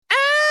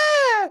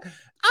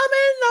I'm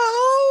in the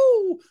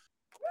hole.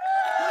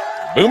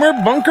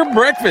 Boomer Bunker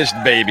Breakfast,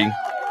 baby.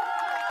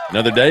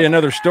 Another day,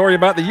 another story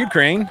about the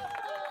Ukraine.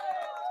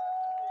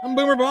 I'm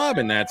Boomer Bob,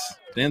 and that's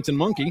Dancing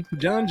Monkey,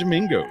 John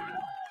Jamingo.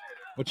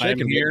 What's I'm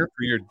shaking here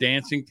for your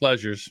dancing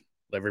pleasures,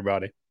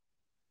 everybody.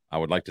 I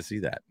would like to see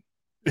that.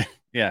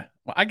 Yeah.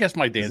 Well, I guess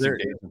my dancing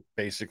days are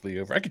basically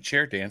over. I could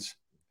chair dance.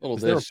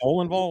 Is there a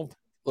pole involved?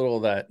 Little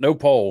of that. No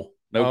pole.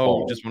 No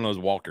pole. Just one of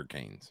those walker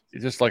canes.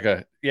 Just like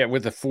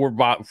with the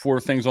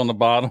four things on the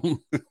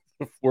bottom,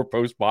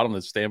 4-post bottom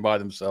that stand by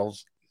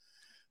themselves.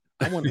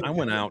 I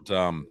went out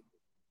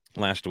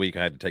last week.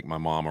 I had to take my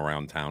mom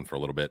around town for a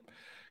little bit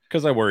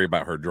because I worry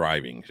about her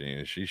driving.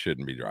 She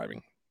shouldn't be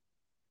driving.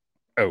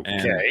 Okay.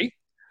 And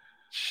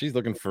she's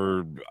looking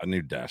for a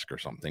new desk or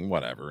something,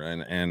 whatever.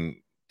 And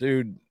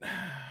dude,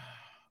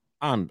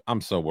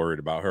 I'm so worried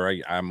about her.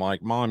 I'm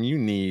like, Mom, you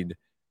need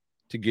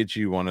to get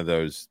you one of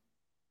those,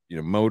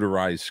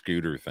 motorized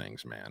scooter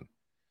things, man.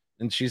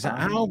 And she's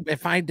like, oh,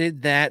 if I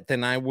did that,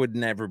 then I would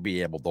never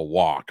be able to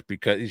walk,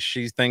 because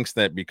she thinks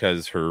that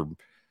because her,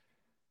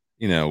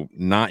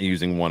 not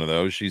using one of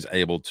those, she's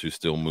able to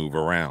still move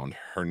around.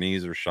 Her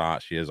knees are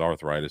shot. She has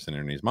arthritis in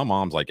her knees. My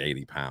mom's like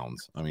 80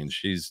 pounds. I mean,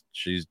 she's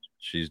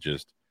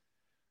just,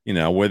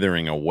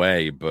 withering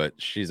away, but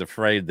she's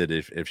afraid that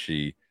if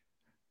she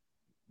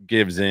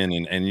gives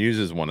in and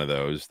uses one of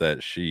those,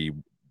 that she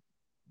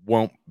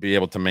won't be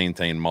able to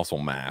maintain muscle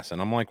mass. And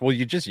I'm like, well,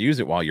 you just use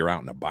it while you're out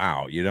and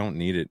about. You don't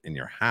need it in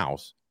your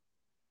house.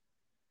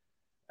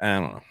 I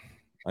don't know.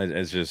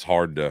 It's just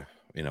hard to,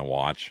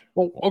 watch.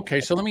 Well,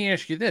 okay. So let me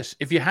ask you this.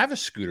 If you have a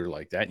scooter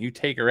like that and you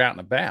take her out and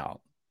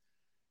about,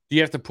 do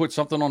you have to put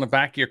something on the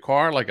back of your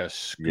car, like a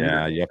scooter?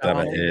 Yeah, you have to have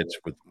a hitch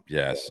with,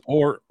 yes.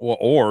 Or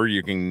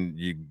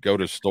you go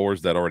to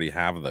stores that already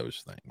have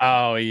those things.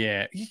 Oh,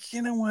 yeah.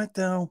 You know what,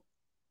 though?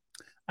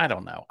 I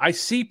don't know. I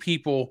see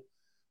people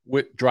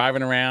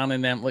driving around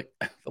in them. Like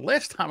the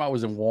last time I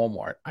was in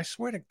Walmart, I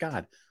swear to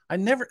God,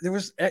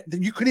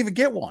 you couldn't even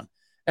get one.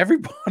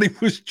 Everybody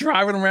was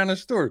driving around the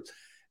store.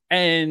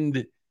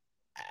 And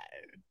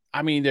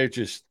I mean, they're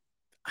just,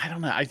 I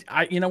don't know.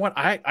 You know what?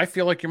 I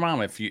feel like your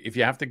mom. If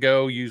you have to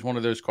go use one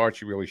of those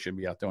carts, you really should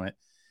be out doing it.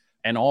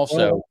 And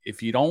also,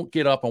 if you don't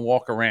get up and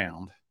walk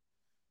around,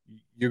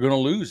 you're going to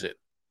lose it.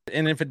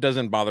 And if it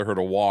doesn't bother her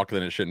to walk,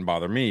 then it shouldn't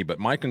bother me. But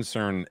my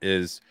concern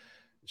is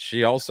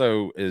she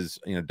also is,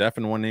 deaf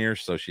in one ear,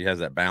 so she has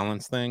that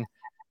balance thing.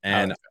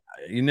 And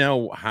you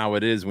know how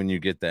it is when you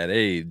get that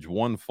age,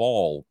 one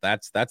fall,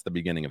 that's the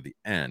beginning of the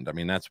end. I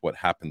mean, that's what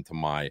happened to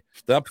my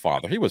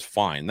stepfather. He was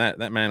fine.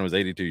 That man was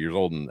 82 years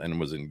old and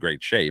was in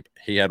great shape.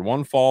 He had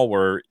one fall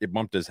where it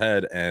bumped his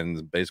head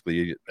and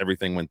basically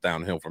everything went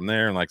downhill from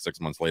there. And like 6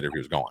 months later, he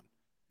was gone.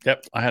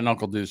 Yep. I had an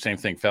uncle do the same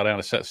thing. Fell down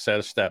a set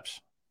of steps.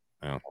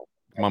 Yeah.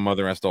 My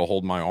mother has to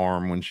hold my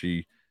arm when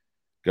she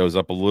goes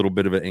up a little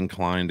bit of an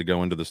incline to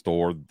go into the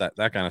store, that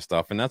kind of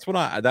stuff. And that's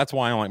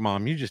why I'm like,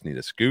 Mom, you just need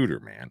a scooter,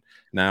 man.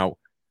 Now,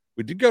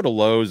 we did go to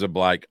Lowe's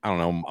like, I don't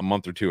know, a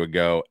month or two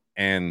ago,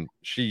 and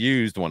she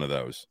used one of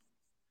those.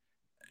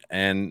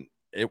 And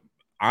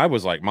I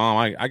was like, Mom,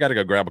 I got to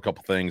go grab a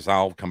couple things.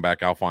 I'll come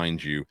back. I'll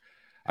find you.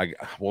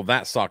 Well,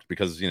 that sucked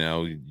because,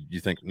 you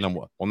think,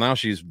 no, well, now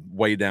she's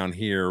way down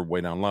here, way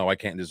down low. I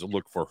can't just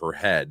look for her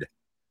head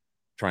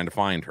trying to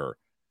find her.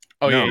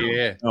 Oh, no,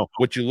 yeah. No,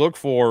 what you look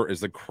for is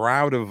the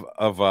crowd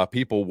of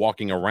people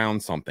walking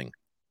around something,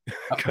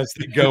 because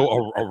they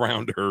go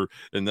around her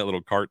in that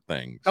little cart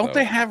thing. Don't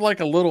they have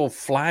like a little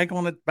flag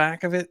on the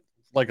back of it?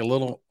 Like a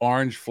little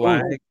orange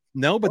flag? Oh,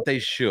 no, but they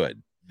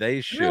should.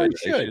 They should. Really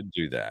should. They should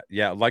do that.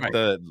 Yeah, like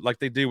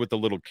they do with the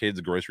little kids'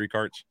 grocery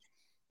carts.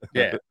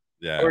 Yeah.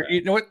 Yeah. Or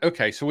you know what?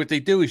 Okay, so what they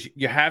do is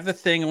you have the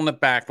thing on the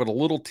back with a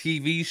little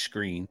TV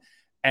screen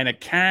and a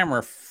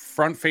camera,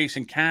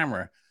 front-facing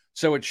camera.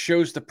 So it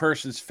shows the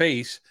person's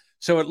face.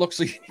 So it looks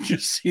like you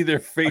just see their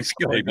face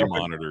going up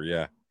monitor,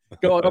 yeah.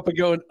 going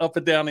up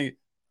and down the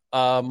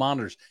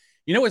monitors.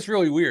 You know what's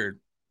really weird?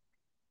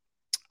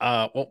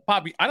 Well,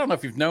 Bobby, I don't know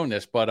if you've known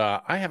this, but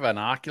I have an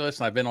Oculus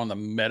and I've been on the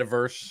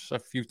metaverse a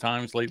few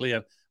times lately. I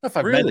don't know if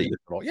I've really? mentioned it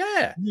at all.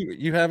 Yeah.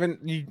 You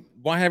haven't.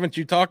 Why haven't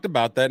you talked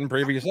about that in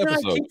previous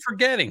episodes? I keep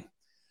forgetting.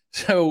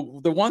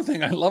 So the one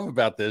thing I love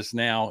about this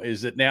now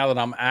is that now that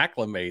I'm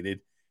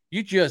acclimated,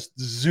 you just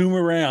zoom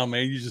around,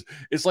 man.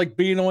 It's like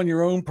being on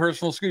your own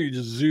personal screen. You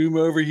just zoom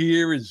over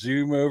here and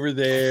zoom over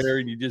there,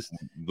 and you just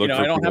look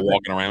for people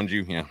walking around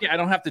you. Yeah, I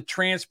don't have to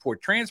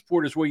transport.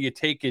 Transport is where you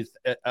take it.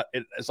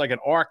 It's like an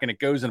arc, and it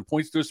goes and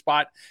points to a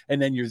spot, and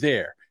then you're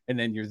there, and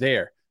then you're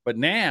there. But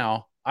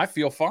now I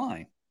feel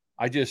fine.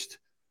 I just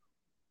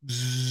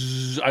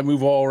I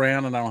move all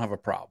around, and I don't have a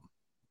problem.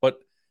 But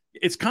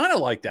it's kind of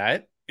like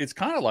that. It's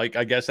kind of like,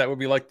 I guess that would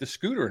be like the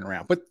scootering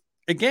around. But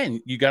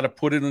again, you got to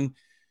put it in.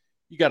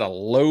 You got to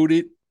load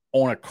it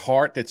on a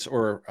cart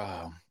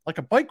like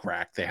a bike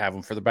rack. They have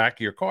them for the back of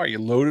your car. You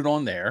load it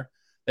on there,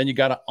 then you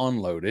got to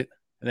unload it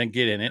and then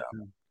get in it.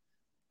 Yeah.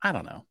 I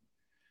don't know.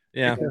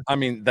 Yeah. I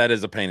mean, that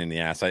is a pain in the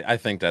ass. I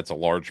think that's a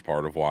large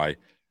part of why,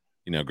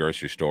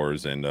 grocery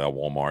stores and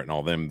Walmart and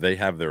all them, they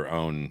have their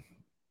own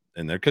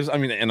in there, because I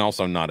mean, and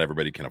also not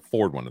everybody can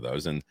afford one of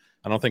those, and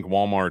I don't think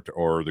Walmart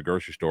or the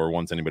grocery store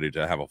wants anybody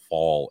to have a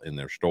fall in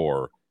their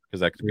store,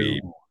 because that could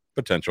be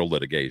potential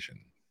litigation.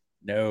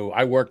 No,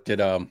 I worked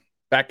at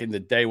back in the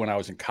day when I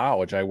was in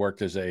college. I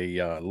worked as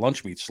a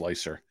lunch meat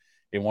slicer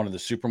in one of the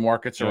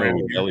supermarkets around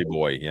here. Deli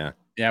boy, yeah,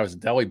 I was a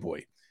deli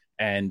boy,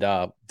 and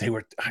they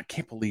were. I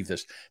can't believe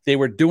this. They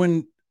were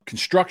doing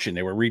construction.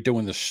 They were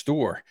redoing the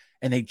store,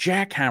 and they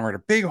jackhammered a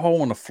big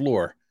hole in the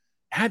floor.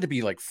 It had to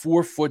be like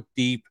 4 foot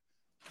deep,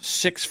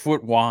 6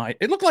 foot wide.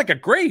 It looked like a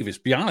grave. To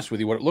be honest with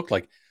you, what it looked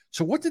like.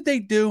 So what did they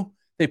do?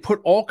 They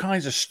put all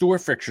kinds of store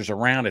fixtures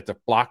around it to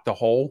block the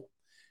hole.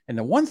 And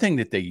the one thing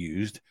that they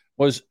used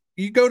was,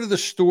 you go to the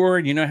store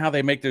and you know how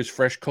they make those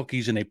fresh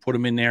cookies and they put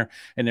them in there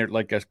and they're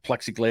like a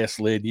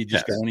plexiglass lid. You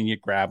just go in and you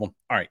grab them.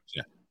 All right.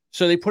 Yeah.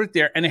 So they put it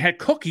there and they had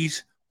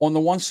cookies on the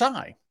one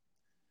side.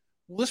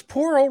 Well, this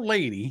poor old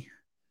lady,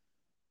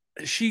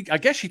 I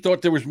guess she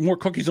thought there was more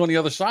cookies on the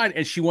other side,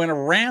 and she went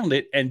around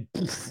it and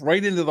poof,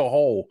 right into the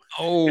hole.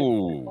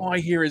 Oh, all I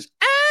hear is,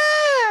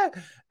 ah!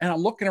 And I'm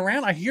looking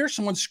around. I hear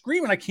someone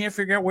screaming. I can't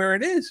figure out where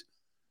it is.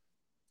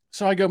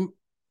 So I go,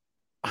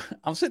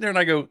 I'm sitting there and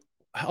I go,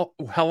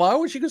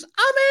 hello? And she goes, I'm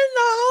in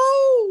the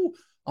hole.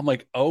 I'm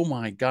like, oh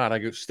my God. I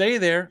go, stay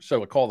there.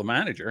 So I call the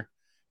manager.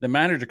 The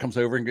manager comes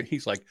over and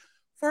he's like,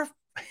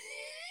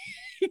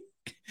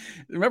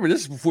 remember,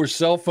 this is before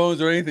cell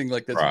phones or anything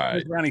like that.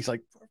 Right. So he's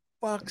like, for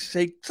fuck's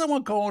sake,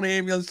 someone call an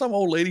ambulance. Some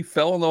old lady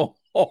fell in the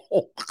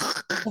hole.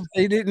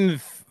 They didn't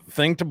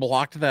think to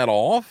block that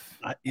off?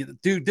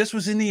 Dude, this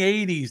was in the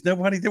 80s.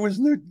 There was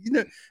no,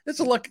 it's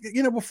a luck,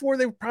 before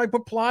they probably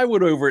put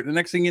plywood over it. The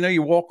next thing you know,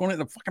 you walk on it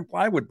and the fucking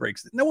plywood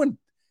breaks. No one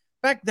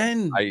back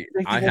then. I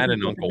had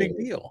an uncle. Big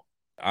deal.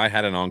 I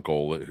had an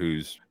uncle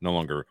who's no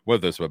longer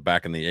with us, but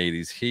back in the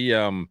 80s, he,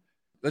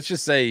 let's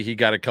just say he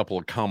got a couple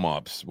of come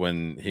ups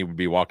when he would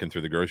be walking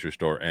through the grocery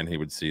store and he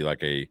would see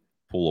like a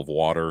pool of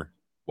water,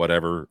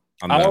 whatever,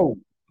 on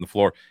the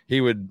floor. He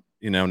would,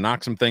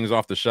 knock some things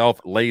off the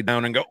shelf, lay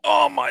down and go,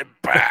 oh, my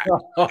back.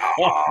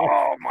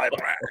 Oh, my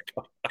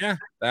back. Yeah,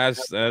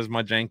 that's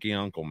my janky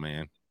uncle,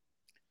 man.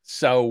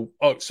 So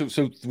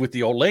with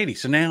the old lady.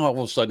 So now all of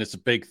a sudden it's a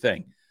big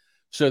thing.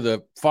 So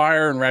the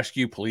fire and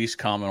rescue police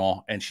come and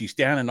all, and she's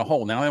down in the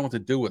hole. Now they know what to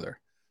do with her.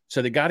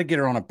 So they got to get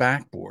her on a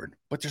backboard,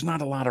 but there's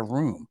not a lot of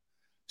room.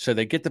 So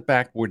they get the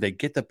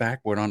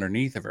backboard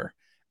underneath of her,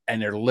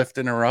 and they're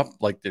lifting her up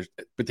but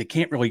they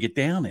can't really get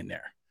down in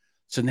there.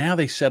 So now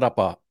they set up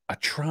a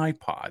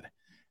tripod,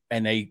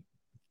 and they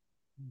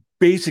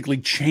basically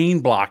chain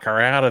block her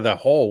out of the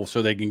hole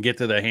so they can get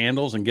to the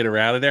handles and get her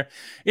out of there.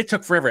 It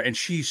took forever, and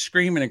she's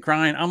screaming and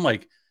crying. I'm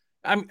like,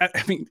 I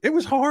mean, it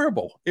was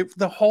horrible.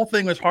 The whole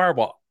thing was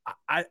horrible.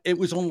 It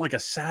was on like a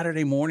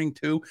Saturday morning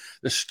too.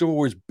 The store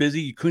was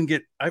busy. You couldn't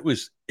get. It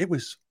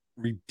was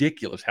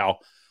ridiculous how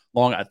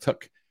long it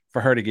took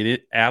for her to get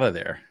it out of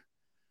there.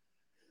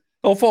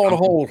 Don't fall in a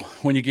hole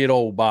when you get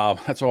old, Bob.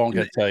 That's all I'm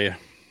going to tell you.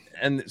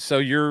 And so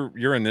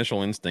your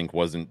initial instinct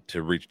wasn't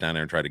to reach down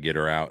there and try to get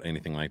her out,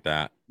 anything like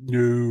that?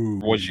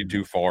 No. Was she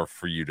too far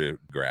for you to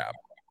grab?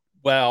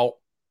 Well,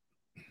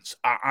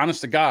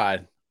 honest to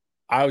God,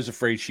 I was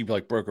afraid she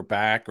like broke her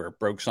back or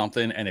broke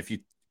something. And if you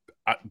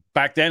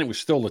back then it was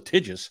still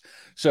litigious.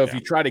 So if you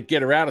try to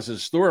get her out as a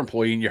store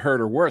employee and you hurt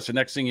her worse, the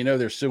next thing you know,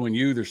 they're suing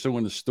you, they're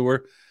suing the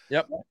store.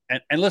 Yep.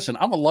 And listen,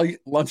 I'm a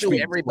lunch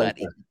meat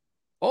everybody.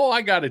 All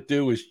I got to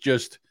do is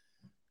just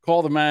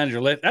call the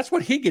manager. That's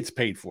what he gets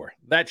paid for.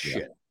 That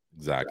shit.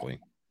 Exactly.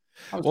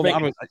 I was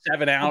making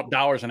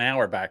 $7 an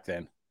hour back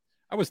then.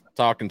 I was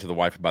talking to the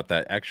wife about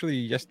that actually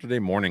yesterday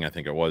morning, I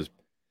think it was.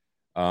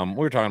 We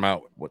were talking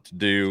about what to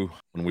do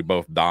when we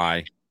both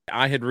die.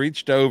 I had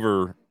reached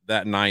over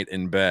that night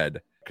in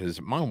bed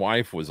because my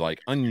wife was like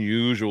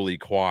unusually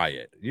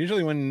quiet.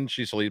 Usually when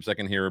she sleeps, I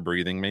can hear her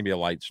breathing, maybe a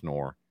light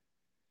snore.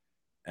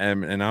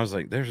 And I was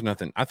like, there's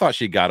nothing. I thought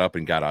she got up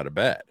and got out of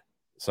bed.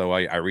 So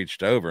I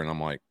reached over and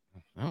I'm like,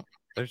 oh,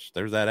 there's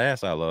that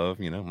ass I love,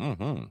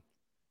 Mm-hmm.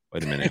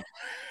 Wait a minute.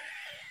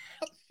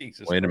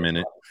 Jesus Wait a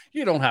minute.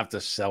 You don't have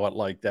to sell it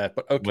like that,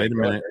 but okay. Wait a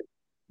minute.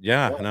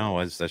 Yeah, no,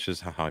 that's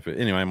just how I feel.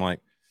 Anyway, I'm like,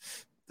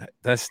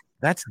 that's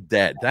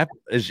dead. That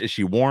is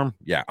she warm?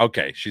 Yeah,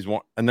 okay, she's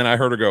warm. And then I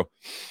heard her go.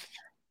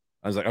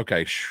 I was like,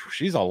 okay,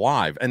 she's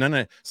alive. And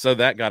then so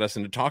that got us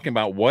into talking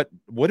about what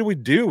do we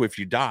do if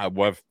you die?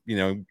 What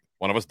if,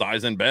 one of us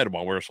dies in bed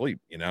while we're asleep?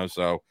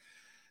 So,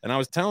 and I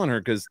was telling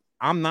her because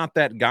I'm not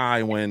that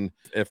guy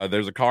if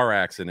there's a car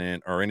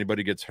accident or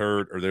anybody gets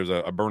hurt or there's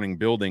a burning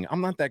building,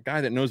 I'm not that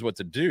guy that knows what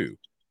to do.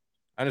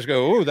 I just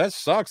go, oh, that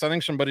sucks. I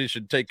think somebody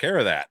should take care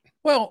of that.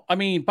 Well, I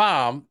mean,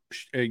 Bob,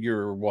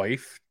 your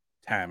wife,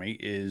 Tammy,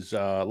 is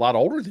a lot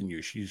older than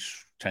you.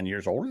 She's 10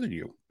 years older than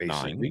you,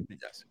 basically. 9.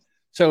 Yes.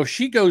 So if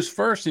she goes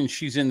first and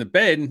she's in the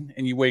bed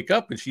and you wake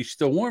up and she's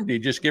still warm, do you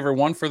just give her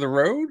one for the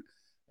road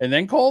and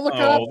then call the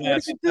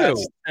cops?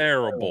 That's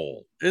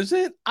terrible. Is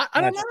it?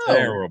 I don't know.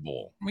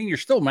 Terrible. I mean, you're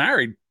still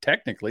married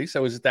technically.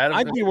 So is it that?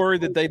 I'd be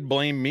worried that they'd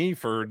blame me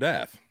for her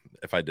death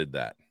if I did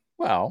that.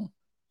 Well,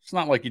 it's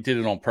not like you did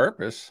it on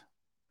purpose.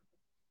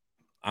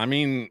 I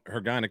mean,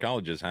 her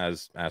gynecologist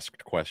has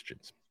asked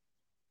questions.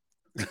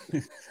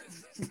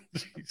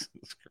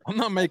 I'm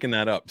not making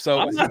that up. So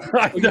I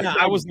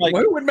was like,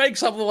 who would make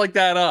something like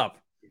that up?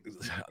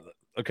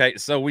 Okay,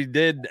 so we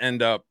did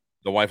end up.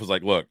 The wife was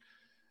like, "Look,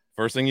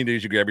 first thing you do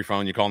is you grab your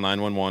phone, you call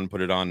 911,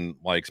 put it on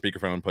like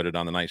speakerphone, put it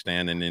on the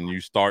nightstand, and then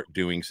you start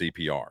doing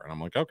CPR." And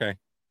I'm like, "Okay."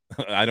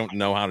 I don't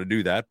know how to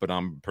do that, but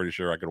I'm pretty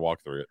sure I could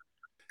walk through it.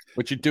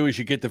 What you do is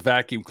you get the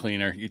vacuum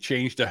cleaner, you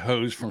change the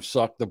hose from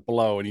suck to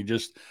blow, and you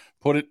just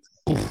put it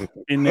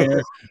in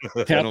there,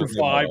 count to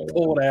 5,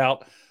 pull it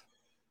out,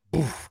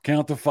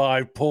 count to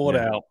 5, pull it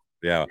out.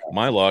 Yeah,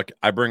 my luck,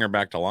 I bring her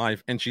back to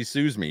life, and she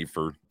sues me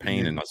for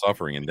pain and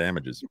suffering and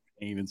damages.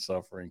 Pain and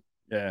suffering.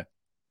 Yeah.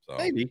 So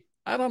maybe.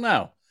 I don't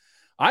know.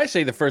 I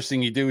say the first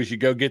thing you do is you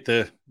go to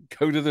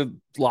the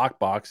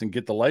lockbox and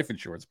get the life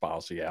insurance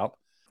policy out.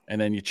 And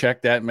then you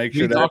check that and make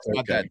sure that's about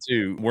okay. That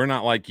too. We're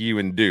not like you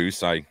and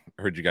Deuce. I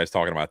heard you guys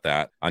talking about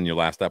that on your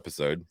last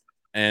episode.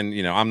 And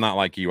I'm not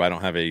like you. I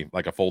don't have a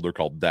folder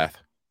called death.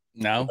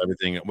 No.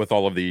 Everything with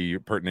all of the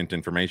pertinent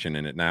information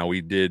in it. Now,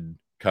 we did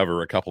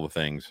cover a couple of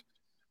things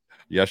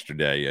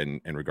yesterday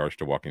in regards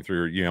to walking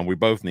through. We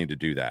both need to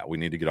do that. We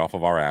need to get off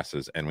of our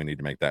asses and we need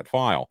to make that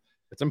file.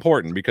 It's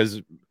important because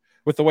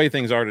with the way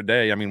things are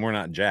today, I mean, we're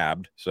not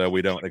jabbed, so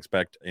we don't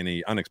expect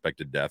any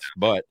unexpected deaths,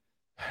 but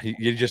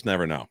you just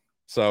never know.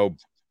 So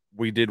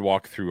we did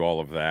walk through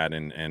all of that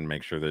and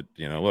make sure that,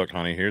 look,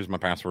 honey, here's my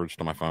passwords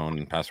to my phone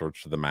and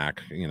passwords to the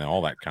Mac,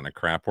 all that kind of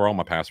crap, where all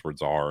my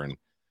passwords are. And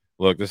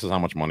look, this is how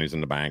much money's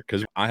in the bank.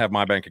 Because I have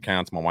my bank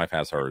accounts. My wife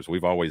has hers.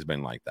 We've always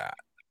been like that.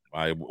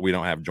 We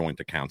don't have joint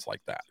accounts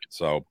like that.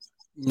 So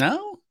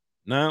no,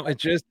 it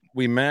just,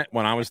 we met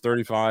when I was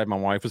 35. My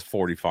wife was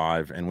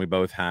 45. And we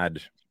both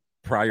had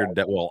prior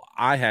debt. Well,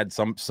 I had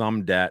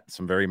some debt,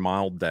 some very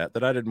mild debt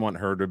that I didn't want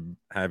her to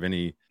have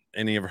any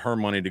of her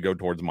money to go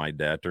towards my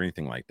debt or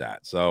anything like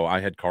that. So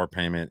I had car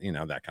payment,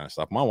 that kind of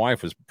stuff. My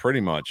wife was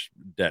pretty much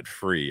debt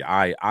free.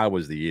 I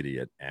was the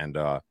idiot. And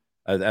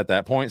at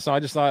that point, so I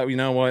just thought, you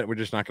know what, we're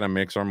just not going to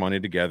mix our money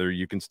together.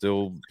 You can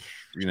still,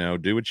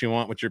 do what you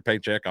want with your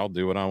paycheck. I'll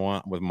do what I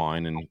want with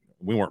mine. And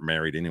we weren't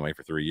married anyway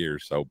for 3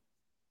 years. So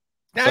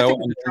I think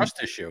it's a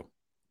trust issue.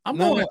 I'm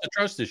going with the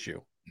trust issue.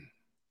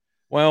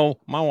 Well,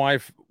 my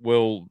wife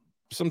will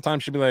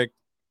sometimes she'll be like,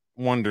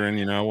 wondering,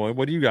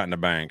 what do you got in the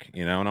bank?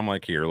 And I'm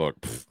like, here, look,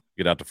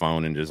 get out the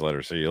phone and just let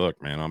her see.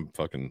 Look, man, I'm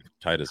fucking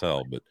tight as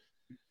hell. But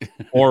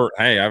or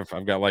hey,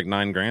 I've got like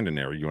 $9,000 in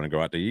there. You want to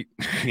go out to eat?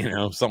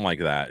 Something like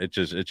that. It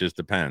just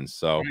depends.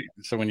 So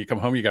when you come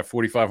home, you got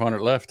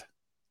 4,500 left.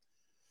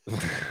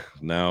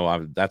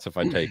 No, that's if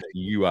I take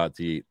you out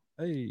to eat.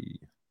 Hey,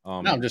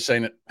 no, I'm just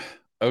saying it.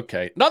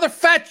 Okay, another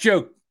fat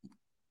joke.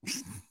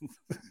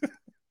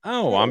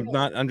 Oh, I'm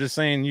not. I'm just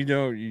saying,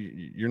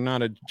 you're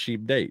not a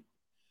cheap date.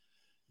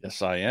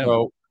 Yes, I am.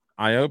 So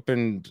I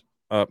opened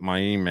up my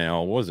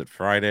email. What was it,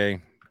 Friday?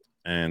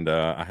 And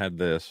I had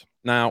this.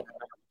 Now,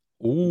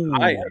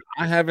 I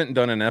haven't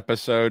done an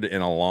episode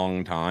in a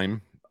long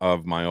time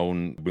of my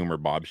own Boomer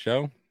Bob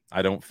show.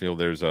 I don't feel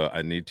there's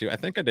a need to. I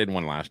think I did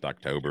one last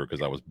October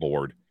because I was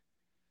bored.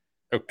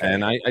 Okay.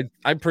 And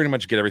I pretty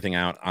much get everything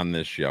out on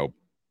this show,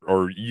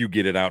 or you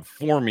get it out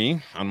for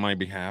me on my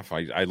behalf.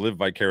 I live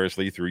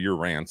vicariously through your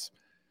rants.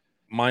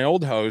 My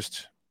old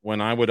host, when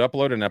I would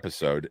upload an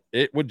episode,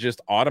 it would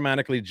just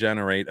automatically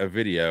generate a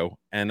video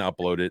and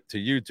upload it to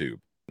YouTube.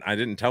 I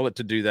didn't tell it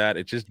to do that.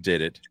 It just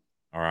did it.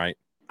 All right.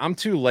 I'm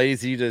too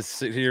lazy to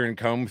sit here and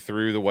comb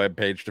through the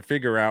webpage to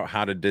figure out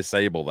how to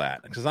disable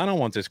that because I don't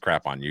want this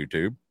crap on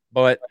YouTube.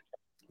 But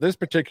this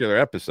particular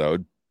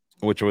episode,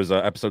 which was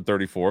episode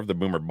 34 of the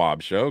Boomer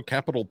Bob Show,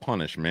 Capital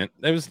Punishment,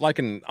 it was like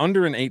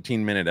under an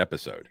 18-minute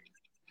episode.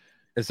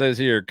 It says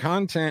here,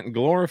 content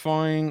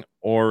glorifying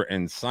or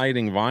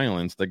inciting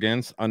violence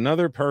against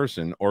another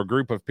person or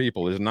group of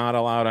people is not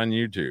allowed on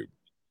YouTube.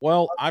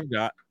 Well, I've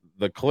got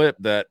the clip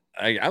that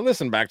I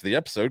listened back to the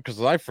episode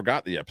because I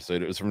forgot the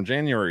episode. It was from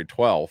January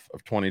 12th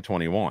of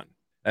 2021.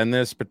 And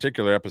this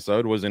particular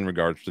episode was in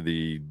regards to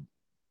the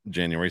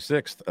January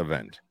 6th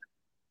event.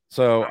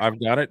 So I've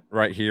got it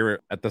right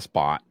here at the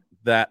spot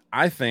that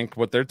I think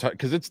what they're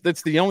because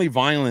it's the only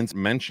violence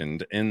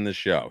mentioned in the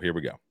show. Here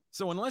we go.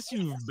 So unless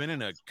you've been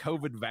in a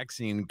COVID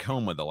vaccine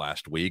coma the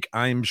last week,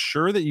 I'm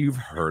sure that you've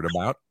heard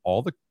about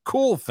all the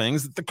cool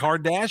things that the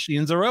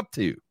Kardashians are up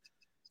to.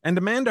 And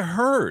Amanda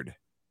Heard.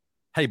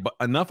 Hey, but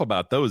enough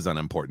about those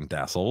unimportant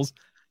assholes.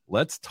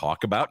 Let's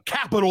talk about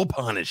capital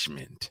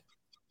punishment.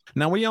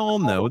 Now, we all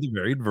know the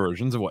varied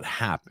versions of what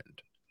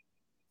happened.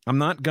 I'm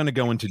not going to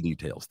go into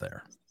details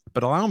there,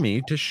 but allow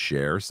me to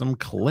share some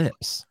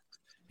clips.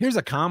 Here's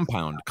a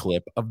compound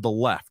clip of the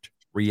left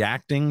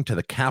reacting to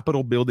the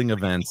Capitol building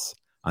events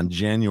on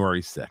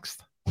January 6th.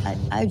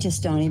 I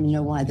just don't even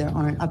know why there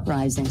aren't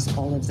uprisings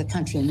all over the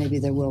country, and maybe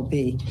there will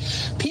be.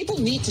 People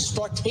need to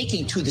start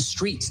taking to the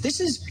streets. This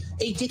is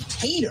a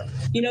dictator.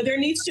 There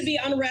needs to be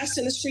unrest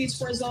in the streets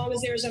for as long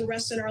as there's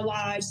unrest in our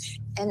lives.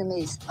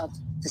 Enemies of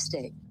the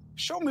state.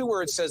 Show me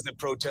where it says that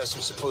protests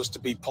are supposed to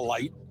be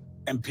polite.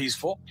 and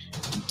peaceful.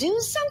 Do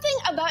something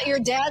about your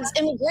dad's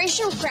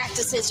immigration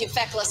practices, you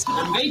feckless.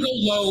 When they go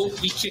low,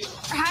 we kick.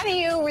 How do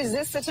you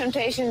resist the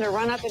temptation to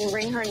run up and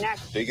wring her neck?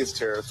 The biggest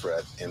terror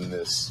threat in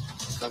this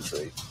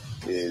country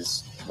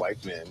is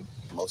white men,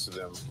 most of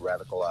them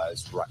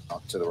radicalized right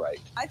up to the right.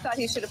 I thought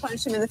he should have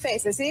punched him in the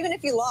face. I said, even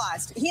if you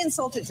lost, he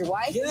insulted your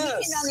wife. Yes.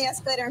 He came down the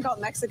escalator and called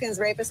Mexicans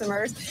rapists and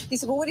murderers. He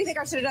said, well, what do you think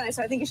I should have done? I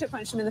said, I think you should have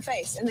punched him in the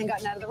face and then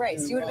gotten out of the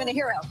race. You would have been a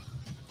hero.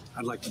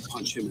 I'd like to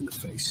punch him in the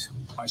face.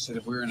 I said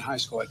if we were in high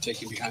school, I'd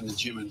take him behind the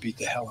gym and beat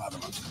the hell out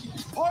of him.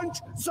 Punch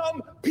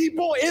some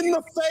people in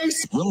the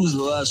face. When was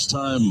the last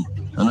time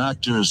an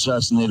actor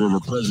assassinated a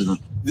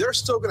president? They're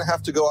still going to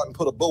have to go out and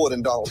put a bullet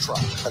in Donald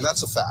Trump, and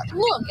that's a fact.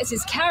 Look, as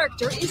his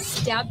character is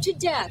stabbed to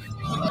death.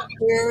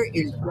 Where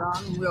is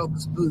John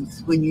Wilkes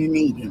Booth when you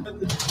need him?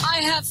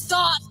 I have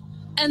thought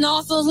an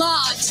awful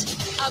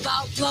lot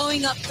about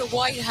blowing up the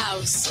White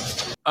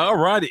House. All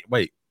righty.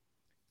 Wait.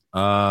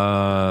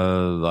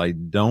 I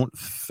don't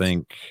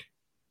think.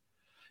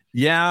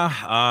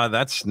 Yeah,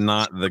 that's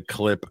not the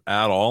clip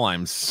at all.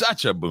 I'm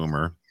such a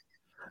boomer.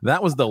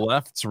 That was the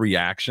left's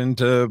reaction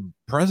to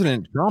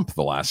President Trump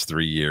the last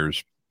 3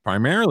 years,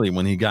 primarily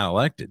when he got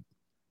elected,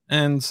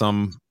 and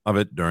some of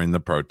it during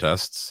the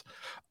protests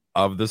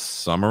of the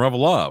Summer of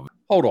Love.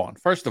 Hold on.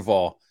 First of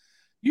all,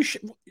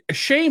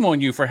 shame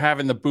on you for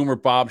having the Boomer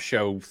Bob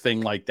show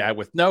thing like that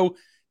with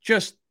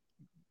just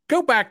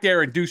go back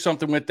there and do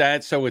something with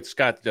that so it's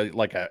got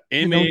like a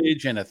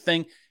image and a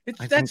thing.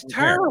 That's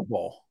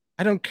terrible.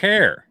 I don't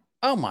care.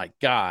 Oh my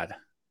God.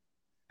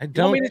 I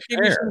don't want me to give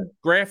you some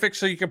graphics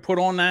so you can put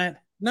on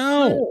that?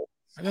 No.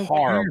 It's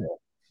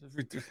horrible.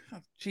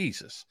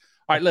 Jesus.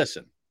 All right,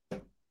 listen.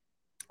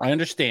 I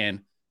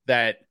understand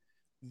that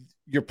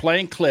you're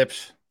playing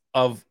clips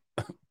of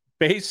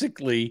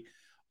basically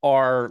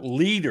our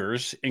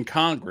leaders in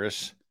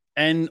Congress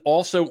and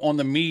also on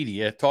the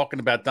media talking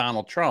about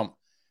Donald Trump.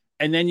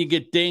 And then you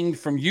get dinged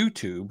from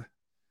YouTube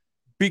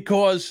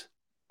because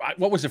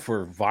what was it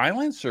for,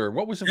 violence or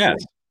what was it for?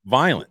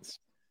 Violence.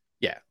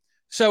 Yeah.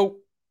 So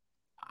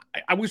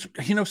I was,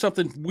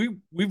 something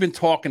we've been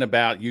talking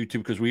about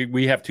YouTube because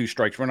we have 2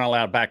 strikes. We're not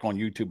allowed back on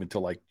YouTube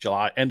until like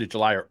end of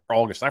July or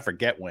August. I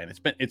forget when.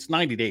 It's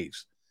 90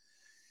 days.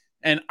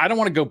 And I don't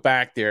want to go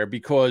back there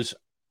because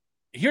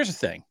here's the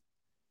thing.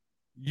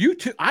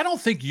 YouTube, I don't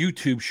think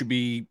YouTube should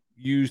be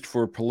used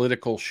for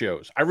political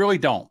shows. I really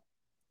don't.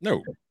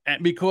 No.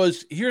 And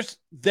because I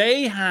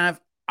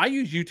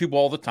use YouTube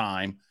all the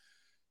time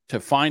to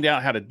find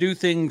out how to do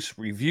things,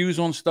 reviews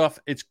on stuff.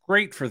 It's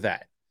great for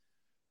that.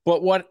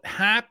 But what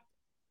happened,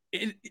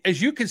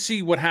 as you can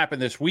see what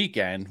happened this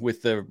weekend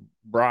with the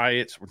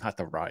riots, not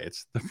the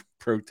riots, the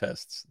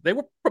protests. They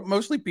were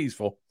mostly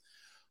peaceful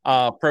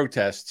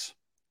protests.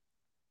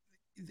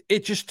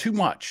 It's just too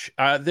much.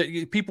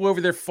 The people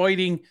over there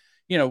fighting,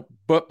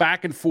 but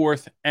back and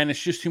forth, and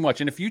it's just too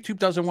much. And if YouTube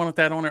doesn't want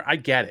that on there, I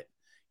get it.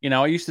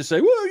 I used to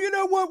say, well, you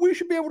know what? We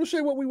should be able to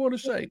say what we want to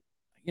say.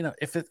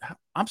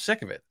 I'm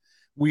sick of it.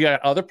 We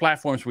got other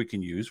platforms we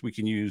can use. We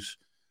can use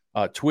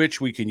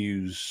Twitch. We can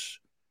use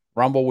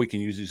Rumble. We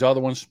can use these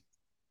other ones.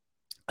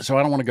 So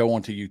I don't want to go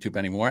onto YouTube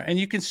anymore. And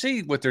you can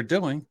see what they're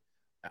doing.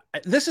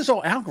 This is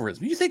all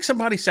algorithm. You think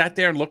somebody sat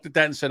there and looked at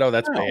that and said, oh,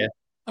 that's bad?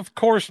 Of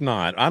course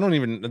not.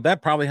 That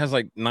probably has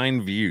like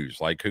 9 views.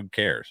 Like, who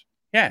cares?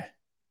 Yeah.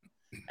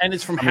 And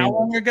it's from how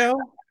long ago?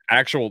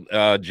 Actual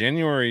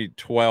January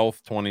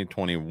 12th,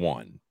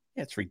 2021.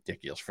 Yeah, it's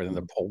ridiculous for them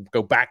to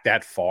go back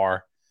that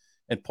far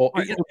and pull.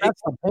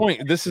 That's the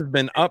point. This has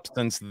been up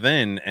since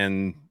then,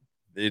 and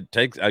it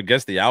takes, I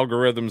guess the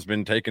algorithm's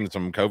been taking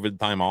some COVID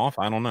time off.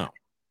 I don't know.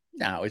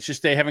 No, it's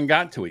just they haven't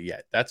gotten to it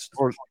yet.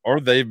 Or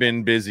they've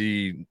been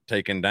busy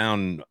taking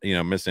down,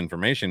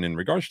 misinformation in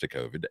regards to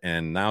COVID,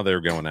 and now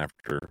they're going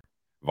after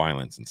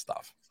violence and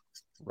stuff.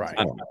 Right.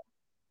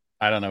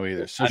 I don't know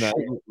either. So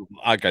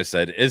like I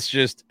said, it's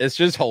just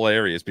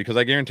hilarious because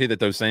I guarantee that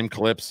those same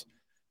clips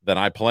that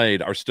I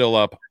played are still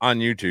up on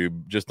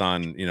YouTube, just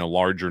on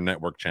larger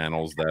network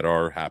channels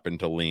that happen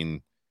to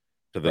lean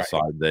to the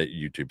side that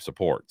YouTube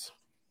supports.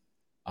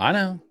 I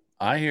know.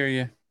 I hear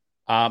you.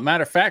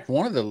 Matter of fact,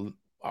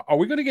 are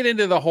we going to get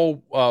into the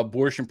whole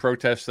abortion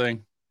protest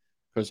thing?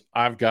 Because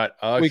I've got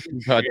we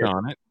can touch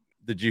on it.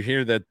 Did you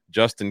hear that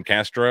Justin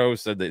Castro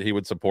said that he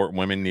would support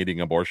women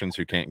needing abortions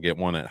who can't get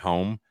one at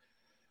home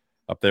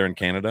up there in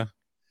Canada?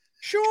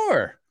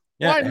 Sure.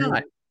 Yeah. Why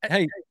not?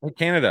 Hey,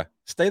 Canada,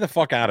 stay the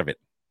fuck out of it.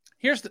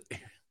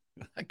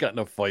 I got in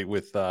a fight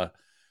with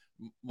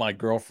my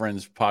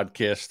girlfriend's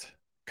podcast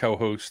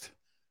co-host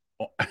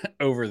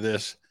over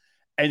this.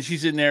 And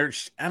she's in there.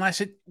 And I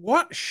said,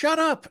 what? Shut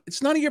up.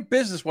 It's none of your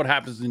business what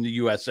happens in the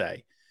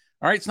USA.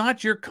 All right. It's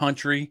not your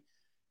country.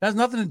 It has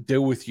nothing to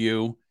do with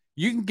you.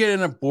 You can get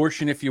an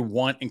abortion if you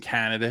want in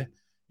Canada.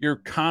 Your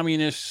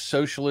communist,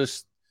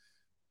 socialist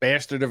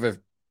bastard of a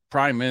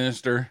prime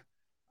minister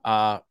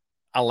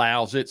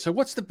allows it. So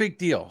what's the big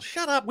deal?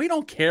 Shut up. We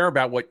don't care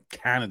about what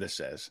Canada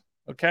says.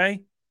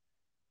 Okay.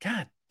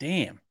 God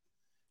damn.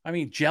 I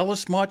mean,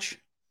 jealous much?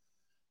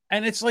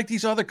 And it's like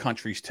these other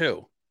countries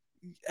too.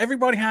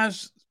 Everybody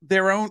has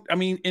their own. I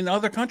mean, in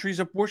other countries,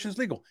 abortion is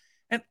legal.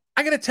 And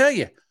I got to tell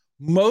you,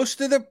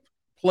 most of the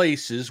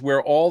places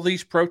where all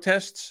these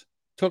protests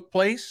took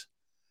place,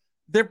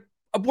 their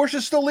abortion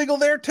is still legal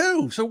there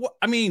too. So,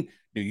 I mean,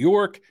 New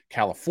York,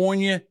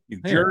 California,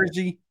 New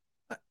Jersey,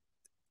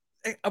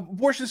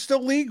 abortion is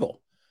still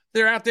legal.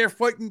 They're out there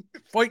fighting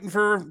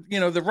for,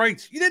 the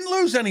rights. You didn't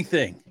lose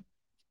anything.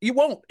 You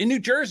won't. In New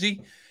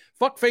Jersey,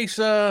 fuckface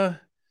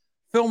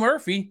Phil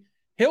Murphy,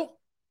 he'll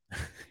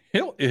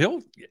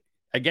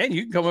again,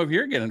 you can come over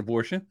here and get an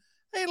abortion.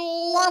 He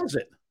loves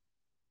it.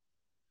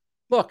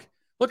 Look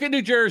at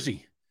New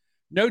Jersey.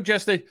 No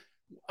gestation.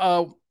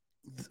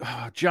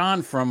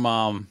 John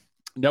from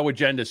No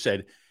Agenda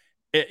said,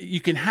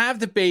 you can have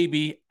the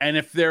baby, and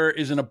if there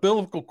is an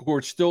umbilical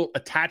cord still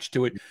attached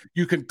to it,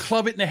 you can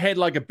club it in the head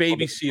like a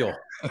baby seal.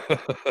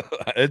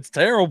 It's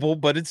terrible,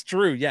 but it's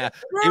true. Yeah.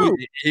 True.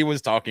 He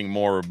was talking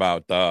more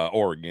about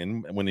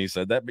Oregon when he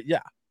said that, but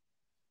yeah.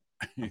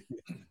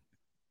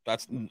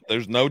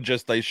 There's no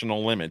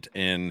gestational limit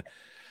in.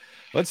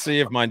 Let's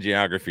see if how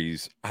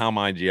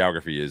my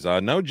geography is.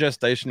 No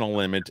gestational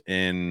limit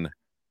in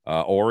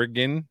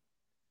Oregon.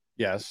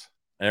 Yes.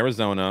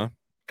 Arizona,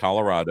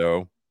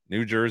 Colorado,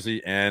 New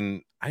Jersey,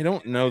 and I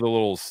don't know the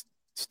little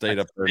state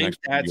up there next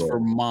to that's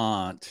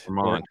Vermont.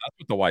 Vermont. That's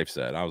what the wife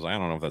said. I was like, I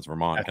don't know if that's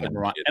Vermont.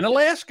 Vermont. And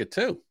Alaska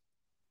too.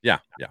 Yeah.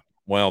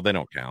 Well, they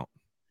don't count.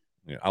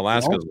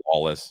 Alaska's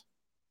lawless.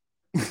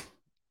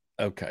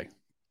 Okay.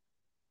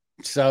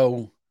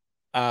 So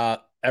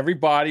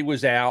everybody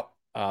was out.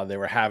 They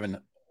were having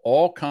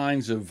all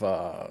kinds of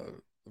let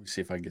me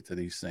see if I can get to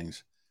these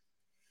things.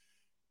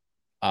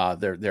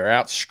 They're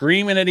out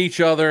screaming at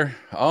each other.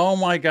 Oh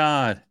my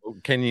God.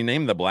 Can you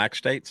name the black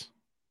states?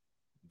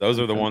 Those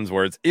are the ones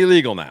where it's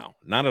illegal now.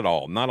 Not at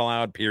all. Not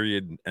allowed,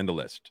 period. End of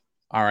list.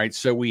 All right.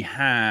 So we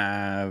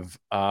have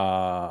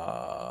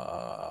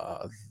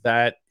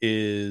that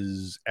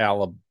is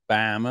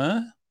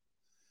Alabama,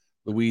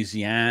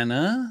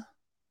 Louisiana.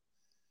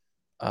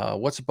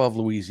 What's above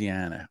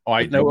Louisiana? Oh,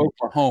 I know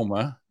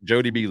Oklahoma.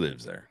 Jody B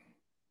lives there.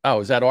 Oh,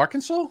 is that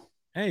Arkansas?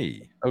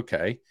 Hey.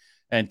 Okay.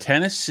 And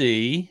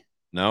Tennessee.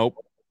 Nope.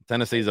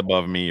 Tennessee's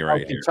above me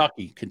right here.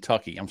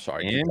 Kentucky. I'm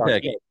sorry.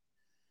 Kentucky.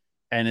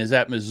 And is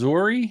that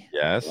Missouri?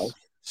 Yes.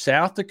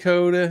 South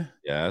Dakota?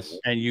 Yes.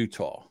 And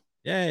Utah.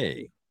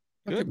 Yay.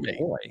 Good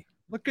boy.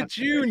 Look at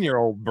you and your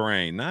old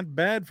brain. Not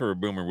bad for a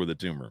boomer with a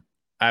tumor.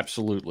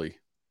 Absolutely.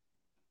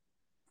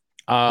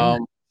 Yeah.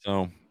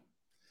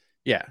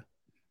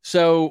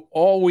 So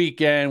all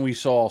weekend we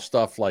saw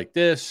stuff like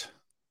this.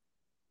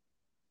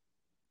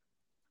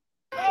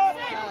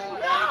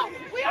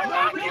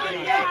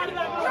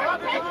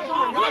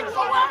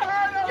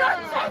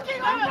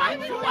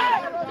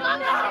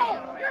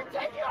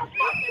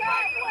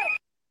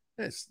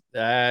 It's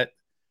that.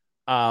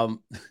 And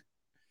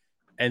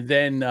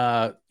then,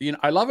 I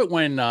love it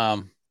when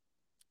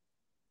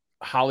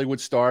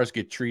Hollywood stars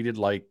get treated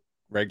like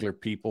regular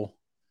people.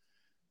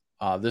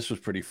 This was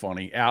pretty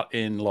funny. Out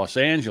in Los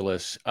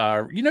Angeles,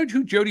 you know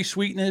who Jodie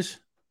Sweetin is?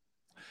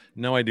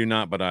 No, I do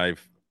not, but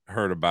I've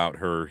heard about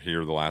her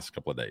here the last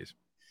couple of days.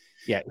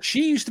 Yeah,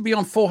 she used to be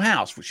on Full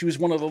House. She was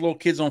one of the little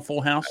kids on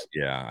Full House.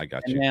 Yeah, I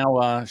got and you.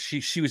 Now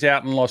she was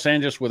out in Los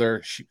Angeles with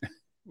her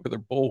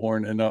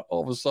bullhorn, and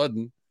all of a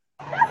sudden,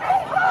 are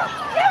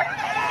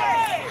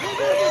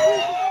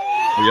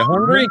you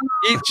hungry?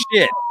 Eat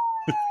shit.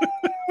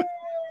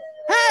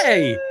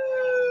 Hey,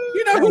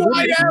 you know who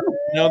I am?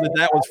 Know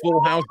that was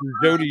Full House and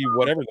Jodie,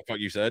 whatever the fuck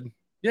you said.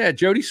 Yeah,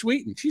 Jodie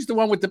Sweetin. She's the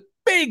one with the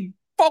big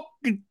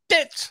fucking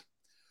tits.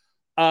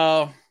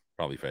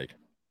 Probably fake.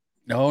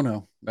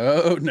 No.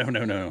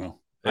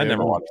 I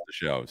never watched the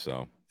show,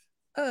 so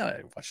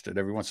I watched it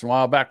every once in a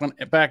while back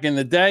in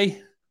the day.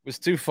 It was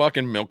too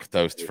fucking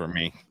milquetoast for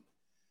me.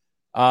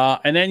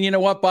 And then you know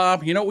what,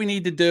 Bob? You know what we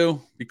need to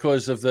do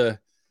because of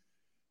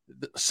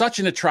such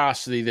an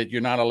atrocity that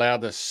you're not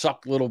allowed to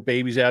suck little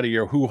babies out of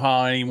your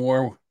hoo-ha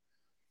anymore,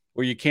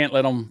 where you can't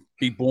let them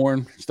be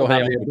born, still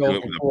have the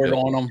umbilical cord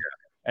on them,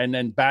 and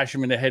then bash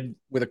them in the head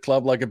with a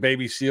club like a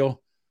baby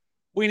seal.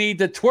 We need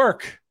to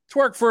twerk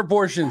for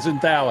abortions in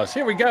Dallas.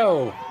 Here we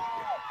go.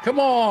 Come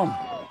on,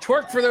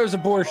 twerk for those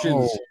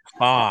abortions.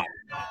 Come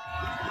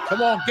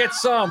on, get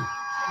some.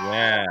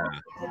 Yeah.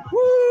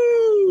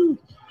 Woo!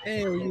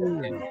 Hey,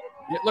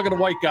 look at the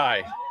white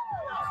guy.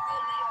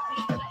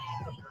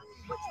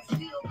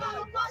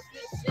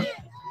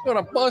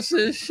 Gonna bust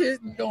this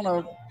shit and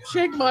gonna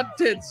shake my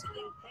tits.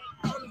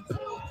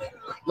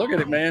 Look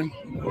at it, man.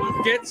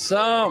 Get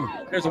some.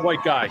 There's a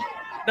white guy.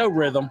 No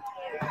rhythm.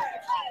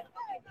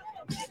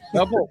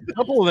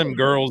 Couple of them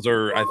girls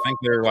are, I think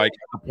they're like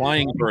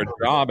applying for a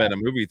job at a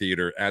movie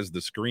theater as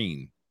the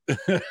screen.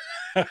 Yeah,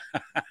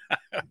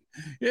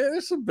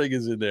 there's some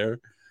biggins in there.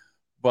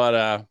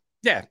 But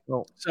yeah.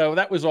 So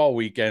that was all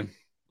weekend.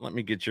 Let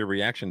me get your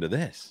reaction to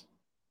this.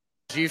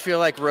 Do you feel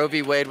like Roe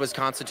v. Wade was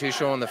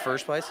constitutional in the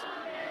first place?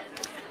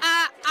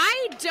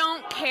 I don't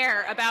don't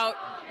care about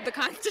the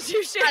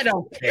Constitution. I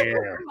don't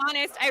care. I'm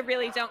honest, I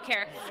really don't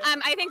care.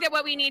 I think that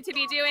what we need to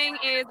be doing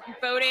is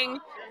voting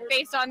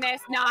based on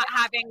this, not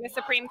having the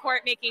Supreme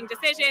Court making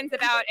decisions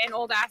about an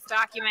old-ass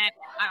document.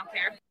 I don't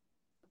care.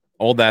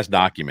 Old-ass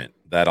document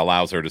that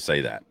allows her to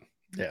say that.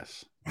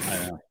 Yes.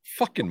 I know.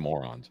 Fucking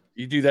morons.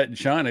 You do that in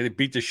China, they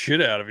beat the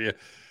shit out of you.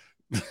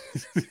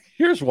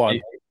 Here's one.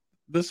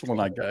 This one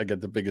I get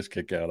the biggest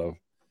kick out of.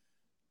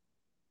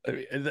 I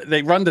mean,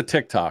 they run the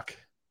TikTok.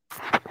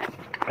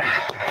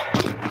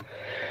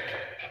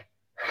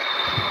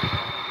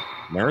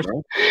 Maris?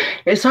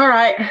 It's all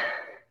right.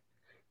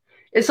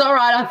 It's all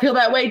right. I feel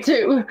that way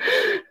too.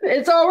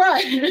 It's all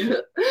right.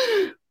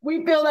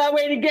 We feel that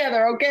way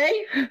together,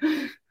 okay?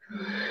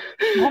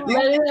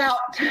 Let it out.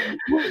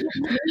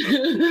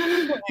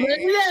 Let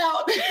it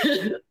out.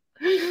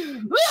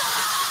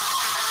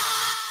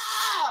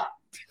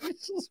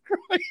 Jesus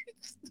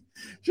Christ.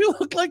 She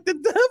looked like the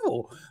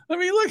devil. I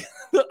mean, look,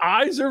 the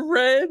eyes are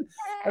red.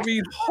 I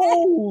mean,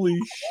 holy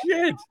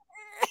shit.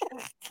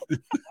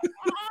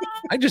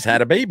 I just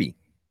had a baby.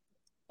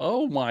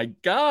 Oh my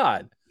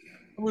God.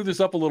 I'll move this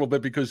up a little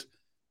bit because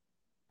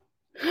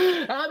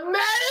I'm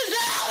mad as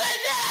hell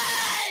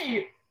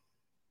today.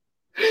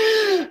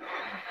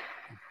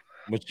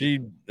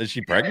 Is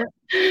she pregnant?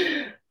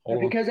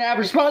 Because I have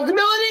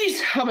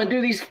responsibilities, I'm gonna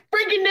do these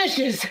freaking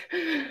dishes.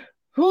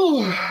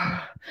 Whew.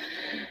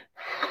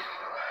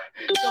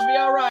 It's gonna be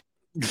all right.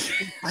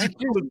 I have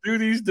to do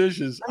these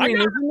dishes. I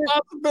got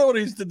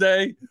responsibilities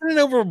today. Isn't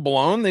it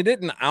overblown? They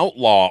didn't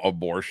outlaw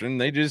abortion.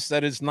 They just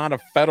said it's not a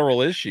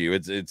federal issue.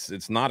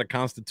 It's not a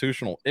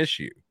constitutional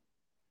issue.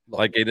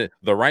 Like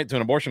the right to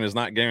an abortion is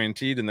not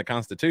guaranteed in the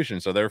Constitution,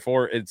 so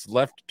therefore it's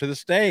left to the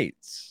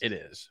states. It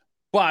is.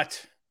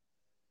 But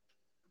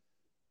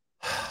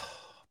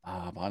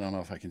I don't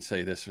know if I can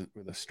say this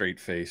with a straight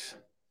face.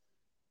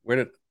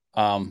 Well,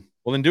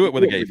 then do it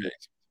with a gay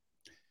face.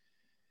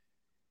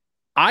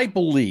 I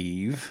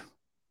believe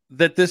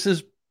that this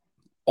is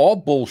all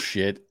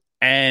bullshit,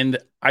 and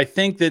I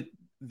think that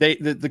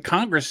the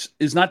Congress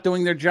is not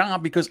doing their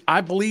job, because I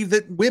believe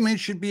that women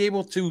should be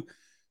able to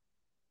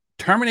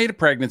terminate a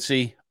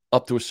pregnancy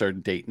up to a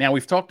certain date. Now,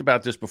 we've talked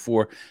about this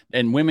before,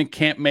 and women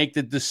can't make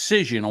the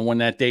decision on when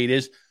that date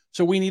is,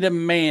 so we need a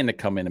man to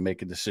come in and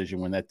make a decision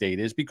when that date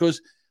is,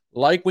 because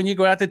like when you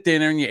go out to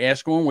dinner and you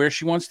ask a woman where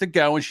she wants to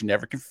go and she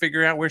never can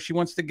figure out where she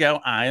wants to go,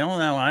 I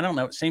don't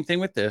know. Same thing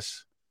with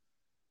this.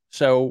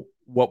 So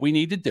what we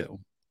need to do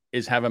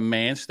is have a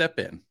man step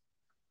in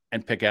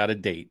and pick out a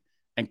date,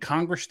 and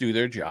Congress do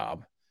their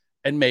job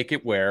and make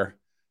it where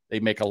they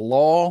make a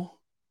law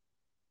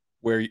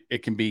where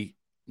it can be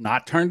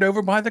not turned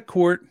over by the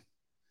court,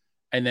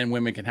 and then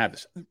women can have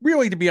this.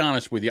 Really, to be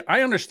honest with you,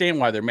 I understand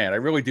why they're mad. I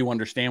really do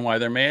understand why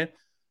they're mad,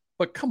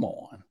 but come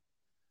on.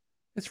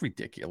 It's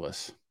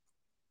ridiculous.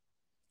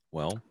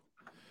 Well,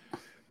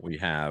 we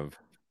have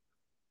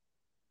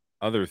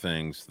other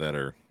things that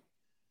are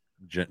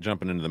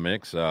jumping into the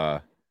mix.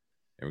 Here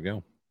we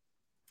go.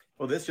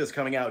 Well, this just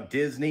coming out.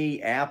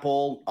 Disney,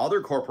 Apple,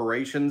 other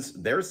corporations,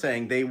 they're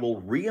saying they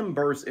will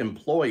reimburse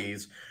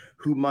employees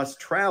who must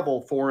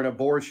travel for an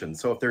abortion.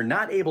 So if they're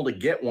not able to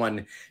get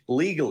one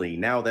legally,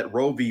 now that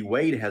Roe v.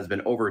 Wade has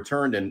been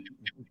overturned and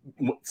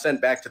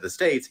sent back to the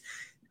states,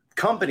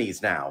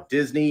 companies now,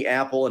 Disney,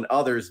 Apple, and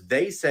others,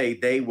 they say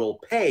they will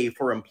pay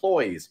for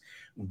employees.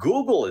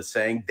 Google is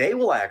saying they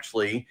will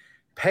actually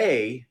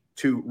pay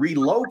to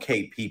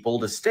relocate people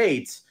to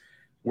states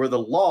where the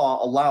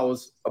law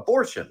allows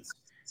abortions.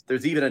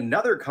 There's even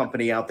another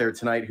company out there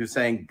tonight who's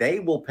saying they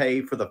will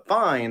pay for the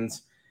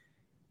fines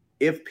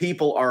if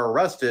people are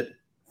arrested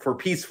for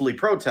peacefully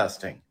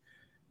protesting.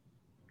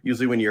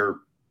 Usually when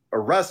you're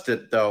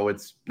arrested, though,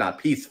 it's not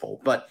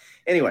peaceful. But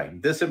anyway,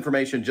 this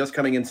information just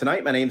coming in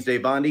tonight. My name's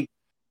Dave Bondi.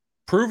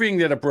 Proving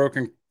that a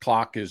broken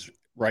clock is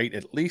right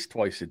at least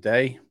twice a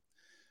day.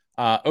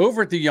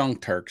 Over at the Young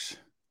Turks,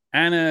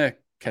 Anna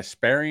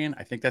Kasparian,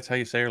 I think that's how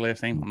you say her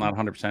last name. I'm not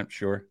 100%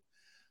 sure.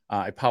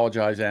 I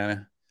apologize,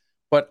 Anna.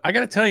 But I got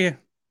to tell you,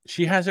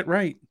 she has it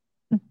right.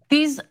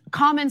 These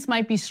comments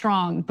might be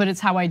strong, but it's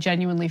how I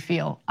genuinely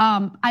feel.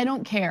 I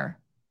don't care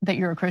that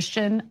you're a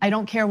Christian. I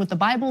don't care what the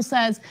Bible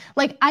says.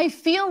 Like, I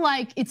feel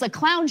like it's a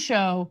clown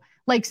show,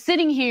 like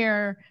sitting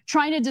here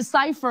trying to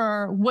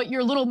decipher what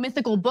your little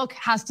mythical book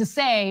has to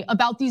say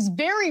about these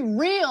very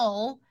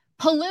real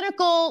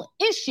political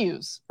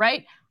issues,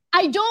 right?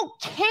 I don't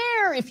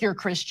care if you're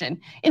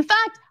Christian. In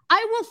fact,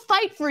 I will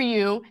fight for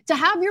you to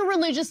have your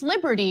religious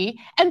liberty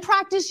and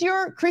practice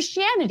your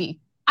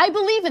Christianity. I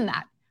believe in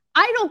that.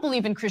 I don't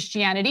believe in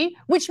Christianity,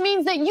 which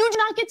means that you do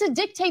not get to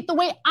dictate the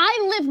way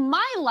I live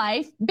my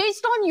life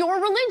based on your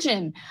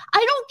religion.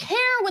 I don't care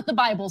what the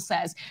Bible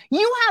says.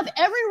 You have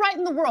every right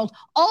in the world.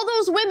 All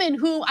those women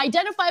who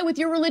identify with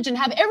your religion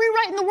have every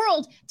right in the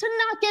world to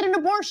not get an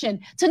abortion,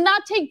 to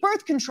not take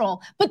birth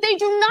control, but they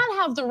do not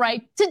have the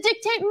right to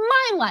dictate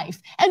my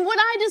life and what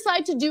I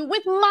decide to do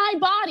with my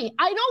body.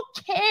 I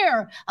don't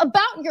care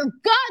about your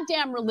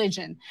goddamn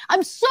religion.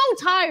 I'm so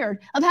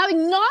tired of having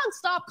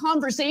nonstop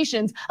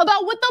conversations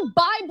about what the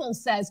Bible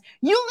says.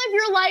 You live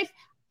your life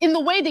in the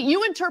way that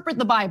you interpret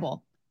the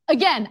Bible.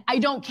 Again, I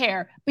don't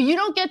care, but you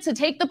don't get to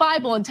take the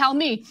Bible and tell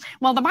me,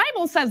 well, the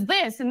Bible says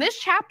this in this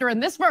chapter, in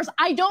this verse.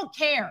 I don't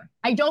care.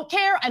 I don't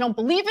care. I don't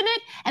believe in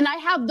it. And I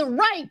have the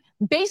right,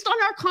 based on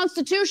our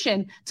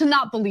Constitution, to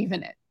not believe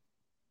in it.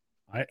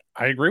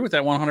 I agree with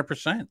that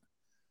 100%.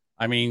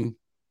 I mean,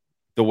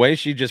 the way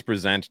she just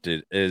presented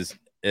it is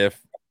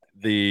if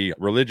the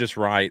religious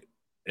right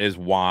is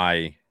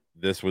why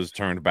this was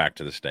turned back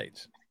to the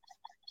states.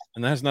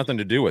 And that has nothing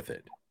to do with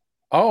it.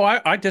 Oh,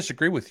 I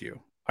disagree with you.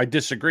 I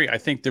disagree. I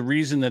think the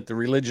reason that the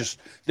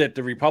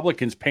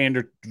Republicans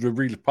pander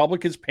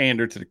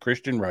to the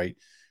Christian right,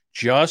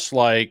 just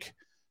like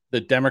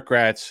the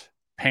Democrats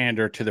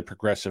pander to the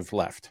progressive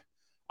left.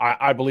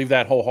 I believe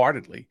that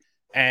wholeheartedly.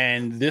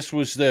 And this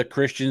was the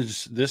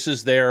Christians. This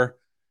is their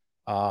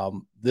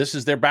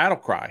battle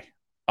cry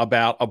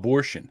about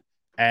abortion.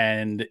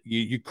 And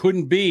you could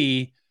not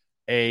be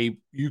a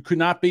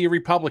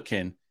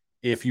Republican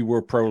if you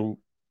were pro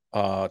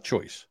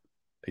choice.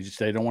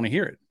 They don't want to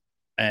hear it.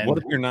 And what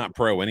if you're not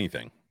pro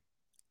anything?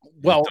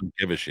 Well, don't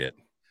give a shit.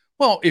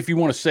 Well, if you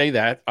want to say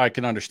that, I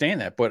can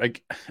understand that. But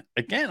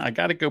again, I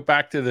got to go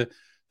back to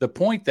the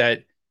point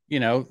that,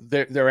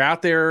 they're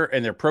out there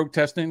and they're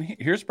protesting.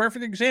 Here's a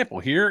perfect example.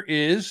 Here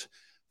is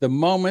the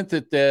moment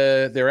that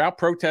they're out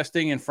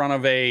protesting in front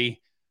of a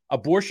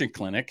abortion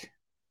clinic.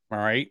 All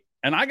right.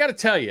 And I got to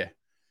tell you,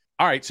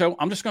 all right, so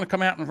I'm just going to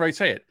come out and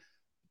say it.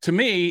 To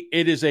me,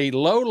 it is a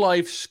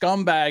low-life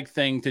scumbag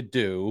thing to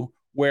do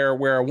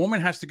where a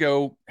woman has to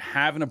go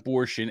have an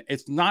abortion.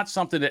 It's not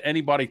something that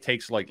anybody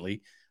takes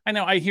lightly. I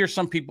know I hear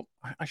some people,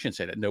 I shouldn't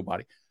say that,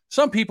 nobody.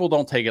 Some people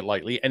don't take it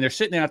lightly, and they're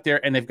sitting out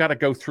there and they've got to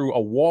go through a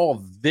wall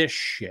of this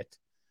shit,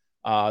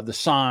 the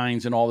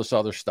signs and all this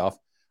other stuff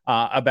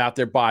about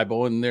their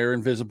Bible and their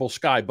invisible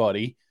sky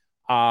buddy.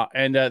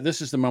 And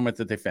this is the moment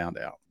that they found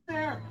out.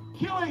 They're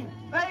killing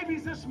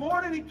babies this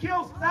morning. He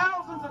kills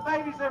thousands of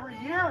babies every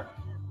year.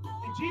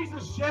 And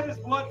Jesus shed his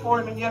blood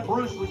for him, and yet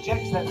Bruce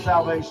rejects that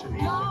salvation.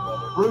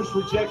 Bruce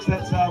rejects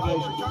that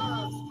salvation.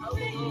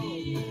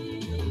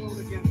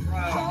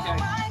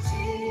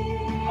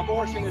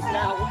 Abortion is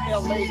now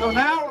illegal. So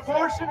now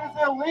abortion is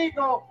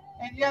illegal,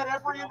 and yet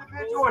every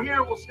individual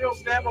here will still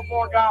stand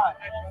before God.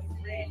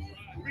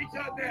 Reach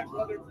on that,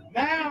 brother.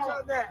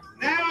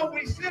 Now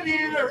we sit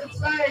here and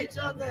say,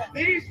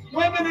 these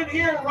women in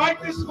here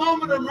right this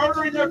moment are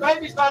murdering their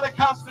babies by the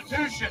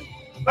Constitution.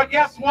 But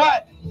guess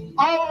what?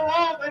 All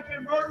along, they've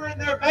been murdering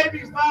their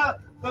babies by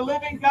the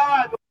living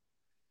God.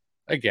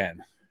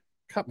 Again,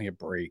 cut me a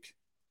break.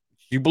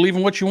 You believe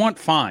in what you want?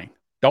 Fine.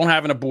 Don't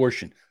have an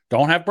abortion.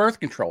 Don't have birth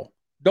control.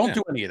 Don't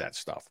do any of that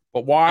stuff.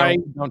 But why?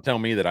 Don't tell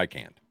me that I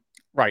can't.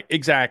 Right.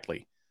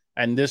 Exactly.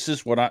 And this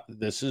is what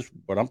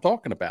I'm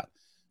talking about.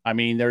 I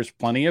mean, there's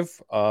plenty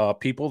of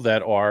people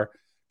that are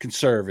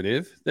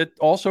conservative that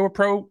also are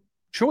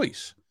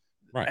pro-choice.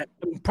 Right.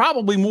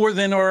 Probably more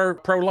than are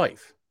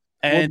pro-life.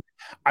 And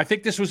I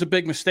think this was a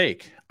big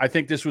mistake. I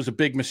think this was a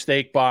big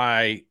mistake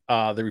by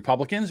the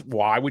Republicans.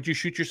 Why would you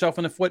shoot yourself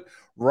in the foot?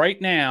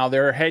 Right now,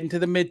 they're heading to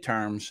the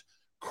midterms,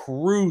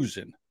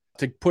 cruising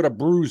to put a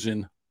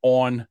bruising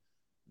on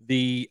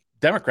the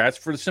Democrats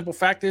for the simple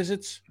fact is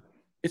it's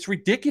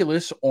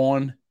ridiculous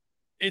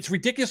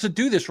to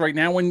do this right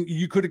now when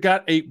you could have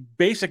got a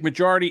basic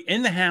majority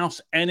in the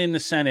House and in the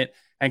Senate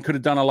and could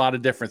have done a lot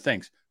of different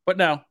things. But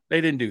no,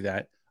 they didn't do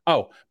that.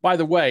 Oh, by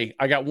the way,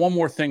 I got one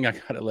more thing I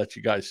got to let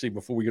you guys see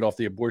before we get off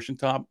the abortion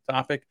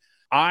topic.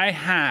 I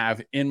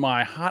have in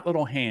my hot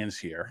little hands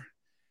here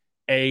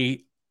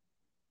a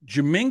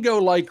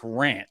Jamingo-like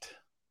rant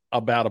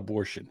about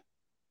abortion.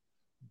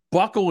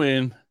 Buckle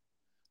in.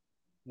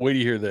 Wait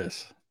till you hear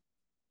this.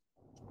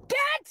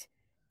 Get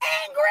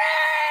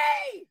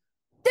angry!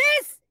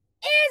 This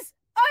is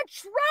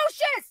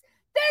atrocious!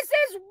 This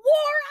is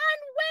war on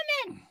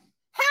women!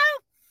 How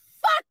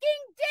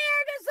fucking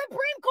dare the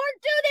Supreme Court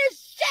do this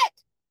shit?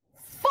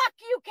 Fuck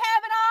you,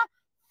 Kavanaugh!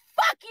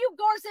 Fuck you,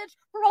 Gorsuch,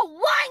 for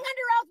lying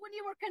under oath when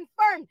you were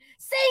confirmed,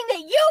 saying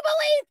that you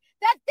believe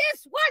that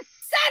this was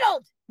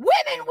settled.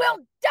 Women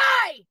will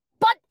die.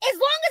 But as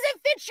long as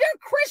it fits your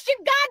Christian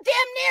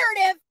goddamn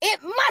narrative, it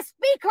must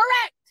be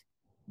correct.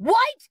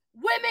 White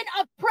women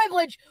of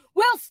privilege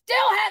will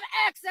still have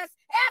access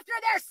after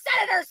their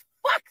senators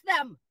fuck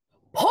them.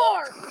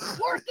 Poor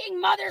working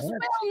mothers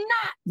will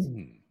not.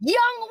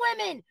 Young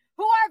women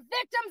who are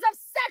victims of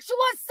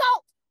sexual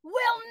assault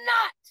will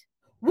not.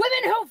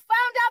 Women who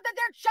found out that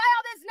their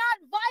child is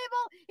not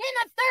viable in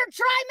the third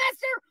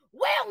trimester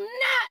will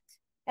not.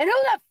 And who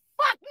the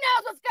fuck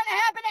knows what's going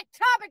to happen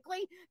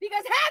ectopically,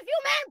 because half you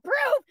men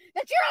prove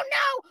that you don't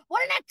know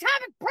what an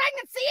ectopic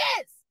pregnancy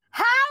is.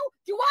 How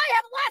do I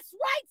have less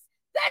rights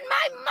than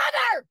my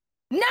mother?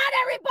 Not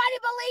everybody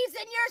believes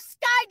in your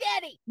sky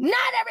daddy.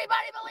 Not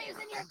everybody believes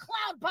in your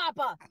cloud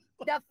papa.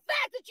 The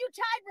fact that you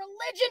tied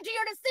religion to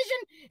your decision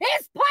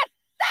is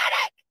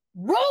pathetic.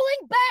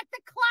 Rolling back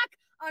the clock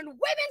on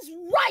women's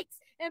rights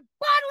and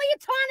bodily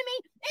autonomy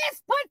is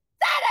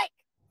pathetic.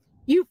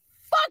 You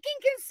fucking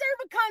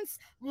conservative cunts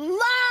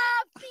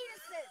love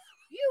fetuses.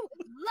 You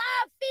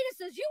love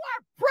fetuses. You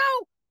are pro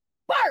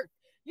birth.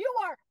 You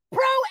are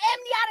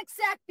pro-amniotic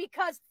sac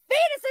because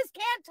fetuses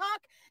can't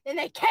talk and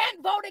they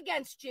can't vote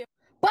against you.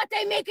 But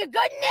they make a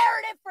good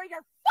narrative for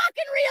your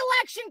fucking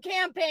re-election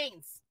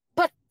campaigns.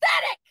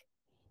 Pathetic.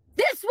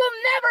 This will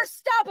never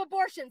stop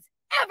abortions,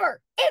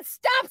 ever. It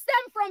stops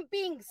them from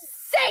being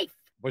safe.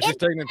 But she's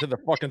taking it to the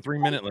fucking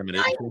 3-minute limit.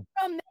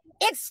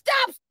 It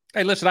stops.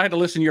 Hey, listen, I had to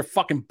listen to your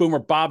fucking Boomer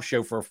Bob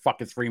show for a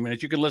fucking 3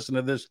 minutes. You can listen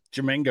to this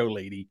Jamingo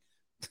lady.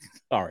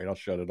 All right, I'll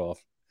shut it off.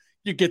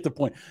 You get the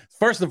point.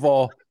 First of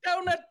all,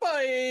 I'm a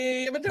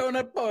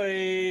donut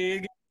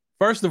boy.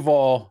 First of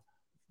all,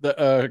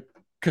 the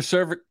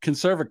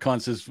conservative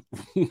cunts is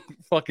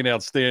fucking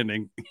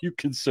outstanding. You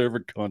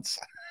conservative cunts.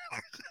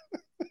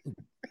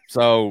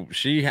 So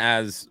she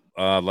has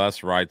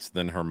less rights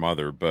than her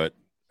mother, but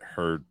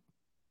her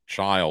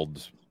child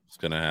is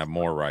going to have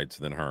more rights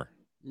than her.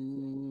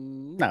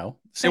 No,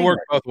 it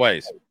works both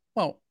ways.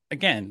 Well,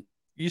 again,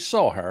 you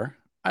saw her.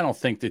 I don't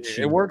think that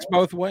she. It works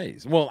both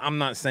ways. Well, I'm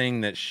not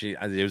saying that she.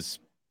 It was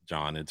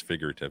John. It's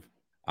figurative.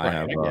 Right,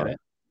 I get it.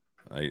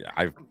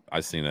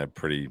 I've seen a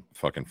pretty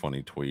fucking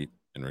funny tweet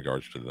in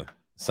regards to the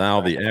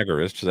Sal the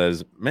agorist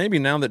says maybe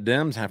now that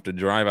Dems have to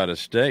drive out of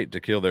state to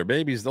kill their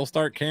babies, they'll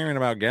start caring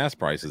about gas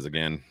prices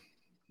again.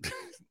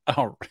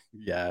 Oh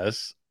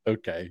yes,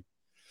 okay.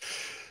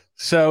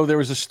 So there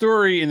was a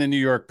story in the New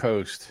York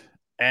Post,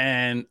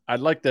 and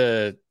I'd like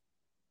to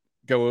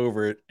go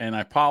over it. And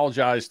I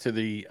apologize to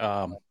the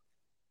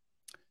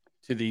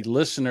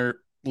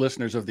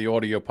listeners of the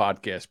audio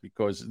podcast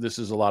because this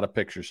is a lot of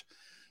pictures.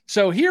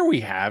 So here we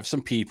have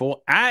some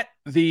people at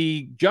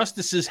the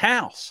justice's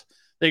house.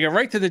 They go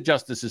right to the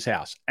justice's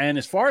house. And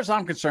as far as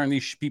I'm concerned,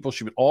 these people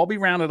should all be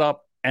rounded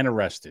up and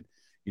arrested.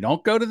 You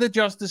don't go to the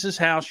justice's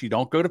house. You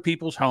don't go to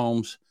people's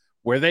homes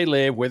where they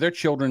live, where their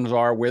children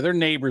are, where their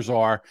neighbors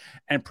are,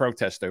 and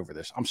protest over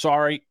this. I'm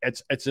sorry.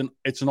 It's an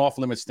off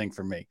limits thing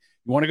for me.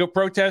 You want to go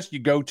protest? You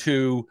go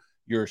to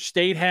your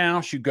state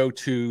house. You go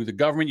to the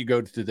government. You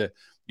go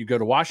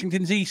to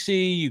Washington,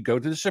 D.C. You go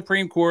to the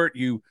Supreme Court.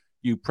 You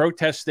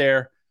protest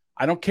there.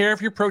 I don't care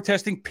if you're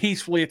protesting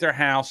peacefully at their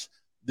house.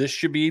 This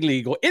should be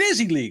illegal. It is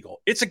illegal.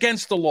 It's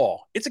against the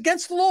law. It's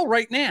against the law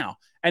right now.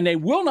 And they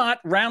will not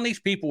round these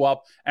people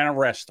up and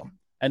arrest them.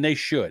 And they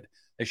should.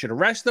 They should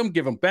arrest them,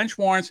 give them bench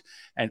warrants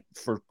and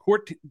for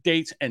court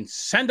dates and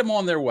send them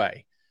on their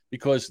way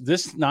because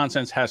this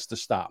nonsense has to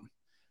stop.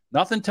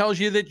 Nothing tells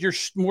you that you're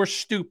more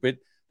stupid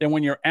than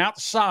when you're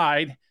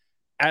outside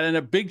at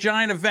a big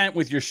giant event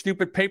with your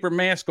stupid paper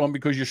mask on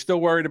because you're still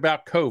worried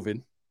about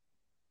COVID.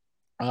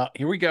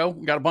 Here we go.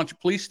 We got a bunch of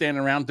police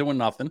standing around doing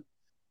nothing.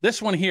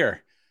 This one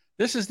here.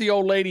 This is the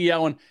old lady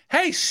yelling,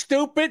 "Hey,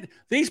 stupid,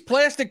 these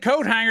plastic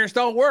coat hangers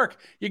don't work.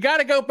 You got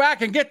to go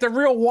back and get the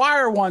real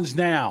wire ones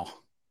now."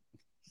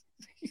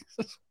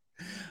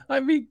 I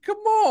mean, come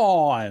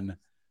on.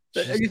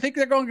 You think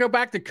they're going to go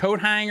back to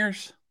coat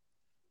hangers?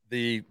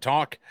 The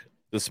talk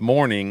this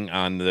morning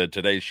on the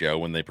Today Show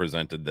when they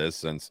presented this,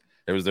 since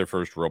it was their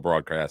first real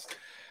broadcast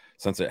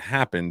since it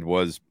happened,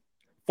 was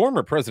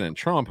former President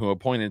Trump, who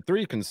appointed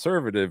 3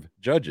 conservative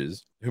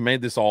judges who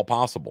made this all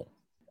possible.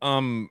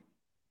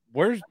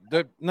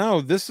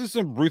 This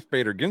isn't Ruth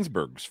Bader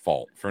Ginsburg's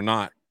fault for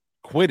not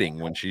quitting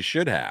when she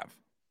should have,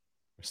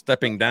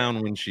 stepping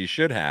down when she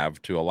should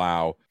have to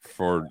allow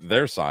for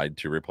their side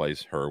to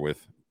replace her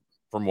with,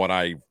 from what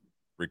I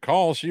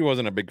recall, she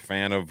wasn't a big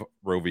fan of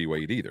Roe v.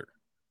 Wade either.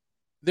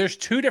 There's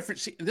two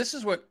different. This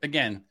is what,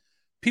 again,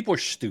 people are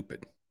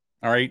stupid.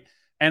 All right.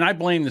 And I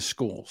blame the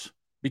schools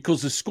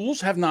because the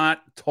schools have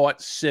not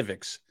taught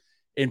civics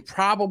in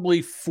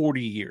probably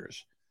 40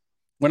 years.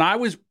 When I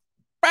was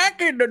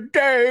back in the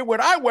day when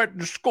I went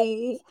to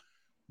school,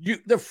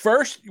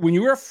 when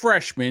you were a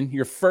freshman,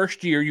 your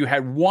first year, you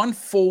had 1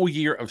 full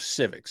year of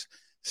civics.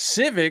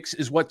 Civics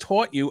is what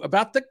taught you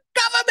about the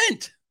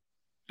government.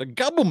 The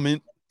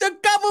government.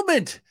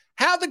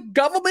 How the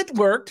government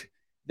worked.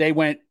 They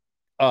went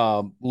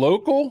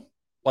local,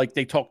 like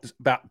they talked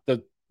about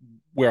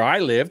where I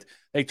lived.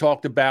 They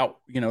talked about,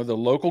 the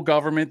local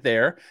government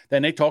there.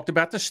 Then they talked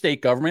about the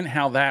state government,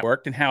 how that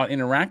worked and how it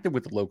interacted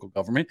with the local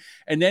government.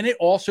 And then it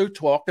also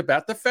talked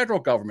about the federal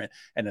government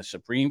and the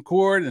Supreme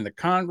Court and the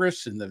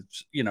Congress and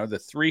the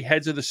 3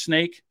 heads of the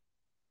snake.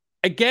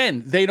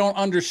 Again, they don't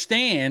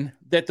understand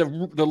that the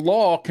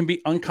law can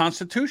be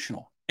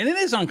unconstitutional, and it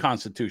is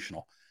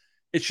unconstitutional.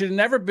 It should have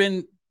never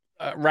been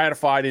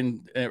ratified it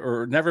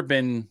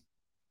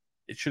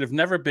should have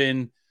never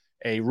been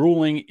a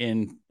ruling in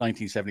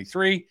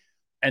 1973.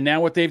 And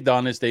now what they've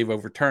done is they've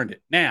overturned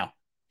it. Now,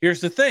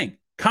 here's the thing.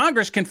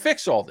 Congress can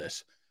fix all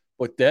this,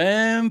 but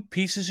them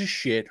pieces of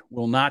shit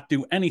will not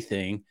do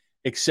anything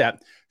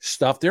except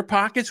stuff their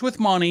pockets with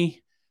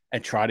money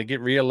and try to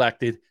get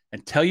reelected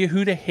and tell you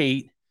who to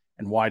hate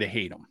and why to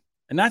hate them.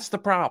 And that's the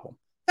problem.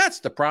 So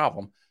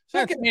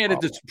don't get mad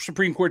at the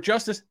Supreme Court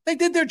justice. They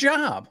did their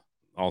job.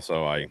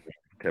 Also, I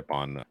kept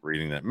on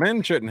reading that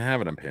men shouldn't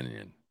have an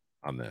opinion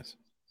on this.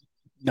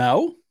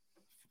 No.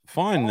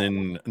 Fine,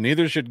 then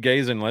neither should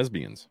gays and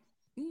lesbians.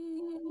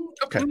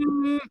 Okay.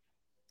 All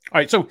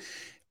right, so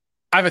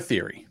I have a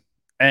theory,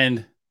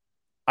 and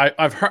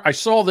I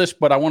saw this,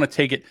 but I want to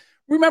take it.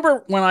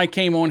 Remember when I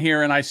came on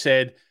here and I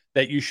said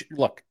that you should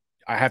look,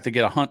 I have to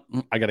get a hunt.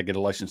 I got to get a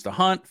license to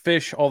hunt,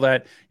 fish, all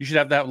that. You should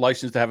have to have a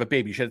license to have a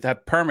baby. You should have to have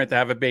a permit to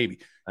have a baby.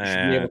 You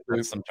should be able to.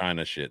 That's some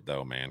China shit,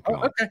 though, man. Come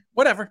on. Okay,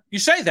 whatever. You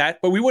say that,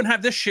 but we wouldn't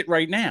have this shit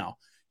right now.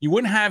 You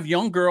wouldn't have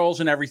young girls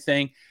and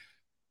everything,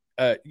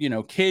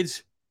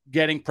 kids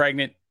getting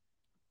pregnant.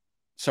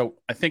 So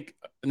I think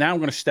now I'm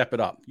going to step it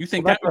up. You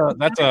think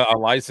that's a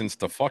license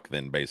to fuck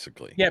then,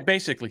 basically? Yeah,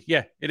 basically.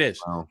 Yeah, it is.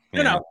 Oh,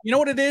 yeah. No, you know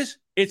what it is?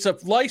 It's a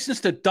license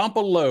to dump a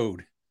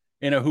load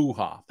in a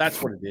hoo-ha.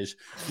 That's what it is.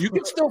 You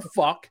can still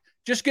fuck.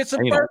 Just get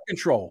some birth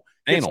control.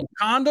 Get some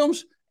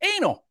condoms.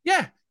 Anal.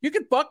 Yeah, you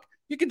can fuck.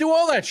 You can do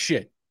all that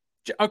shit.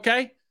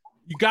 Okay?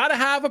 You got to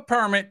have a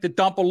permit to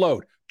dump a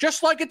load.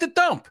 Just like at the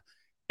dump.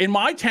 In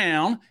my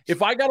town,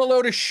 if I got a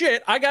load of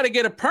shit, I got to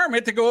get a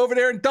permit to go over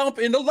there and dump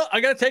in the.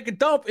 I got to take a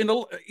dump in the,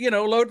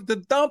 load the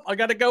dump. I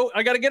got to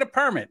get a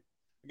permit.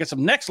 I got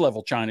some next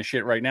level China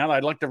shit right now that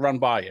I'd like to run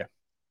by you.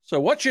 So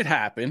what should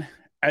happen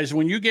is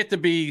when you get to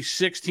be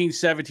 16,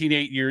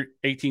 17,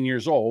 18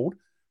 years old,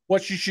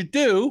 what you should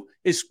do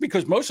is,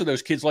 because most of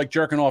those kids like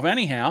jerking off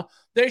anyhow,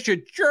 they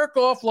should jerk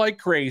off like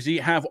crazy,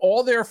 have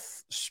all their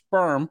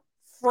sperm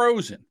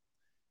frozen,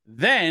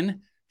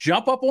 then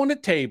jump up on the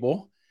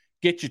table,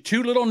 get your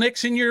 2 little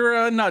nicks in your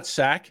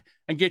nutsack,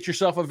 and get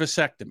yourself a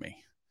vasectomy.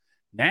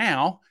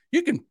 Now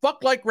you can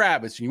fuck like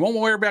rabbits, and you won't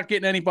worry about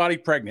getting anybody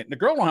pregnant. And the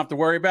girl don't have to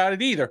worry about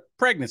it either.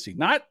 Pregnancy,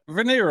 not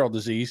venereal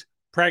disease,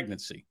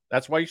 pregnancy.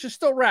 That's why you should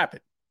still wrap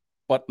it.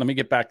 But let me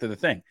get back to the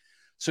thing.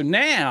 So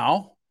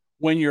now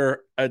when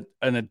you're an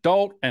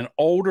adult and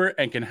older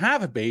and can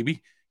have a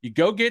baby, you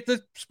go get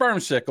the sperm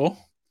sickle,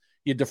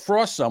 you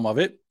defrost some of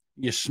it,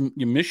 you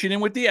mish it in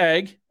with the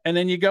egg, and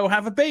then you go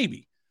have a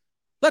baby.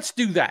 Let's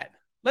do that.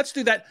 Let's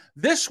do that.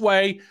 This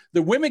way,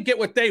 the women get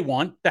what they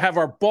want, to have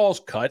our balls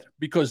cut,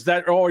 because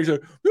that always, oh,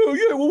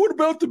 yeah, well, what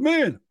about the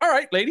men? All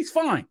right, ladies,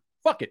 fine.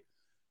 Fuck it.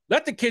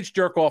 Let the kids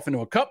jerk off into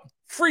a cup,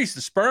 freeze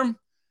the sperm,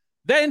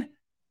 then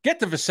get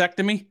the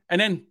vasectomy, and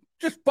then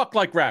just fuck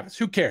like rabbits.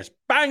 Who cares?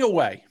 Bang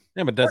away.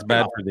 Yeah, but that's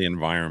bad for the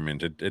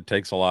environment. It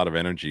takes a lot of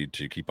energy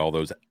to keep all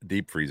those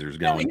deep freezers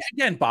going.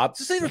 Yeah, again, Bob,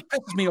 this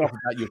pisses me off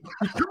about you.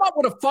 You come up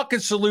with a fucking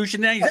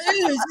solution, and you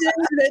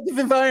say, the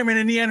environment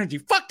and the energy.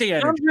 Fuck the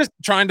energy. I'm just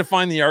trying to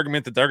find the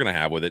argument that they're going to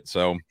have with it.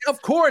 So, of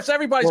course,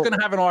 everybody's going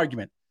to have an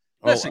argument.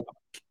 Listen,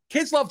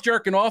 kids love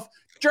jerking off.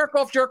 Jerk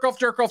off.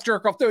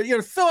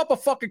 Fill up a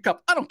fucking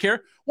cup. I don't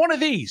care. One of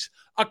these,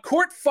 a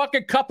quart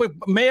fucking cup of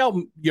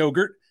male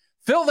yogurt.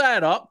 Fill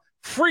that up,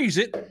 freeze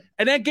it,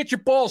 and then get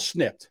your balls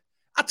snipped.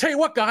 I'll tell you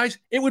what, guys,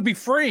 it would be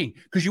free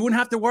because you wouldn't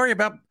have to worry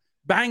about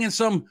banging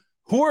some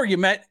whore you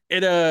met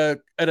at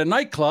a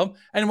nightclub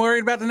and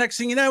worried about the next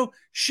thing you know,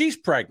 she's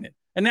pregnant.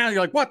 And now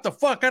you're like, what the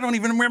fuck? I don't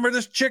even remember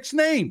this chick's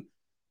name.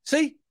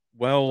 See?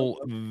 Well,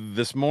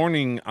 this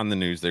morning on the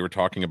news, they were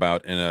talking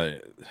about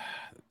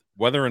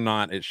whether or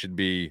not it should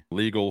be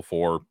legal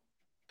for,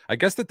 I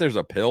guess that there's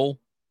a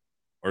pill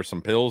or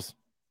some pills.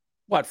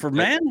 What, for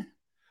men?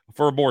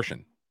 For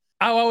abortion.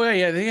 Oh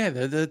yeah.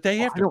 The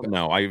day after. I don't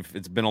know.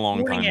 It's been a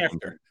long time.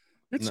 After.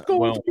 It's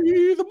going to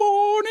be the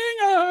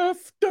morning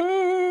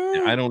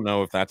after. I don't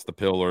know if that's the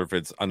pill or if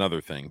it's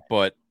another thing,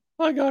 but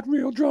I got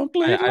real drunk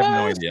late. I have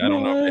no idea. I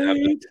don't know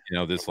if they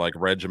have this like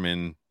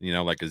regimen,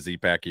 like a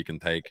Z-Pack you can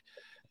take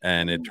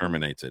and it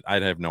terminates it.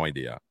 I'd have no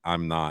idea.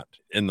 I'm not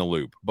in the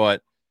loop,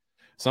 but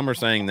some are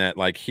saying that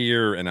like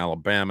here in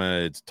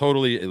Alabama, it's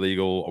totally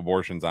illegal.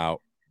 Abortion's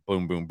out.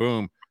 Boom, boom,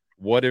 boom.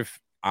 What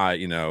if I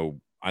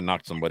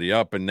knocked somebody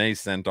up and they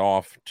sent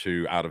off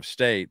to out of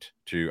state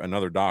to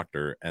another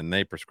doctor and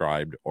they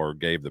prescribed or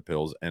gave the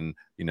pills and,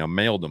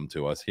 mailed them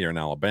to us here in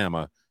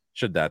Alabama?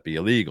 Should that be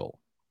illegal?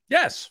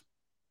 Yes.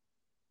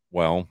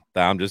 Well,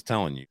 I'm just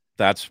telling you,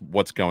 that's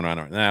what's going on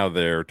right now.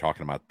 They're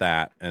talking about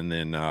that. And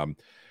then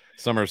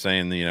some are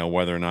saying,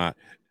 whether or not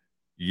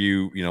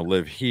you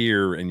live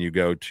here and you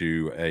go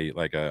to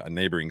a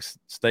neighboring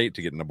state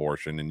to get an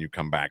abortion and you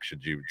come back,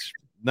 should you?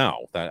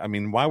 No,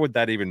 why would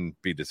that even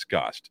be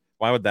discussed?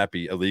 Why would that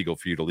be illegal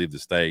for you to leave the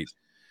state,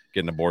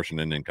 get an abortion,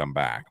 and then come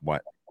back?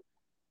 What?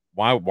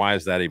 Why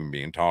is that even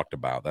being talked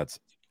about? That's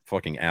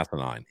fucking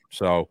asinine.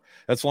 So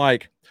that's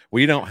like,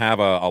 we don't have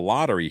a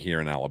lottery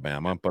here in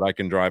Alabama, but I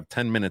can drive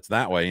 10 minutes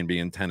that way and be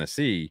in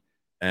Tennessee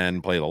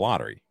and play the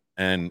lottery.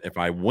 And if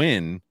I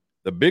win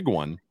the big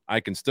one, I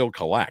can still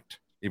collect,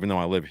 even though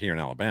I live here in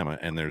Alabama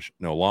and there's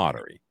no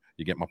lottery.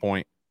 You get my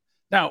point?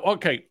 Now,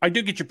 okay, I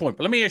do get your point,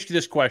 but let me ask you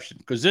this question,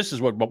 because this is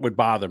what would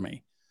bother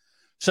me.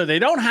 So they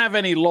don't have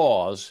any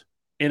laws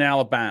in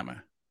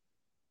Alabama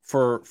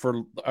for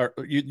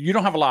you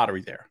don't have a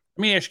lottery there.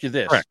 Let me ask you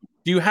this. Correct.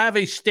 Do you have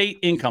a state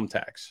income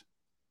tax,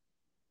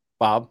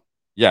 Bob?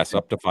 Yes,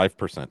 up to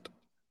 5%.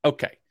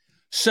 Okay.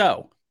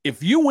 So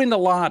if you win the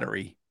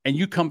lottery and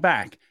you come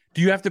back,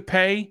 do you have to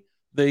pay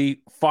the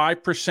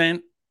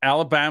 5%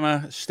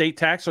 Alabama state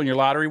tax on your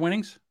lottery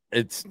winnings?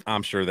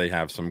 I'm sure they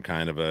have some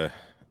kind of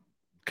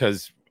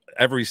because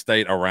every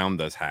state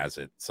around us has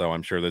it. So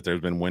I'm sure that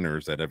there's been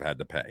winners that have had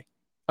to pay.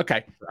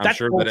 Okay. I'm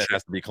sure that it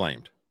has to be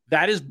claimed.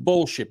 That is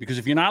bullshit, because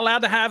if you're not allowed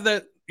to have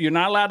the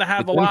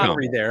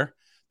lottery there,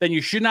 then you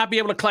should not be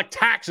able to collect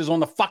taxes on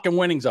the fucking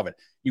winnings of it.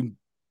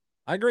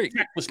 I agree.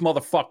 Reckless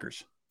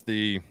motherfuckers.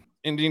 The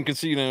Indian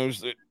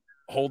casinos that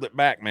hold it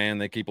back, man,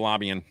 they keep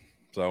lobbying.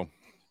 So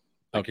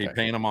they keep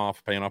paying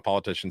off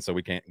politicians so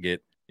we can't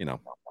get,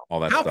 all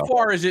that stuff. How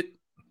far is it?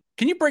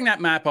 Can you bring that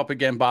map up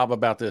again, Bob,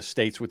 about the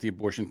states with the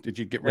abortion? Did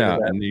you get rid of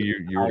that? And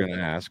you were going to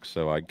ask,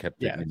 so I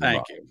kept it.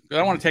 Thank you.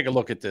 I want to take a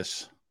look at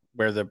this,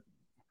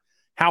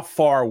 how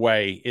far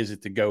away is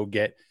it to go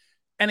get?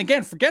 And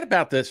again, forget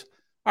about this.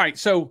 All right,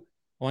 so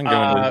I can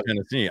go into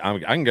Tennessee. I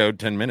can go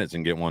 10 minutes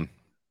and get one.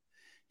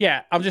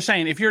 Yeah, I'm just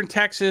saying, if you're in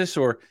Texas,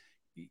 or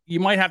you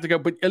might have to go,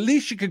 but at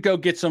least you could go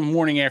get some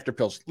morning after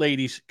pills.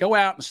 Ladies, go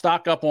out and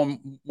stock up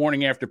on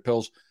morning after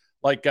pills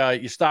like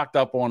you stocked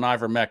up on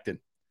ivermectin.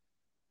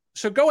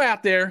 So go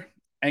out there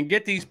and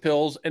get these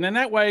pills, and then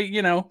that way,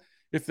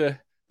 if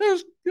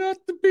there's got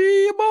to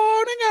be a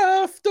morning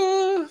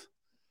after.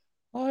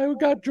 I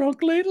got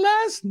drunk late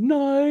last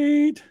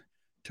night,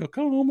 took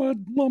home a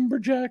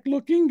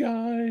lumberjack-looking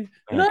guy,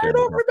 and I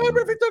don't remember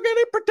if he took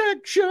any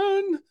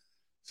protection.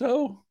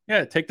 So,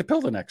 yeah, take the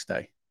pill the next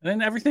day, and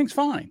then everything's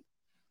fine.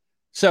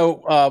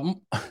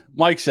 So,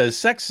 Mike says,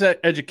 sex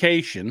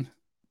education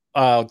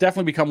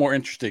definitely become more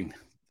interesting.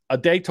 A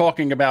day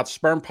talking about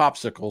sperm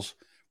popsicles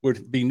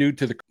would be new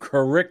to the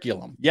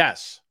curriculum.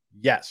 Yes.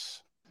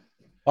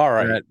 All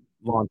right. A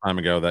long time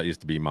ago, that used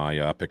to be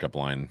my pickup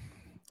line.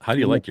 How do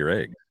you like your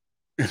egg?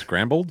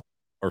 Scrambled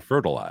or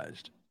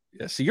fertilized?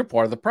 Yeah, see, you're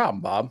part of the problem,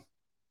 Bob.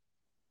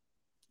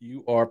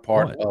 You are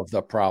part of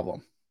the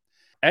problem.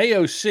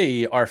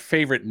 AOC, our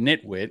favorite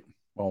nitwit,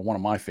 well, one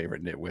of my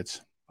favorite nitwits.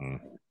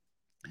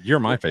 You're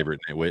my favorite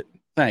nitwit.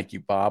 Thank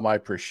you, Bob. I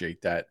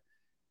appreciate that.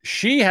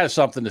 She has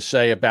something to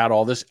say about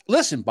all this.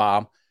 Listen,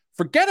 Bob,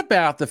 forget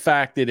about the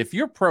fact that if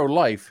you're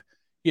pro-life,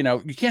 you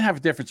can't have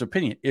a difference of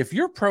opinion. If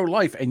you're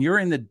pro-life and you're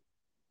in the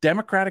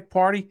Democratic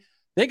Party,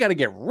 they got to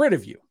get rid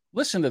of you.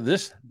 Listen to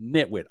this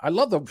nitwit. I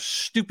love the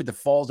stupid that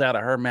falls out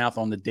of her mouth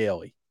on the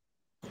daily.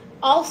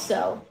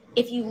 Also,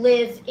 if you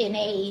live in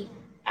a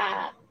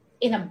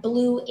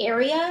blue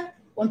area,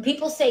 when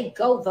people say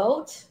go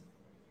vote,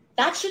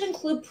 that should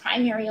include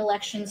primary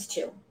elections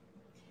too.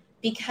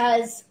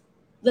 Because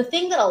the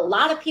thing that a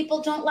lot of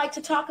people don't like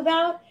to talk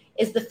about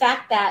is the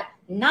fact that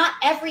not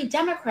every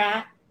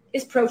Democrat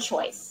is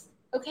pro-choice,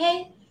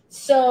 okay?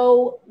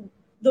 So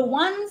the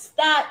ones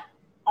that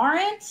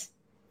aren't,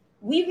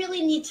 we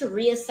really need to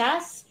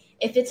reassess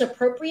if it's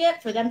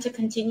appropriate for them to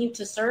continue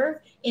to serve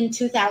in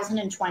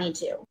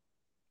 2022.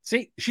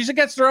 See, she's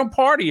against her own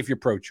party if you're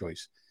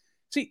pro-choice.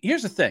 See,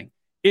 here's the thing.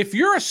 If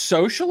you're a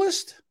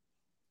socialist,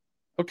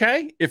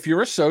 okay,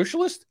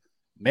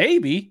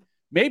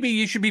 maybe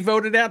you should be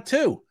voted out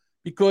too,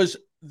 because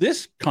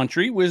this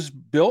country was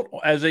built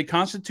as a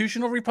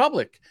constitutional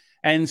republic,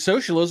 and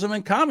socialism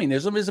and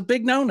communism is a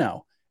big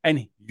no-no.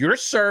 And you're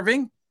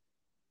serving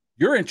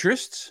your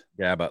interests.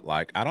 Yeah, but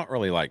I don't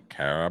really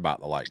care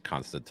about the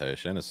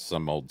Constitution. It's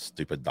some old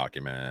stupid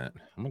document.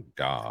 Oh my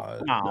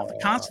God. Oh, the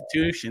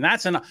Constitution.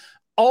 That's an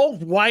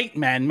old white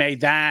man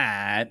made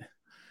that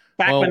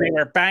back when they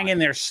were banging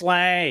their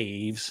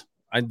slaves.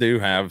 I do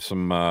have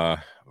some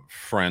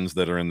friends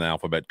that are in the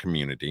alphabet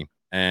community,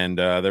 and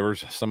there were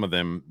some of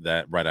them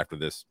that right after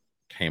this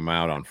came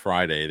out on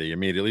Friday, they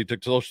immediately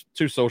took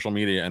to social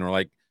media and were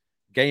like,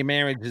 gay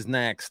marriage is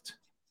next.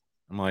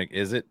 I'm like,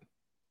 is it?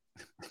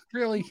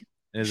 Really?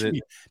 Is it?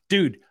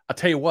 Dude, I'll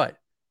tell you what.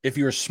 If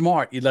you're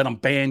smart, you let them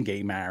ban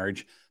gay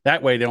marriage.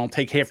 That way they don't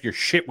take half your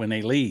shit when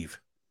they leave.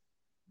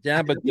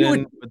 Yeah, but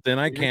then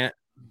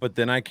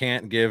I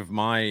can't give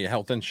my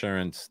health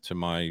insurance to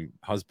my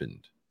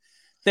husband.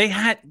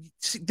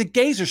 The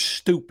gays are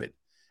stupid.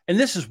 And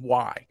this is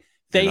why.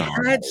 They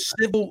had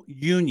civil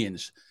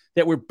unions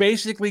that were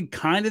basically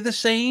kind of the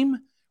same,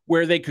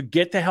 where they could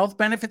get the health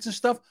benefits and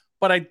stuff.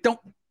 But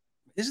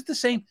is it the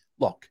same?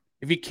 Look,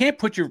 if you can't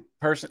put your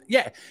person,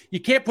 you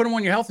can't put them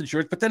on your health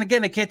insurance, but then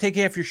again, they can't take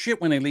half your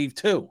shit when they leave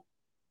too.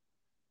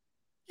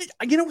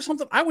 You know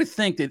something? I would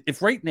think that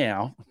if right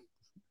now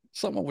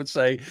someone would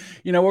say,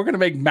 we're going to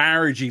make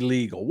marriage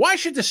illegal, why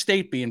should the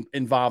state be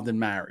involved in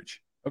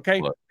marriage? Okay.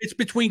 Look, it's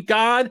between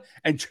God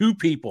and two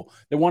people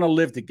that want to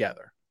live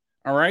together.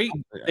 All right.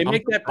 They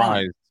make that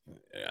point.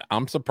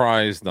 I'm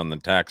surprised on the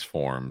tax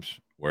forms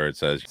where it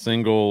says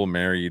single,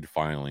 married,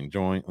 filing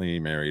jointly,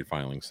 married,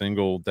 filing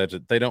single.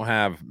 They don't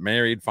have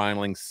married,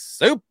 filing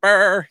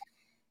super.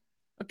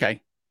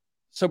 Okay.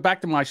 So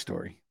back to my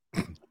story.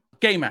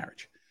 Gay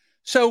marriage.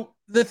 So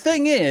the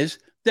thing is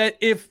that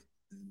if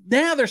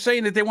now they're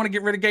saying that they want to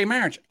get rid of gay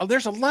marriage,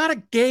 there's a lot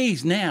of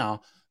gays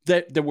now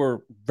that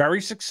were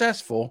very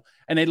successful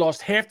and they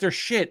lost half their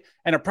shit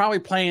and are probably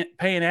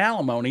paying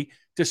alimony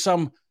to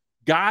some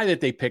guy that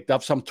they picked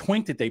up, some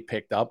twink that they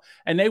picked up,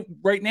 and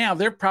right now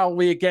they're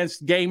probably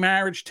against gay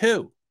marriage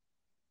too.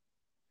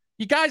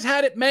 You guys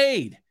had it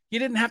made. You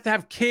didn't have to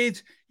have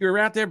kids. You were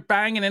out there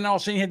banging, and all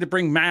of a sudden you had to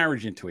bring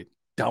marriage into it.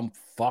 Dumb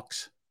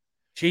fucks.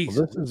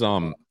 Jesus.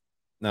 Well,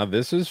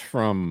 this is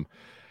from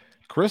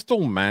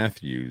Crystal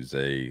Matthews,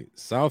 a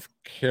South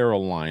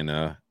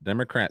Carolina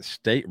Democrat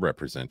state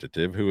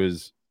representative who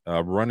is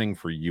running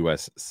for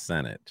U.S.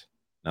 Senate.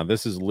 Now,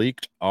 this is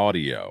leaked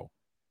audio.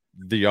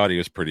 The audio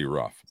is pretty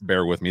rough.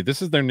 Bear with me.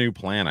 This is their new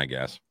plan, I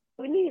guess.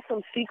 We need some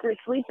secret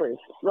sleepers.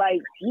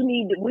 Like, we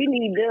need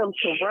them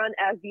to run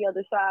as the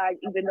other side,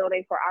 even though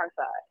they for our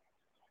side.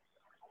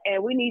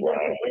 And we need them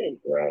to win.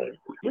 Right.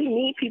 We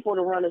need people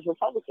to run as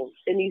Republicans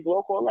in these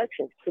local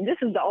elections. And this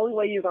is the only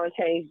way you're going to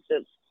change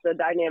the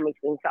dynamics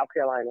in South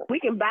Carolina. We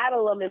can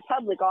battle them in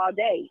public all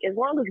day. As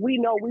long as we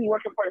know we're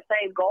working for the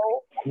same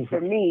goal,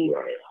 for me,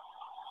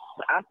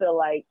 I feel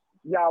like,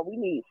 y'all, we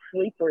need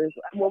sleepers.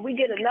 When we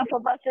get enough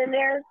of us in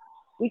there,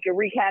 we can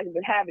wreak havoc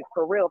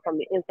for real from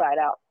the inside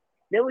out.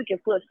 Then we can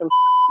flip some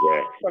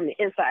from the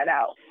inside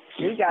out.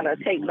 We got to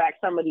take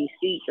back some of these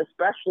seats,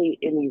 especially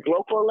in these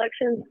local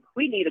elections.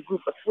 We need a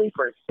group of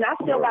sleepers. And I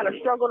still got to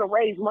struggle to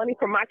raise money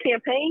for my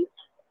campaign.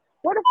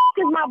 Where the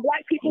is my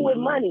black people with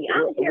money? I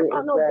don't care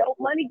about no dope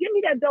money. Give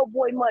me that dope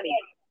boy money.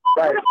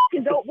 Where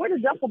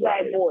the duffel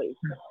bag boys?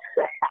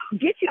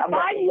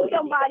 Find you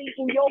somebody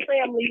in your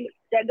family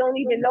that don't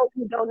even know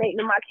who's donating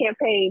to my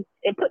campaign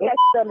and put that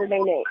under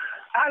their name.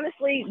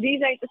 Honestly,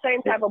 these ain't the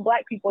same type of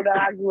black people that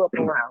I grew up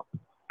around.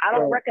 I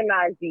don't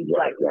recognize these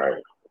black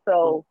people.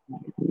 So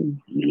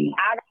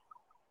I don't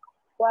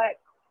black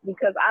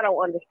because I don't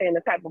understand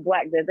the type of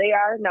black that they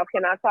are. Now,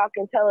 can I talk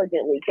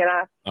intelligently?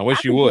 I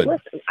wish you would.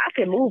 Listen, I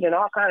can move in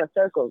all kinds of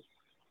circles,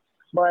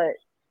 but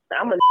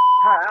I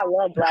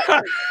love black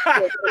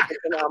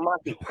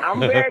people. I'm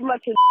very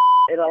much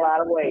in a lot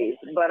of ways,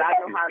 but I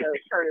know how to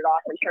turn it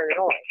off and turn it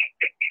on.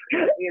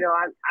 You know,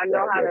 I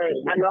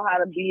know how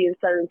to be in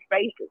certain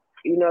spaces.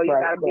 You know, you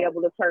got to be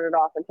able to turn it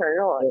off and turn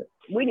it on.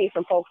 We need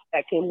some folks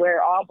that can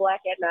wear all black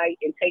at night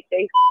and take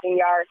their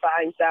yard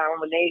signs down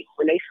when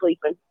they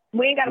sleeping.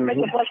 We ain't got to make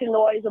a bunch of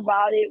noise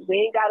about it. We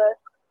ain't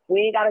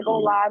got to go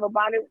live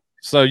about it.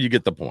 So you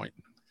get the point.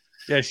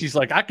 Yeah, she's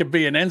like, I could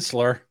be an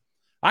Ensler.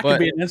 I could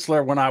be an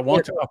Ensler when I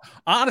want to.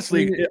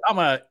 Honestly, I'm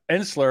a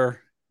Ensler.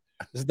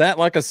 Is that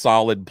like a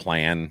solid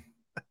plan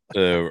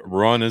to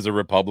run as a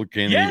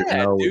Republican? Yeah,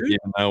 even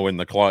though in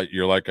the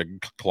you're like a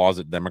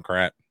closet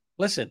Democrat.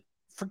 Listen,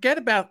 forget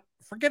about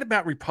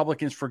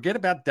Republicans, forget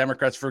about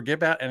Democrats, forget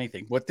about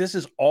anything. What this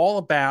is all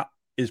about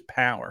is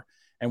power.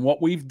 And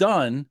what we've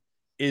done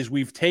is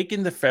we've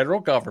taken the federal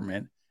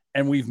government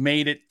and we've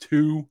made it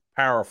too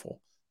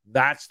powerful.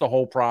 That's the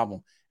whole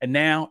problem. And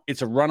now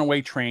it's a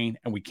runaway train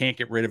and we can't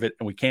get rid of it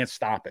and we can't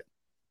stop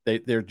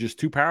it. They're just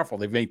too powerful.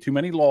 They've made too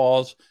many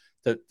laws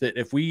that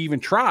if we even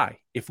try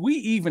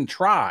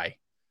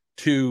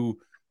to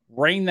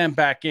rein them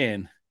back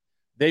in,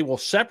 they will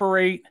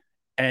separate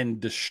and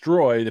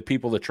destroy the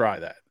people that try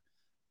that.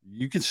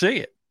 You can see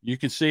it. You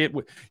can see it.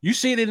 You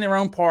see it in their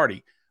own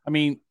party. I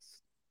mean,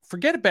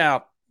 forget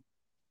about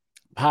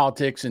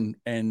politics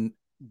and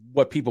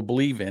what people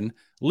believe in.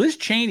 Liz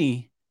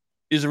Cheney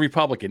is a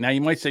Republican. Now,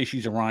 you might say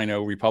she's a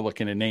rhino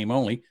Republican in name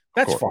only.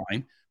 That's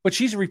fine. But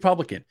she's a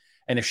Republican.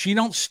 And if she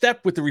don't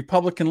step with the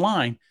Republican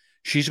line,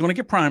 she's going to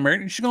get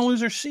primaried and she's going to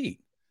lose her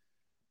seat.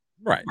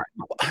 Right.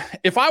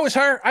 If I was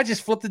her, I'd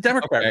just flip the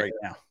Democrat right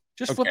now.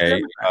 Just flip the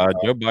Democrat.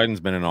 Joe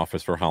Biden's been in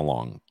office for how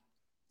long?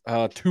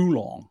 Too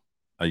long.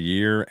 A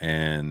year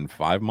and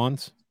 5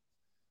 months?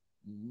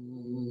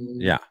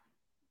 Yeah.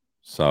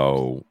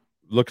 So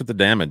look at the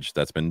damage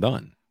that's been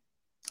done.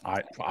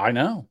 I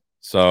know.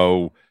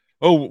 So,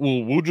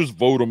 we'll just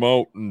vote them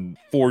out in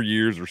 4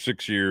 years or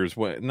 6 years.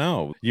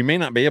 No, you may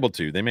not be able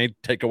to. They may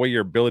take away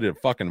your ability to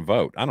fucking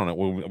vote. I don't know.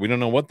 We don't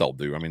know what they'll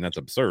do. I mean, that's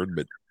absurd,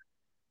 but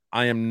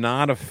I am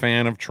not a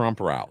fan of Trump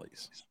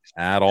rallies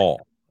at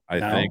all. I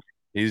think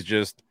he's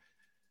just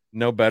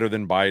no better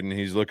than Biden.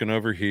 He's looking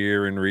over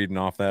here and reading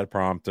off that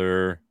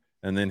prompter,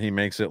 and then he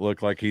makes it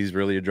look like he's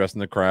really addressing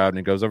the crowd, and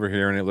he goes over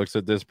here and it looks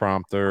at this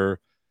prompter.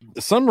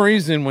 For some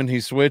reason, when he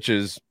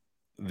switches,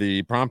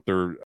 the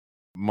prompter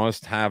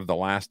must have the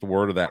last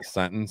word of that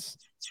sentence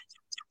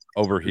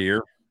over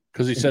here.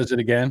 Because he says it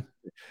again?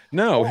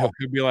 No, he'll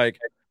be like,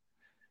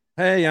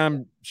 hey,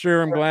 I'm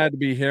glad to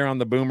be here on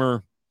the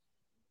Boomer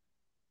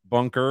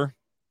bunker.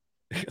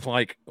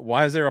 Like,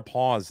 why is there a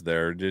pause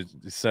there?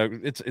 So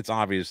it's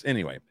obvious.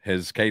 Anyway,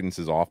 his cadence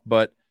is off,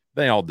 but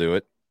they all do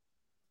it.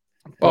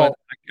 But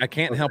I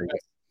can't help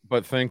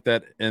but think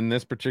that in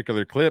this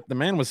particular clip, the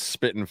man was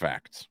spitting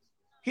facts.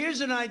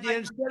 Here's an idea.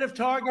 Instead of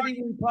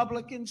targeting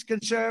Republicans,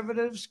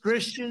 conservatives,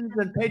 Christians,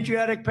 and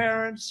patriotic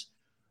parents,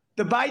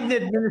 the Biden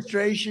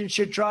administration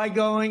should try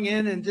going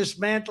in and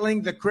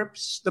dismantling the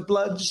Crips, the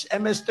Bloods,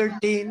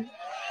 MS-13.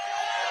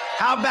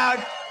 How about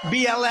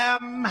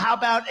BLM? How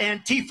about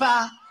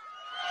Antifa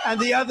and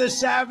the other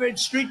savage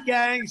street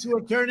gangs who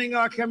are turning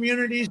our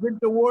communities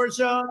into war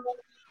zones?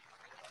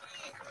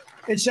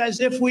 It's as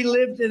if we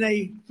lived in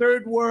a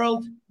third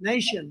world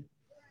nation.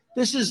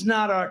 This is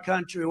not our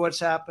country, what's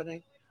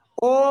happening.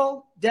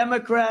 All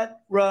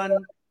Democrat-run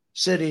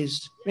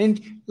cities. I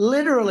mean,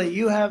 literally,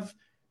 you have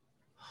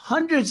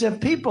hundreds of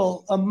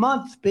people a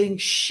month being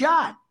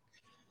shot.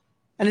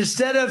 And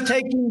instead of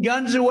taking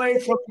guns away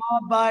from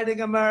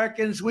law-abiding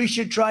Americans, we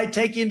should try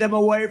taking them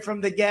away from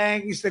the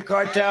gangs, the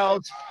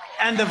cartels,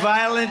 and the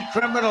violent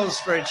criminals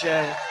for a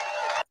change.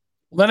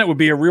 Well, then it would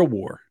be a real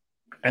war.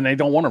 And they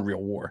don't want a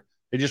real war.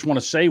 They just want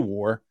to say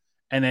war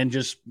and then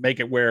just make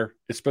it where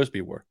it's supposed to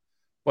be war.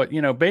 But,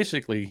 you know,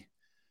 basically,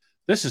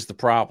 this is the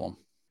problem.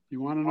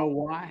 You want to know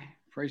why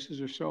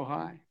prices are so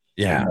high?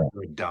 Yeah.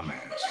 You're a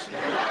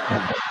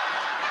dumbass.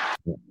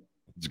 It's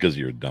because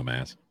you're a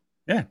dumbass.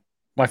 Yeah.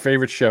 My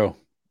favorite show,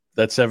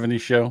 that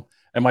 70s show.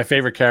 And my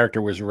favorite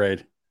character was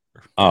Red.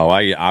 Oh,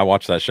 I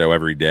watch that show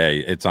every day.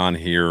 It's on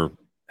here.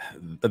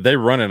 They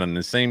run it on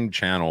the same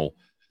channel.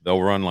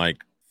 They'll run like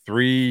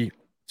 3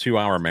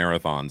 2-hour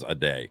marathons a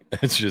day.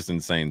 It's just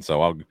insane.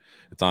 So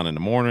it's on in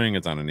the morning,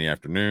 it's on in the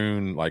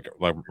afternoon, like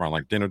around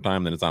like dinner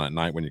time, then it's on at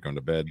night when you're going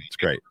to bed. It's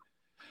great.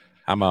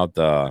 How about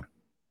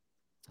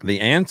the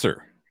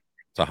answer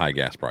to high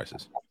gas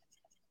prices?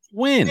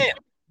 When?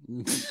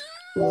 Jesus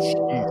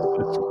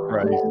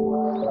Christ.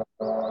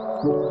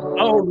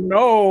 Oh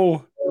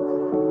no.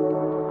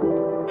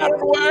 Out of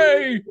the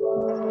way.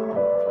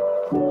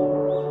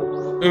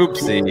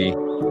 Oopsie.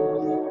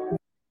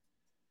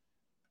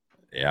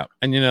 Yeah.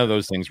 And you know,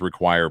 those things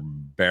require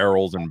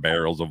barrels and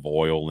barrels of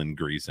oil and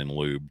grease and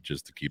lube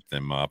just to keep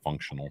them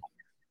functional.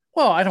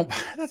 Well,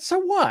 that's so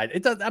what?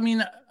 It does. I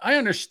mean, I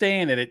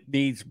understand that it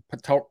needs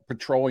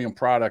petroleum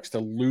products to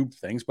lube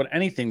things, but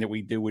anything that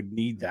we do would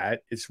need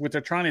that. It's what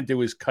they're trying to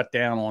do is cut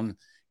down on,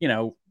 you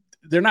know,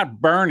 they're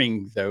not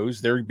burning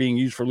those. They're being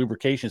used for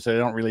lubrication, so they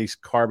don't release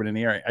carbon in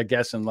the air, I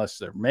guess, unless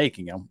they're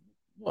making them.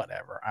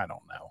 Whatever. I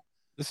don't know.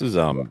 This is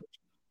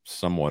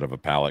somewhat of a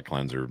palate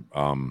cleanser.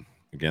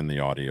 Again, the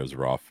audio's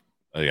rough.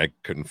 I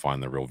couldn't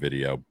find the real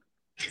video.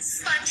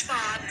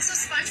 SpongeBob. So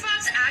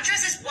SpongeBob's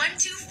address is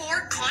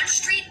 124 Conch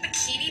Street,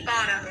 Bikini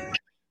Bottom.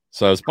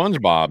 So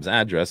SpongeBob's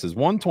address is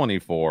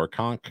 124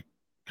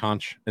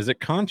 Conch. Is it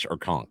Conch or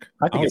Conch?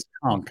 I think it's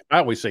Conch. I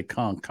always say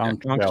Conch.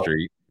 Conch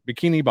Street,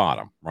 Bikini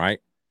Bottom, right?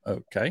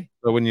 Okay.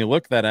 So when you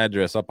look that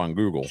address up on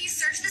Google, If you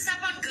search this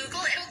up on Google,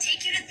 it'll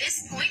take you to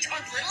this point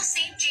on Little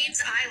St.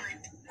 James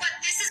Island. But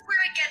this is where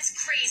it gets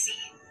crazy.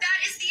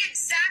 That is the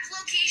exact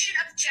location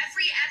of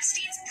Jeffrey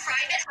Epstein's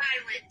private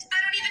island. I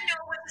don't even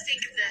know what to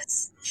think of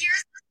this.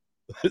 Here's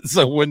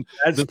so when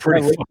that's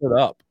pretty fucked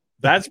up.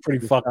 That's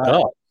pretty fucked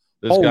up.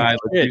 This guy,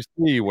 like you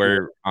see,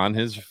 where on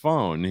his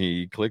phone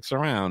he clicks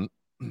around,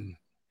 he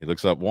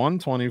looks up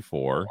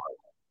 124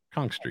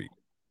 Conch Street,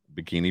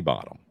 Bikini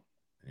Bottom.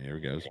 Here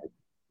he goes.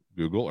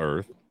 Google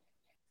Earth.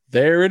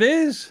 There it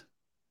is.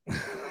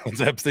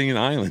 It's Epstein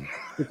Island.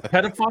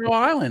 Pedophile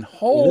Island.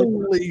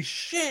 Holy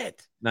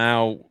shit.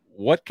 Now,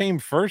 what came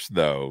first,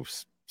 though?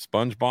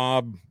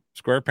 SpongeBob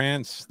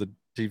SquarePants, the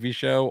TV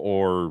show,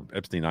 or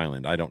Epstein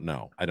Island? I don't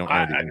know. I don't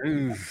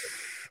know.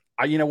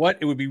 You know what?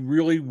 It would be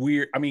really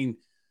weird. I mean,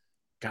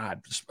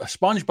 God,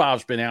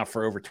 SpongeBob's been out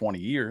for over 20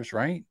 years,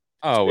 right?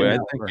 Oh, I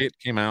think it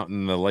came out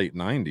in the late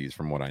 90s,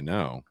 from what I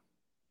know.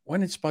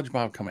 When did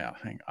SpongeBob come out?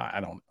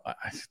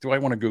 Do I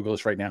want to Google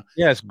this right now?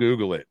 Yes,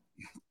 Google it.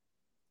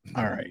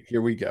 All right,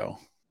 here we go.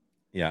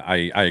 Yeah,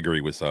 I agree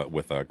with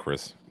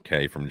Chris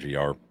K from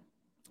GR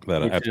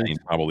that Epstein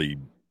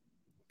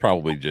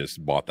probably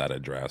just bought that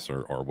address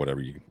or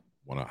whatever you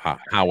want to.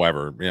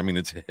 However, I mean,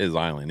 it's his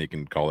island; he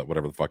can call it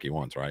whatever the fuck he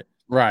wants, right?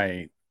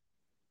 Right.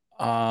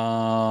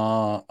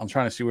 I'm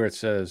trying to see where it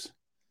says.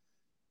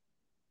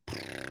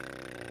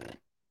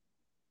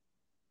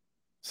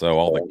 So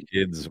all the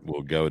kids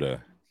will go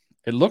to.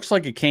 It looks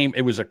like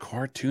it was a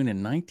cartoon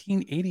in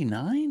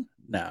 1989.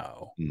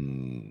 No.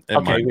 Okay,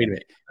 wait a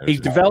minute. He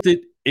developed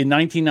it in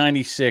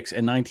 1996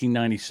 and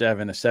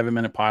 1997. A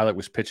 7-minute pilot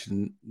was pitched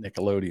in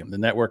Nickelodeon. The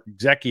network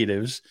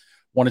executives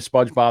wanted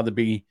SpongeBob to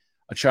be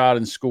a child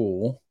in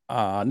school.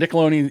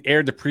 Nickelodeon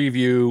aired the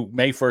preview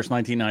May 1st,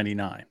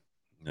 1999.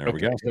 There we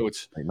go. So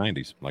it's late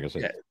 90s, like I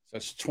said. Yeah, so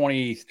it's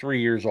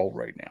 23 years old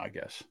right now, I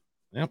guess.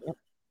 Yep.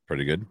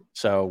 Pretty good.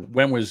 So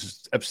when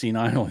was Epstein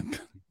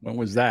Island? When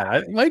was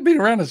that? It might be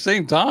around the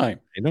same time.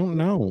 I don't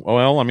know.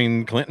 Well, I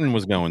mean, Clinton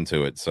was going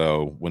to it.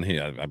 So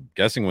I'm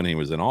guessing when he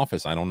was in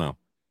office, I don't know.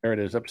 There it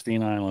is,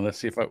 Epstein Island. Let's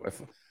see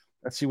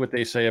let's see what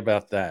they say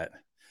about that.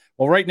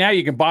 Well, right now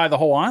you can buy the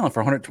whole island for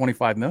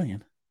 125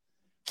 million.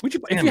 Would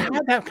you, if you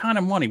had that kind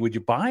of money, would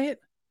you buy it?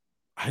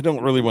 I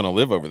don't really want to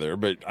live over there,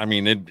 but I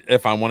mean,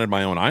 if I wanted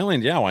my own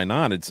island, yeah, why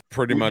not? It's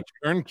pretty much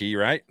turnkey,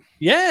 right?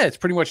 Yeah, it's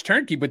pretty much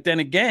turnkey. But then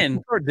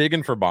again, start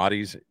digging for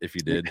bodies if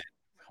you did.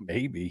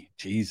 Maybe.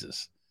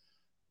 Jesus.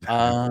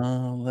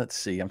 Let's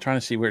see. I'm trying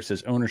to see where it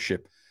says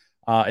ownership.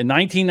 In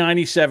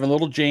 1997,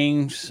 Little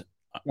James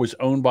was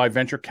owned by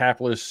venture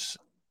capitalist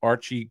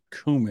Archie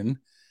Kuhlman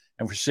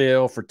and for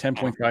sale for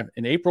 10.5.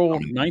 In April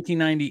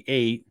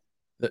 1998,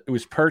 it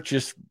was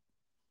purchased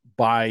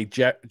by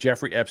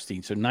Jeffrey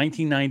Epstein. So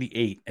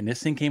 1998, and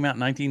this thing came out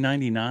in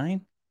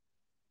 1999.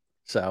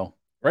 So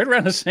right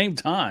around the same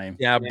time.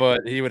 Yeah,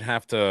 but he would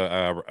have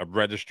to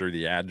register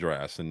the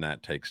address, and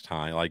that takes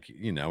time. Like,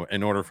 you know,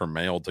 in order for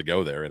mail to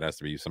go there, it has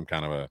to be some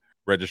kind of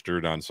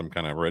registered on some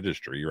kind of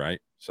registry, right?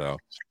 So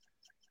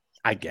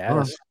I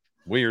guess.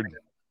 Weird.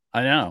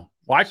 I know.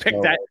 Why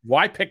pick that?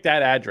 Why pick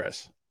that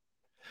address?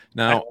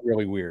 Now, that's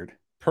really weird.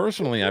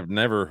 Personally, I've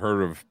never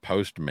heard of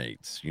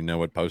Postmates. You know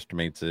what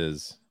Postmates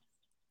is?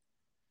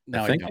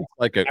 No, I think it's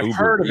like a I've Uber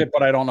heard of Eats. it,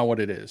 but I don't know what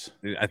it is.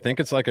 I think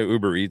it's like a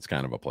Uber Eats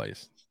kind of a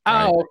place.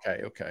 Right? Oh,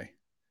 okay.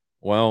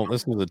 Well,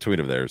 this was a tweet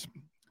of theirs.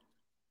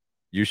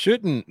 You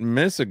shouldn't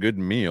miss a good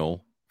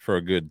meal for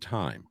a good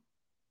time.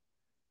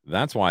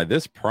 That's why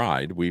this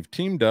Pride, we've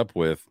teamed up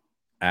with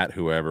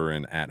 @whoever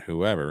and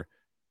 @whoever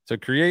to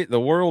create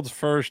the world's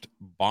first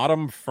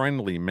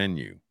bottom-friendly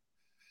menu.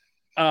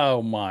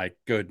 Oh, my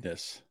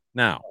goodness.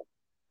 Now,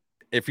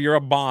 if you're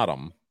a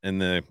bottom in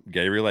the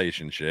gay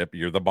relationship,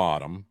 you're the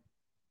bottom.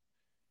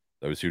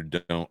 Those who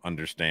don't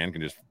understand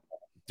can just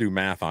do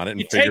math on it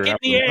and figure it out.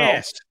 You take it in the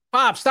ass.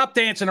 Bob, stop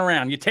dancing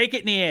around. You take it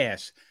in the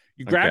ass.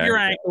 You grab your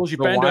ankles, you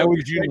bend over,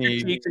 you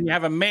need, and you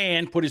have a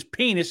man put his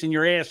penis in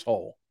your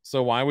asshole.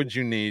 So why would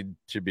you need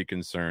to be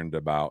concerned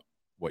about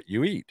what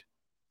you eat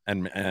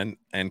and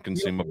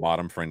consume a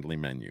bottom-friendly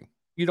menu?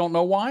 You don't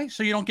know why?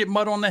 So you don't get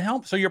mud on the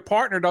helmet. So your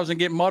partner doesn't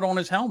get mud on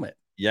his helmet.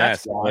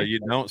 Yes, so you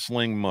don't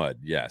sling mud.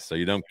 Yes, so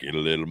you don't get a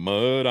little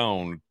mud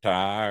on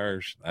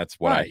tires. That's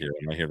what I hear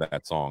when I hear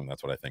that song.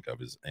 That's what I think of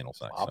as anal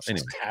sex. So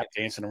anyway, tap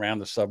dancing around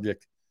the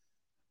subject.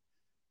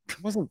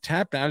 It wasn't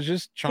tap. I was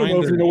just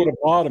trying to. You know what a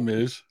bottom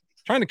is.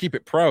 Trying to keep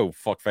it pro,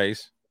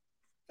 fuckface.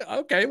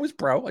 Okay, it was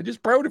pro. I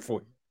just pro'd it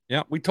for you.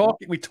 Yeah, we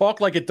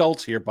talk like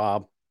adults here,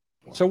 Bob.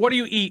 So what do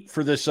you eat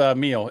for this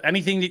meal?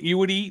 Anything that you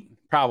would eat?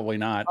 Probably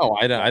not. Oh,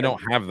 I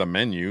don't have the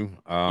menu.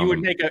 You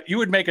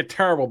would make a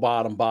terrible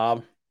bottom,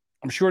 Bob.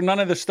 I'm sure none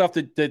of the stuff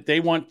that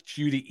they want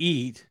you to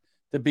eat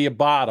to be a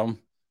bottom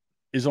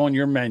is on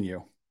your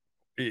menu,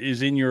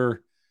 is in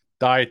your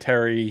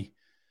dietary,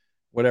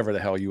 whatever the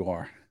hell you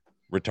are.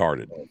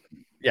 Retarded.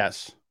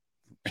 Yes.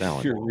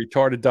 Challenge. You're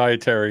retarded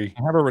dietary.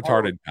 I have a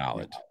retarded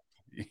palate,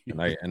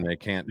 and they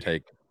can't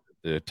take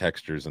the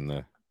textures and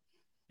the.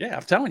 Yeah,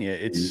 I'm telling you,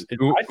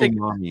 I think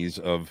umami's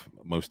of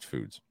most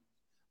foods.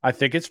 I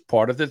think it's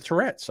part of the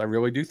Tourette's. I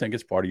really do think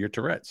it's part of your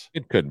Tourette's.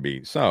 It could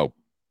be. So,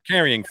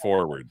 carrying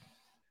forward.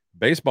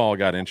 Baseball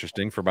got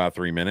interesting for about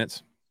 3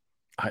 minutes.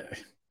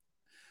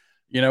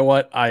 You know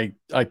what? I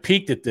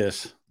peeked at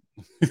this.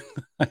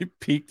 I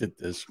peeked at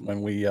this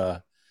when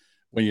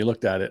you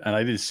looked at it, and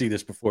I didn't see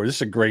this before. This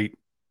is a great.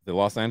 The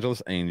Los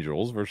Angeles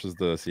Angels versus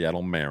the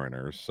Seattle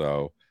Mariners.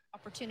 So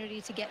opportunity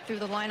to get through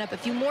the lineup a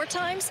few more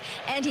times,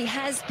 and he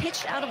has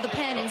pitched out of the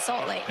pen in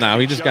Salt Lake. Now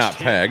he just got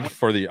pegged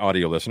for the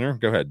audio listener.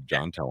 Go ahead,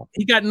 John. Tell him.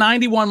 He got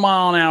 91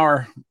 mile an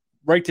hour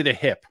right to the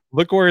hip.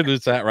 Look where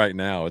it's at right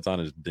now. It's on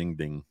his ding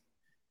ding.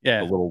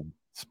 Yeah,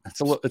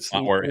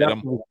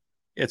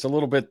 it's a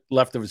little bit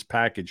left of his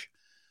package,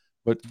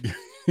 but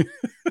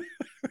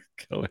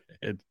go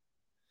ahead.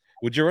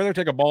 Would you rather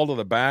take a ball to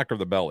the back or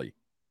the belly?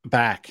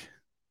 Back,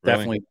 really?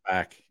 Definitely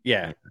back.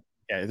 Yeah,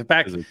 the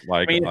back.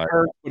 It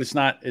hurts, but it's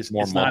not as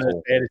bad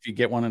if you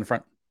get one in the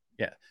front.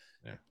 Yeah.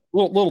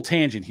 Little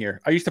tangent here.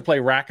 I used to play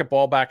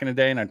racquetball back in the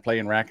day, and I'd play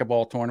in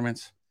racquetball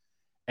tournaments.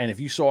 And if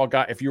you saw a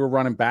guy, if you were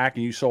running back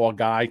and you saw a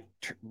guy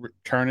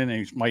turning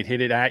and he might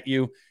hit it at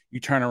you, you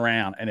turn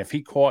around. And if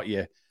he caught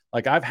you,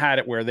 like I've had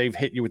it where they've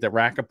hit you with the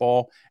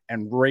racquetball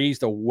and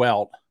raised a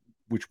welt,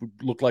 which would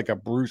look like a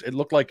bruise. It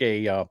looked like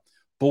a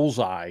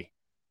bullseye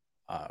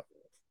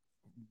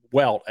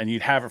welt, and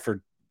you'd have it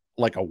for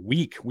like a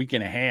week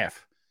and a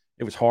half.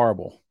 It was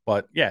horrible.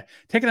 But yeah,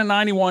 taking a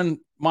 91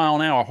 mile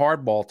an hour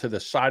hard ball to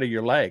the side of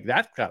your leg,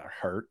 that's gotta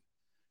hurt.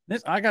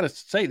 I gotta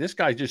say, this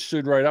guy just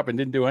stood right up and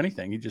didn't do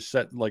anything. He just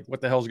said, like,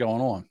 what the hell's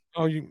going on?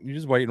 Oh, you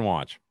just wait and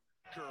watch.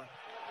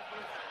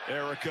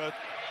 Erica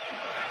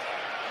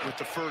with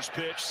the first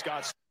pitch.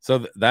 Scott's.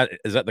 So that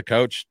is that the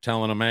coach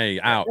telling him,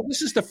 "Hey, out." Well,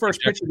 this is the first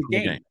pitch of the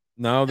game.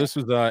 No, this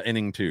was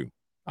inning 2.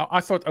 Oh,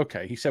 I thought,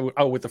 okay. He said,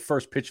 "Oh, with the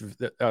first pitch of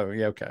the." Oh,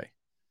 yeah, okay.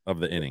 Of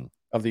the inning.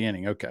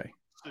 Okay.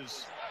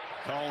 Is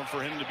calling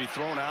for him to be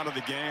thrown out of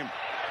the game,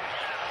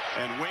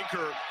 and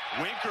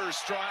Winker's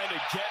trying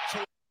to get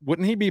to.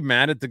 Wouldn't he be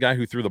mad at the guy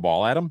who threw the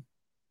ball at him?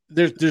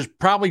 There's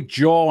probably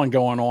jawing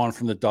going on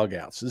from the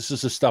dugouts. This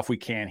is the stuff we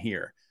can't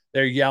hear.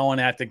 They're yelling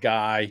at the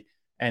guy,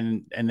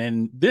 and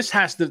then this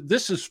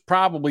is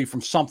probably from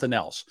something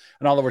else.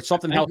 In other words,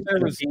 something else in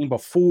the game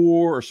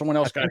before, or someone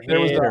else got hit. There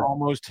was an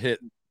almost hit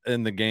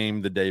in the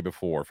game the day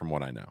before, from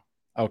what I know.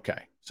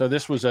 Okay, so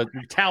this was a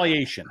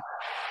retaliation.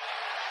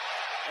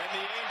 And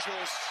the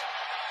Angels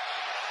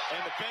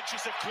and the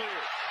benches have cleared.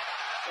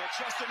 And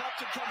Justin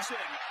Upton comes in.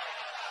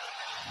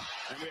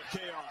 And we have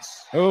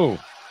chaos. Oh,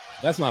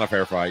 that's not a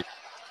fair fight.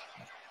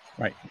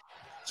 Right.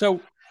 So,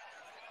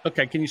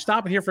 okay, can you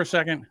stop it here for a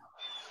second?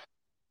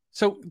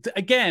 So,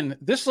 again,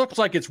 this looks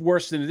like it's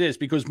worse than it is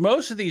because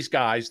most of these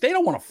guys, they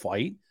don't want to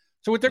fight.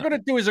 So what they're going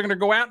to do is they're going to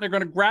go out and they're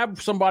going to grab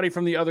somebody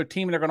from the other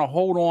team and they're going to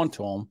hold on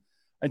to them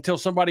until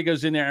somebody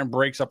goes in there and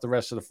breaks up the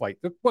rest of the fight.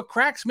 What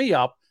cracks me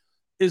up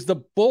is the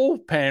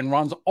bullpen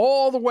runs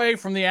all the way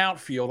from the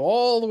outfield,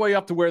 all the way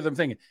up to where they're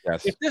thinking.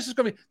 Yes. If this is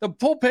going to be, the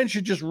bullpen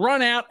should just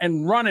run out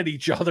and run at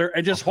each other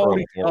and just hold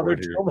each other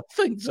until the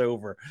thing's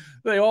over.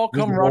 They all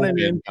come running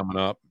in. Coming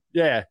up.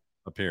 Yeah.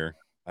 Up here.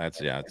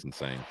 It's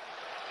insane.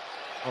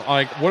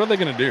 Like, what are they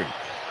going to do?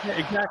 Yeah,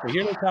 exactly.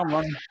 Here they come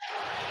running.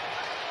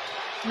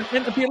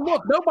 And if you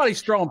look,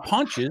 nobody's throwing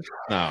punches.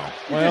 No.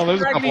 Well,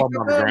 there's a couple of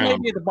them on the ground.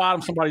 Maybe at the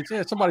bottom, somebody's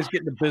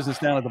getting the business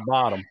down at the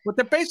bottom. But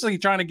they're basically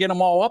trying to get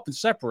them all up and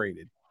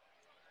separated.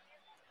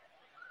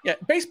 Yeah,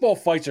 baseball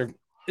fights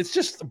it's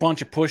just a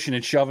bunch of pushing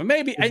and shoving.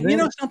 Maybe, and you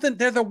know something?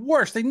 They're the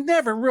worst. They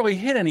never really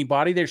hit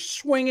anybody. They're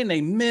swinging,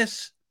 they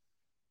miss.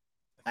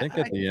 I think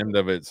at the end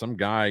of it, some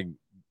guy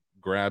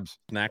grabs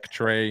snack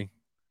tray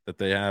that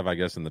they have, I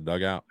guess, in the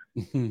dugout.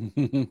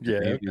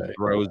 Yeah, he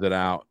throws it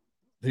out.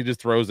 He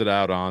just throws it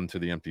out onto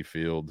the empty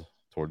field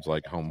towards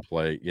like home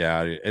plate.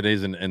 Yeah, it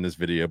isn't in this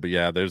video, but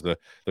yeah, there's a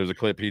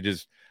clip.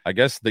 I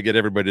guess they get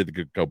everybody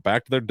to go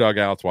back to their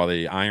dugouts while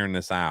they iron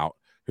this out.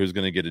 Who's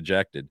going to get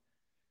ejected?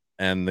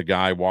 And the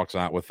guy walks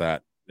out with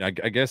that. I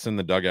guess in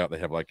the dugout they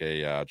have like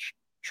a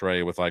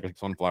tray with like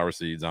sunflower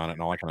seeds on it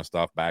and all that kind of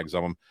stuff, bags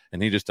of them,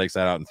 and he just takes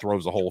that out and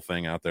throws the whole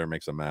thing out there and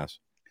makes a mess.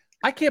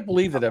 I can't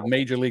believe that a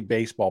Major League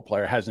Baseball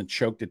player hasn't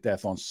choked to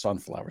death on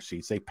sunflower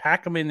seeds. They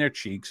pack them in their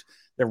cheeks.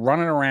 They're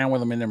running around with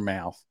them in their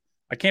mouth.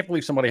 I can't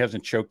believe somebody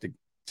hasn't choked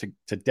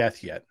to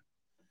death yet.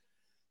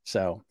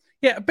 So,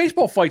 yeah,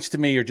 baseball fights to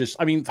me are just,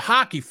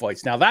 hockey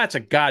fights. Now, that's a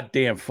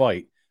goddamn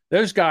fight.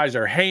 Those guys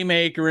are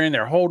haymakering.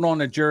 They're holding on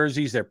to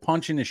jerseys. They're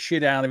punching the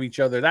shit out of each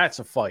other. That's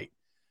a fight.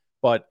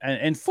 But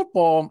in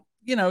football,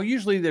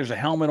 usually there's a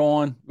helmet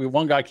on.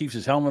 One guy keeps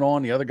his helmet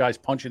on. The other guy's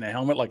punching the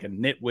helmet like a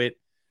nitwit.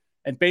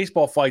 And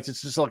baseball fights,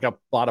 it's just like a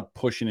lot of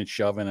pushing and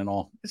shoving and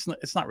all.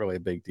 It's not really a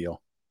big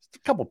deal. A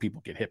couple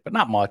people get hit, but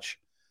not much.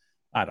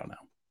 I don't know.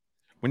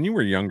 When you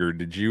were younger,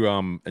 did you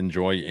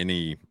enjoy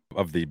any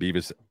of the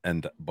Beavis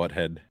and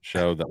Butthead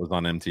show that was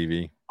on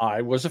MTV?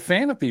 I was a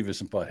fan of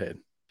Beavis and Butthead.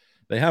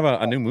 They have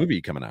a new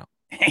movie coming out.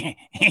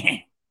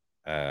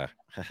 All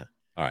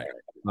right.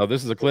 Now,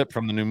 this is a clip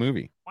from the new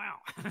movie. Wow.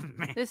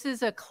 This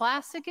is a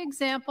classic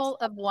example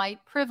of white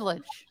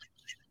privilege.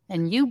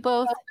 And you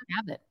both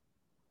have it.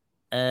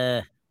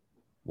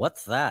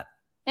 What's that?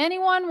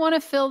 Anyone want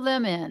to fill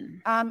them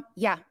in?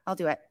 Yeah, I'll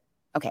do it.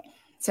 Okay.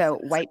 So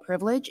white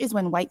privilege is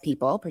when white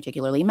people,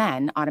 particularly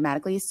men,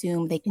 automatically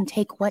assume they can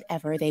take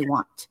whatever they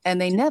want. And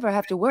they never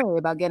have to worry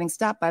about getting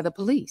stopped by the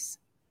police.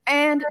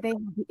 And they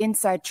have the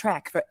inside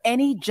track for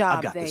any job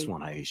I got this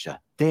one, Aisha.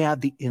 They have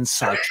the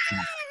inside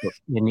track for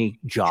any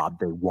job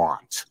they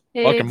want.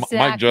 Exactly,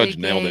 Mike Judge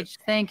nailed it.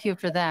 Thank you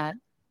for that.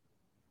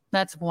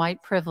 That's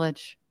white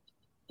privilege.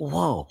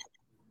 Whoa.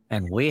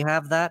 And we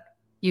have that?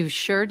 You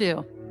sure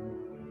do.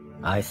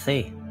 I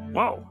see.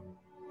 Whoa.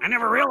 I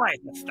never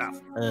realized this stuff.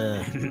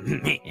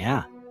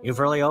 Yeah. You've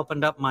really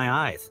opened up my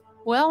eyes.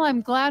 Well,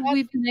 I'm glad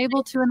we've been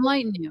able to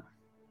enlighten you.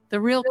 The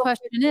real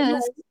question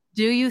is,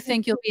 do you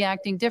think you'll be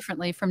acting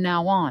differently from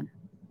now on?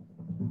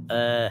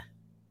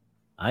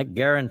 I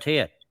guarantee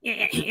it.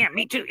 Yeah,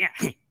 me too,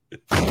 yeah.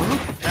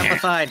 Step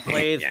aside,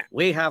 please. Yeah.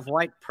 We have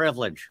white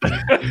privilege. Don't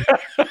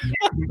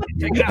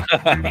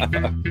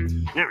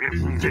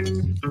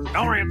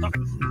worry.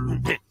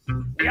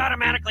 We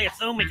automatically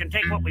assume we can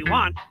take what we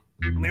want,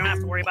 and we don't have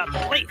to worry about the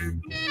police.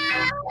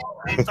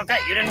 It's okay.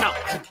 You didn't know.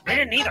 We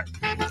didn't either.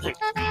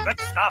 Good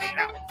stuff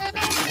now.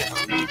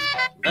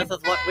 This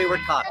is what we were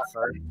taught,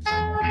 sir.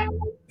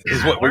 This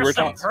is what we were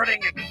taught.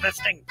 Subverting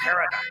existing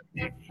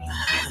paradigm.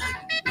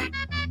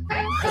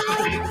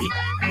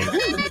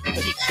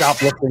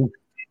 Shoplifting.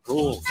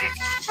 Cool.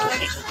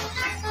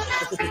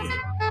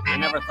 I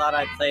never thought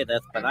I'd say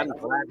this, but I'm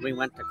glad we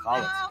went to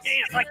college. Yeah,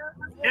 it's like,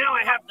 now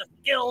I have the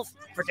skills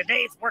for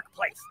today's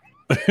workplace.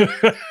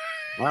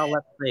 Well,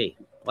 let's see.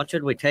 What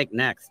should we take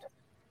next?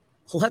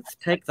 Let's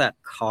take that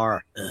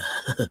car.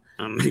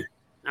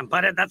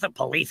 But that's a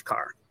police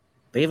car.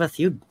 Beavis,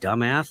 you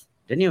dumbass.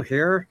 Didn't you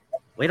hear her?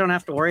 We don't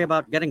have to worry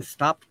about getting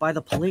stopped by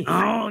the police.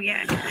 Oh,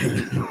 yeah.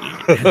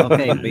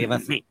 Okay,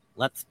 Beavis.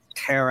 Let's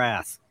tear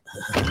ass.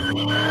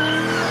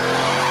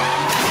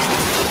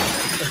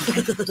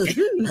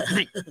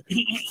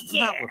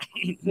 Yeah.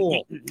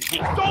 Cool.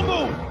 Don't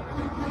move!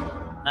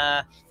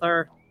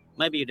 Sir,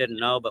 maybe you didn't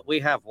know, but we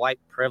have white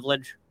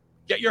privilege.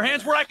 Get your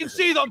hands where I can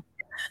see them!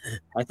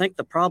 I think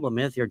the problem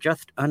is you're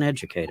just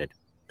uneducated.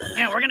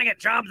 Yeah, we're gonna get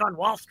jobs on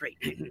Wall Street.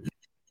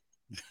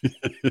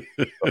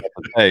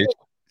 Hey.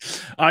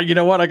 You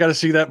know what? I got to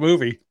see that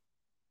movie.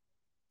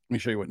 Let me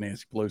show you what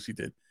Nancy Pelosi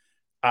did.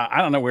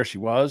 I don't know where she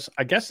was.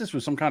 I guess this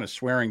was some kind of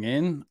swearing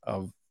in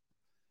of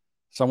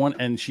someone,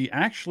 and she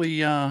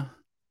actually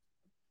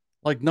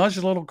like nudged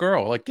a little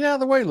girl, like, get out of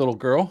the way, little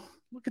girl.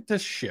 Look at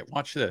this shit.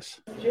 Watch this.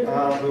 We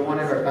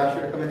wanted our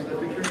pastor to come into the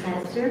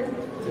picture.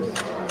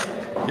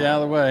 Get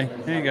out of the way.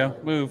 There you go.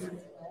 Move.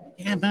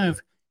 Yeah,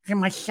 move. You're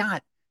my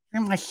shot.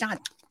 You're my shot.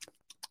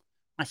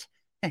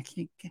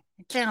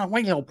 Get out of the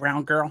way, little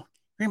brown girl.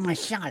 You're my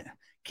shot.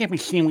 Can't be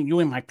seeing you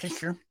in my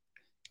picture.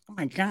 Oh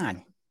my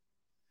God.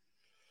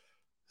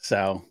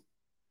 So,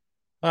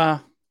 and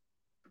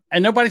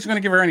nobody's going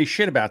to give her any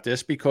shit about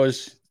this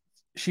because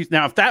she's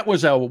now, if that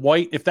was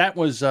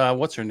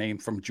what's her name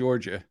from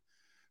Georgia,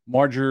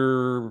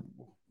 Marjorie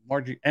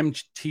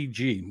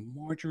MTG,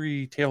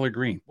 Marjorie Taylor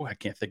Greene. Boy, I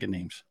can't think of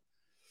names.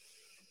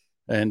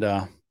 And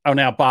Oh,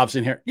 now Bob's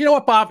in here. You know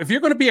what, Bob? If you're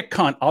going to be a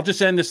cunt, I'll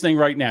just end this thing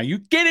right now. You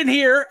get in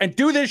here and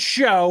do this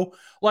show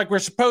like we're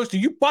supposed to.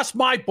 You bust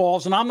my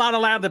balls, and I'm not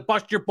allowed to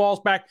bust your balls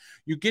back.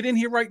 You get in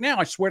here right now.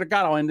 I swear to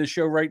God, I'll end this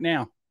show right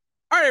now.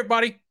 All right,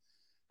 everybody.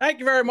 Thank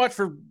you very much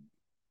for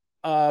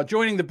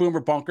joining the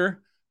Boomer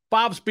Bunker.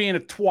 Bob's being a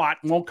twat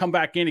and won't come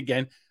back in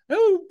again.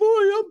 Oh,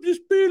 boy, I'm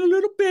just being a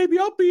little baby.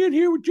 I'll be in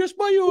here with just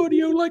my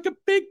audio like a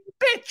big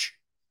bitch.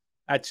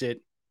 That's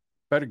it.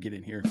 Better get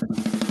in here.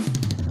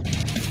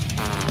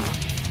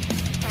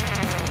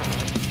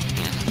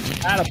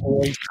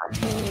 Attaboy.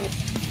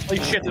 Play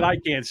shit that I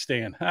can't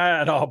stand.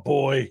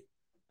 Attaboy.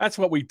 That's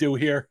what we do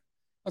here.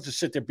 I'll just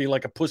sit there, be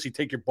like a pussy,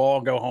 take your ball,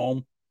 and go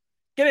home.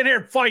 Get in here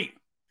and fight.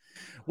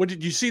 What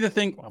did you see the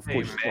thing? Of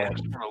course, man,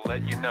 just want to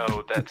let you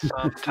know that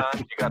sometimes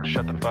you got to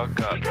shut the fuck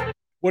up.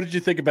 What did you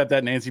think about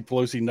that Nancy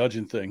Pelosi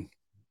nudging thing?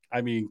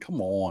 I mean,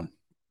 come on.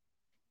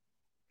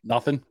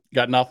 Nothing?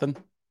 Got nothing?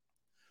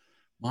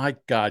 My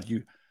God,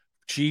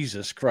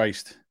 Jesus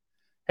Christ.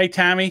 Hey,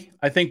 Tammy,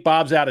 I think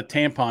Bob's out of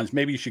tampons.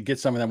 Maybe you should get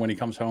some of them when he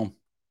comes home.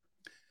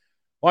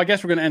 Well, I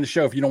guess we're going to end the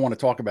show if you don't want to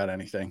talk about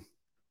anything.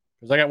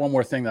 Because I got one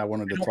more thing that I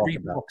wanted to talk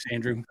about. Books,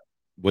 Andrew.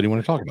 What do you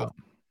want to talk about?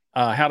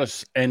 How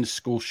to end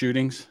school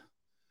shootings.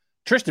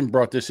 Tristan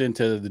brought this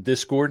into the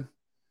Discord,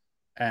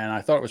 and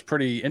I thought it was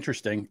pretty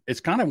interesting. It's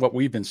kind of what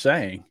we've been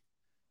saying,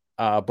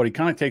 but he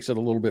kind of takes it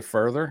a little bit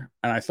further.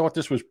 And I thought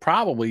this was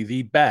probably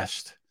the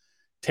best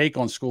take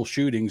on school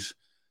shootings,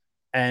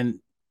 and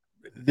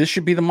this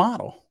should be the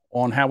model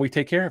on how we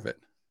take care of it.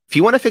 If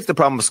you want to fix the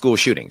problem of school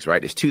shootings,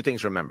 right, there's two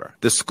things to remember.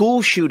 The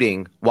school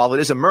shooting, while it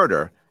is a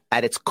murder,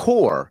 at its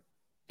core,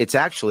 it's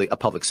actually a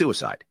public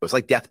suicide. It's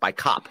like death by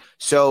cop.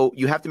 So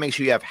you have to make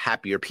sure you have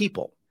happier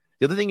people.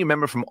 The other thing you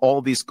remember from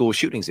all these school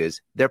shootings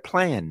is they're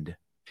planned.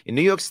 In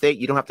New York State,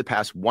 you don't have to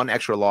pass one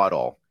extra law at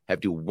all. You have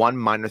to do one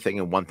minor thing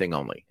and one thing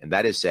only. And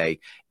that is say,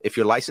 if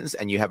you're licensed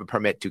and you have a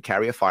permit to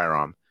carry a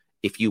firearm,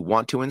 if you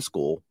want to in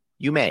school,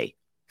 you may.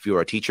 If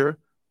you're a teacher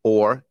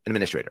or an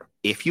administrator,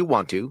 if you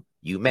want to,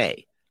 you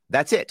may.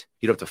 That's it.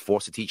 You don't have to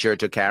force a teacher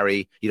to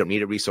carry. You don't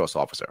need a resource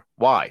officer.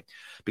 Why?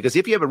 Because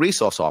if you have a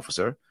resource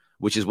officer,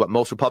 which is what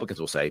most Republicans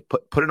will say,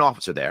 put an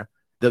officer there,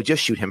 they'll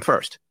just shoot him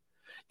first.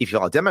 If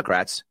you're all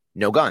Democrats,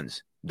 no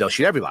guns. They'll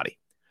shoot everybody.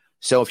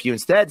 So if you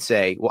instead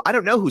say, well, I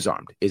don't know who's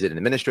armed. Is it an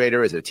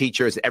administrator? Is it a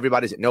teacher? Is it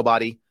everybody? Is it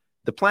nobody?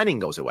 The planning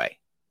goes away.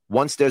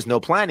 Once there's no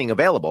planning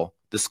available,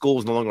 the school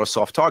is no longer a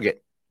soft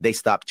target. They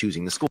stop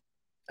choosing the school.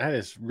 That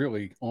is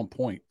really on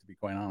point, to be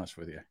quite honest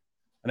with you.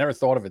 I never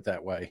thought of it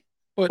that way.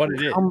 But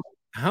it is.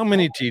 How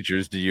many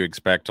teachers do you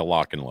expect to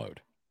lock and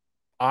load?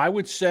 I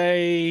would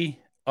say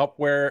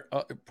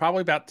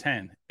probably about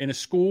 10. In a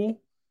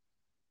school,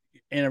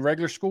 in a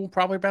regular school,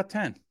 probably about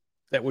 10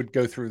 that would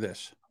go through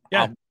this.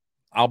 Yeah.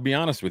 I'll be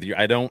honest with you.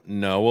 I don't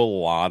know a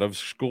lot of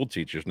school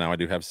teachers. Now, I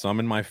do have some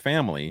in my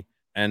family,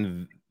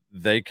 and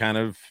they kind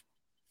of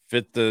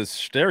fit the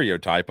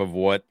stereotype of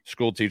what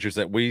school teachers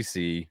that we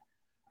see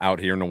out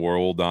here in the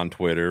world on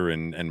Twitter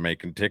and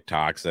making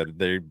TikToks, that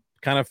they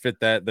kind of fit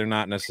that. They're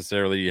not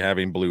necessarily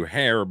having blue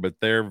hair, but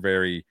they're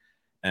very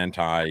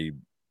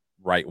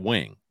anti-right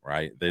wing,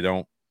 right?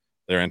 They're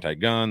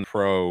anti-gun,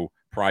 pro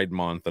Pride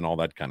Month and all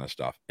that kind of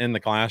stuff in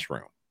the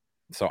classroom.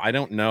 So I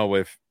don't know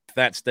if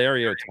that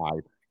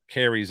stereotype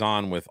carries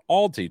on with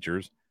all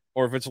teachers,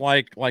 or if it's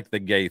like the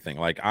gay thing.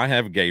 Like, I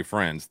have gay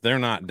friends. They're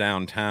not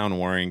downtown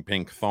wearing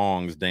pink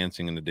thongs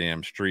dancing in the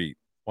damn street.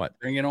 What?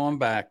 Bring it on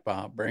back,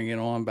 Bob. Bring it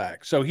on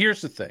back. So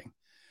here's the thing.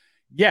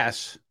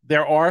 Yes,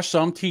 there are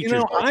some teachers. You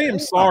know, I am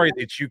sorry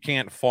that you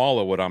can't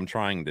follow what I'm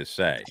trying to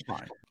say.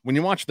 When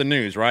you watch the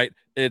news, right?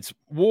 It's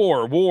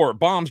war,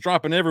 bombs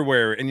dropping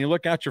everywhere, and you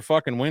look out your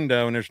fucking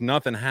window and there's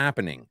nothing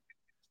happening.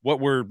 What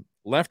we're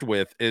left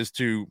with is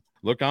to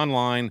look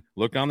online,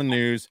 look on the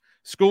news.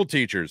 School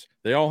teachers,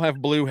 they all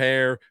have blue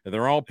hair, and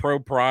they're all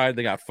pro-pride.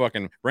 They got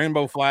fucking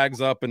rainbow flags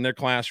up in their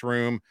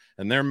classroom,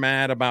 and they're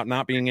mad about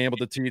not being able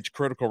to teach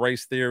critical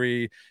race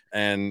theory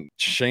and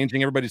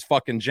changing everybody's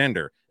fucking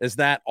gender. Is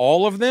that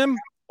all of them,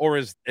 or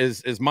is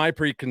my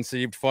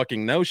preconceived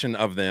fucking notion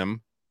of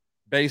them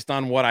based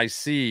on what I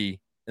see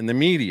in the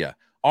media?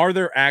 Are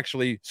there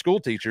actually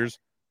school teachers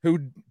who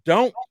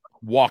don't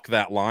walk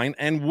that line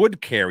and would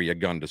carry a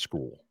gun to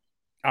school?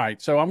 All right,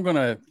 so I'm going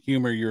to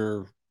humor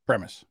your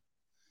premise.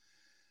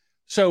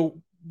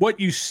 So what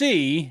you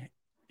see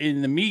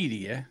in the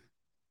media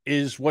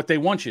is what they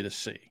want you to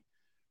see.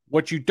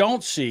 What you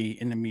don't see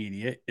in the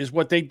media is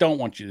what they don't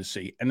want you to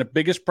see. And the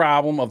biggest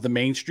problem of the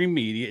mainstream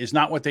media is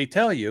not what they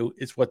tell you,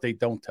 it's what they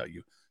don't tell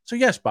you. So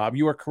yes, Bob,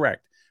 you are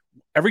correct.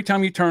 Every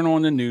time you turn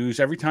on the news,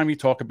 every time you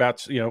talk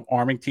about,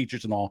 arming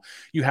teachers and all,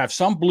 you have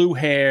some blue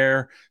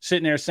hair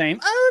sitting there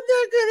saying, "Oh, I'm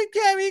not going to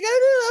carry a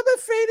gun. I'm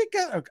afraid to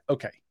go."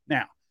 Okay.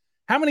 Now,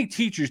 how many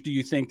teachers do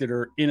you think that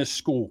are in a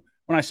school?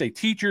 When I say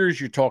teachers,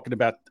 you're talking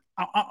about,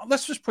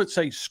 let's just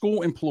say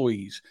school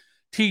employees,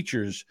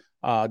 teachers,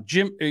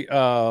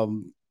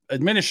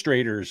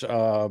 administrators,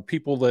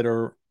 people that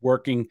are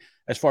working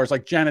as far as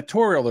like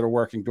janitorial that are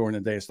working during the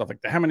day and stuff like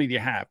that. How many do you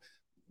have?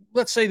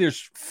 Let's say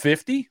there's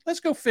 50.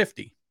 Let's go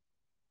 50.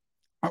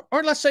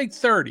 Or let's say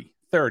 30.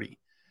 30.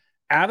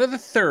 Out of the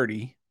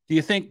 30, do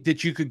you think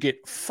that you could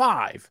get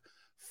five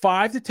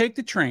to take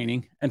the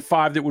training and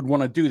 5 that would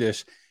want to do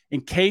this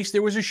in case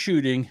there was a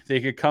shooting?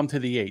 They could come to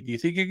the 8. Do you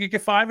think you could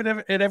get 5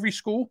 at every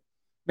school?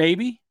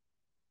 Maybe.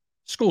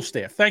 School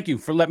staff. Thank you,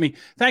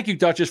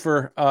 Duchess,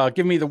 for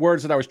giving me the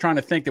words that I was trying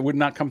to think that would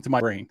not come to my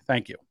brain.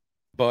 Thank you.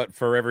 But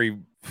for every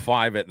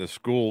 5 at the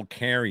school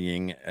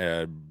carrying,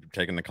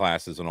 taking the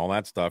classes and all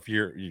that stuff,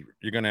 you're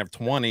going to have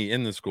 20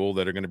 in the school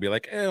that are going to be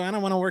like, oh, I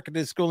don't want to work at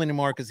this school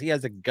anymore because he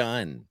has a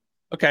gun.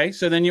 Okay,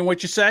 so then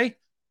what you say?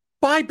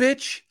 Bye,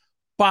 bitch.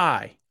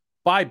 Bye,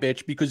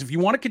 bitch. Because if you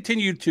want to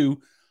continue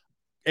to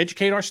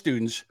educate our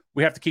students,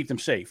 we have to keep them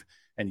safe.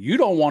 And you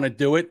don't want to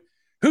do it.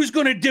 Who's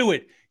going to do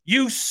it?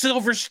 You,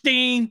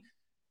 Silverstein?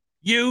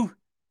 You?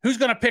 Who's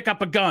going to pick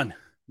up a gun?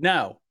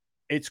 No,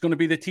 it's going to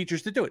be the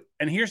teachers to do it.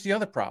 And here's the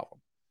other problem.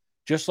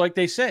 Just like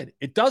they said,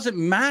 it doesn't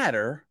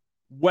matter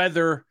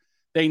whether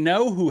they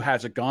know who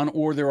has a gun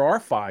or there are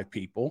 5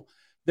 people.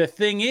 The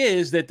thing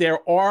is that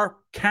there are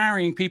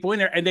carrying people in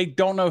there and they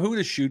don't know who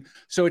to shoot.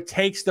 So it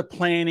takes the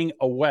planning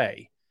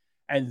away.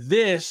 And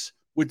this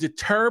would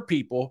deter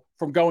people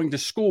from going to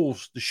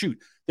schools to shoot.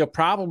 They'll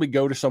probably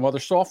go to some other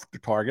soft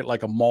target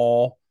like a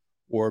mall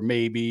or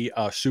maybe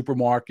a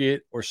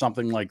supermarket or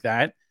something like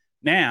that.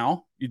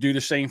 Now you do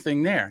the same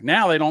thing there.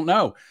 Now they don't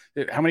know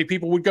how many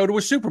people would go to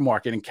a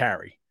supermarket and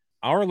carry.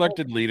 Our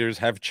elected leaders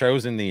have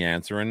chosen the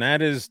answer, and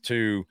that is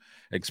to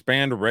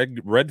expand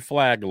red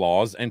flag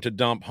laws and to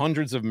dump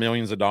hundreds of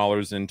millions of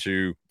dollars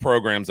into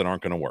programs that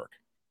aren't going to work.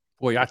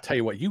 Boy, I tell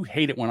you what, you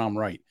hate it when I'm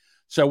right.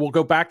 So we'll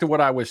go back to what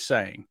I was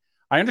saying.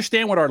 I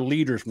understand what our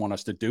leaders want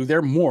us to do.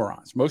 They're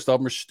morons. Most of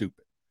them are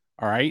stupid.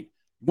 All right.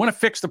 You want to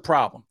fix the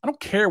problem. I don't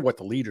care what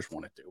the leaders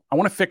want to do. I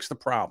want to fix the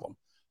problem.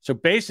 So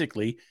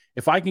basically,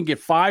 if I can get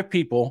 5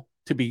 people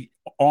to be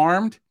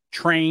armed,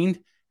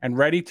 trained, and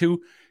ready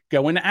to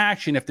go into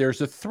action if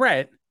there's a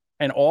threat,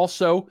 and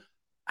also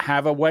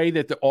have a way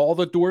that all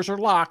the doors are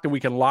locked and we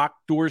can lock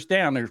doors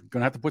down. They're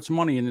going to have to put some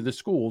money into the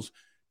schools.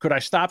 Could I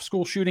stop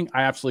school shooting?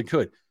 I absolutely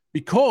could,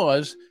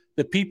 because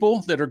the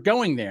people that are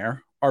going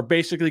there are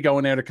basically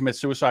going there to commit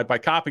suicide by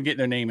cop and getting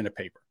their name in the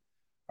paper.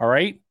 All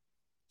right.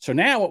 So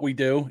now what we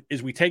do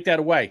is we take that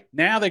away.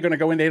 Now they're going to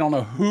go in. They don't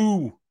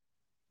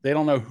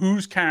know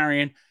who's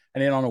carrying,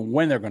 and they don't know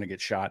when they're going to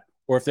get shot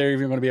or if they're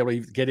even going to be able to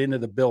get into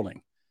the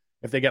building.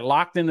 If they get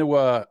locked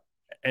into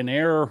an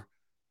air,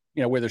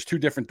 where there's 2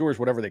 different doors,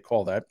 whatever they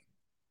call that.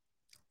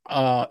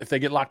 If they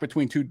get locked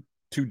between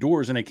two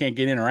doors and they can't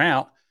get in or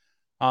out,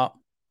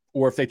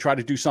 or if they try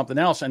to do something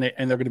else and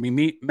they're going to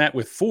be met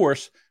with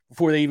force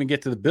before they even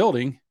get to the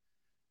building,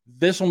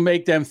 this will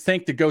make them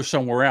think to go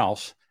somewhere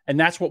else. And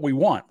that's what we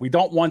want. We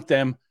don't want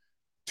them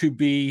to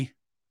be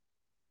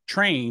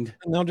trained.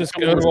 And they'll just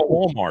go to a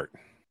Walmart.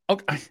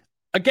 Okay.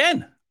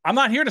 Again, I'm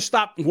not here to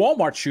stop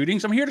Walmart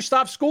shootings. I'm here to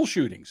stop school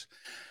shootings.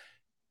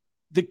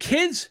 The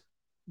kids,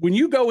 when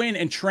you go in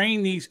and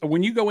train these, or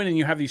when you go in and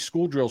you have these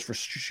school drills for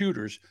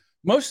shooters,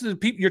 most of the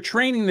people, you're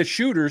training the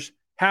shooters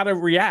how to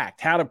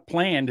react, how to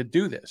plan to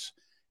do this.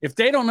 If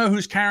they don't know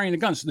who's carrying the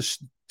guns, the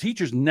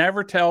teachers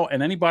never tell,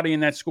 and anybody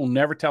in that school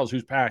never tells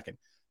who's packing.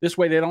 This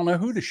way, they don't know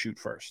who to shoot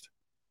first.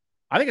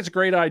 I think it's a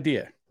great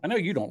idea. I know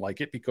you don't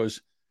like it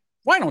because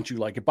why don't you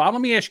like it, Bob?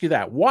 Let me ask you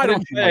that. Why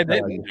don't you like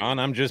it, John?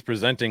 I'm just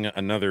presenting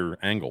another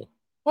angle.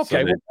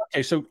 Okay.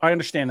 So I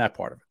understand that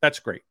part of it. That's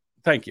great.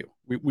 Thank you.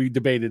 We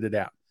debated it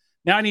out.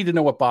 Now I need to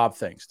know what Bob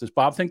thinks. Does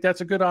Bob think that's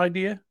a good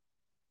idea?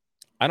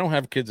 I don't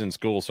have kids in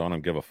school, so I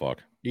don't give a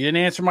fuck. You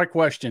didn't answer my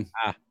question.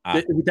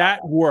 Would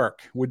that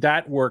work? Would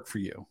that work for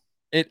you?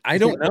 I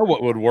don't know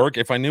what would work.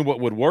 If I knew what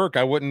would work,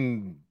 I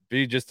wouldn't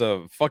be just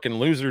a fucking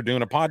loser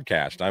doing a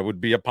podcast. I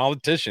would be a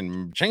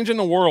politician changing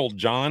the world,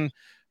 John.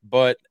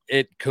 But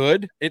it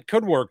could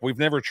work. We've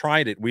never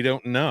tried it. We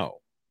don't know.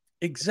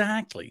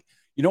 Exactly.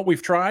 You know what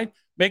we've tried?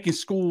 Making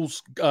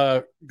schools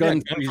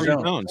gun-free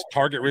zones,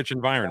 target-rich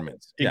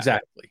environments.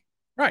 Exactly.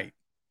 Yeah. Right.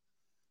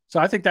 So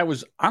I think that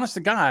was, honest to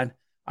God,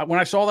 when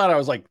I saw that, I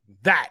was like,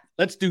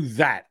 let's do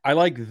that. I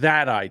like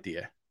that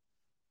idea.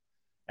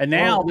 And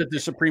now that the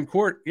Supreme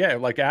Court,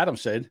 like Adam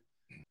said,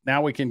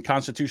 now we can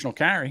constitutional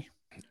carry.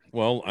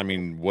 Well, I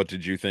mean, what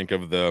did you think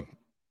of the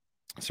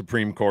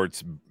Supreme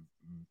Court's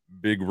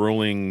big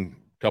ruling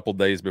a couple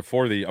days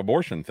before the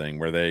abortion thing,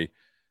 where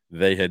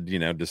they had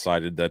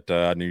decided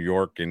that New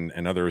York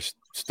and other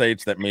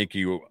states that make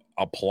you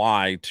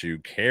apply to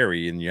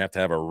carry, and you have to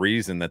have a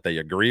reason that they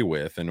agree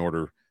with in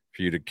order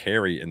for you to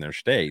carry in their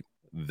state,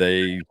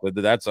 they said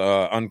that that's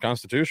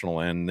unconstitutional,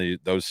 and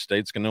those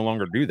states can no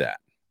longer do that.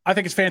 I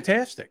think it's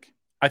fantastic.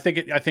 I think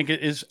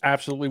it is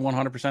absolutely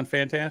 100%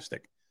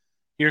 fantastic.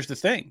 Here's the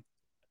thing,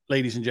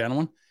 ladies and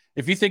gentlemen.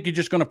 If you think you're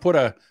just going to put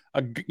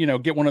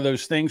get one of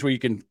those things where you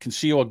can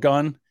conceal a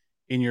gun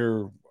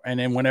and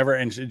then whenever,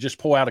 and just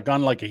pull out a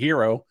gun like a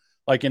hero,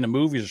 like in the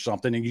movies or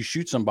something, and you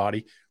shoot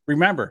somebody,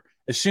 remember,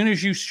 as soon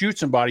as you shoot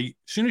somebody,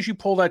 as soon as you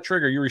pull that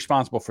trigger, you're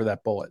responsible for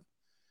that bullet.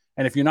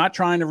 And if you're not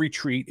trying to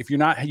retreat, if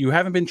you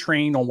haven't been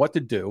trained on what to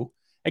do,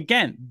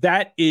 again,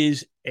 that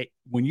is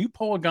when you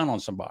pull a gun on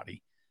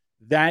somebody,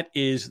 that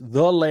is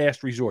the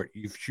last resort.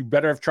 You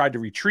better have tried to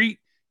retreat.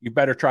 You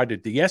better try to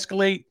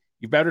de-escalate.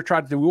 You better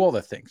try to do all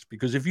the things,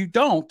 because if you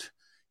don't,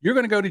 you're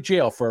going to go to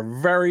jail for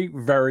a very,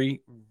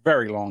 very,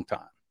 very long time.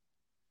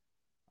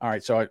 All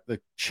right, so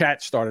the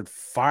chat started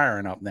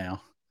firing up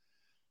now.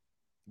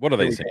 What are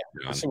they saying?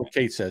 This is what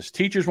Kate says.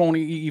 Teachers won't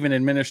even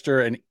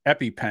administer an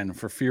EpiPen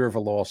for fear of a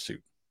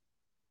lawsuit.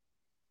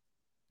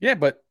 Yeah,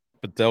 but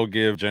they'll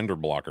give gender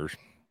blockers.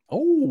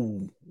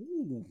 Oh,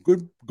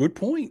 good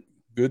point.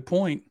 Good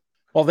point.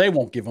 Well, they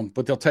won't give them,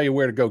 but they'll tell you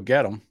where to go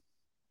get them.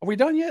 Are we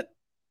done yet?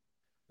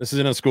 This is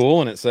in a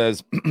school, and it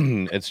says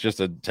it's just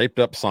a taped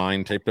up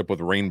sign, taped up with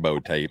rainbow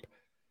tape. It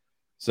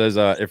says,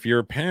 if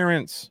your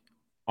parents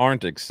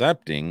aren't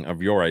accepting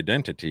of your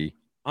identity,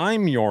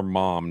 I'm your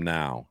mom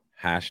now.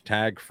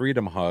 Hashtag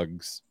freedom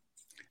hugs.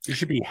 It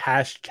should be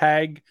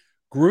hashtag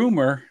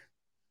groomer.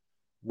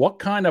 What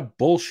kind of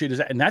bullshit is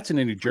that? And that's in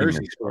a New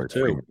Jersey school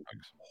too.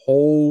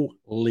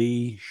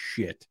 Holy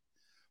shit.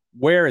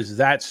 Where is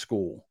that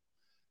school?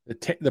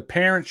 The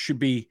parents should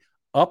be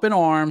up in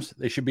arms.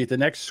 They should be at the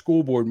next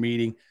school board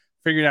meeting,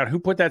 figuring out who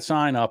put that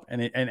sign up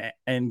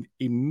and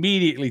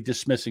immediately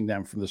dismissing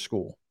them from the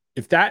school.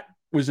 If that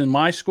was in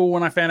my school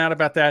when I found out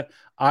about that,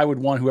 I would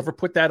want whoever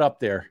put that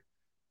up there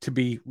to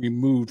be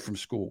removed from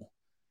school.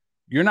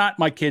 You're not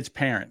my kid's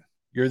parent.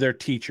 You're their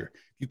teacher.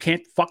 You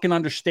can't fucking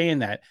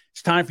understand that.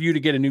 It's time for you to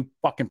get a new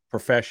fucking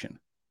profession.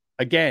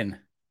 Again,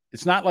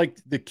 it's not like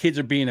the kids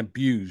are being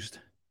abused.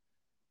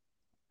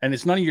 And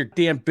it's none of your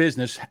damn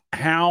business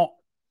how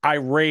I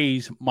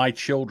raise my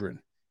children.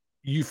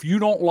 If you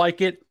don't like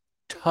it,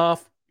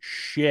 tough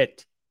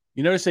shit.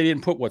 You notice they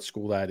didn't put what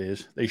school that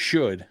is. They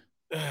should.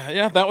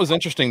 Yeah, that was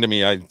interesting to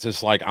me. I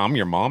just like, I'm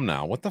your mom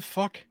now. What the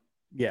fuck?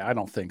 Yeah, I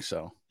don't think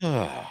so.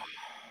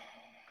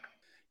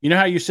 You know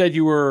how you said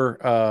you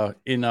were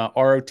in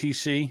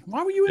ROTC?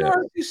 Why were you in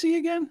ROTC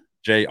again?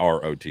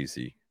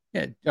 JROTC.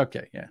 Yeah.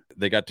 Okay. Yeah.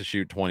 They got to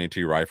shoot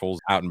 22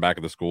 rifles out in back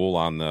of the school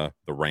on the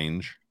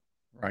range.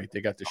 Right. They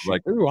got to shoot.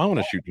 Like, ooh, I want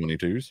to shoot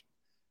 22s.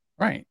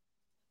 Right.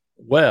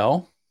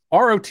 Well,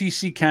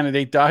 ROTC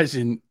candidate dies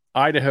in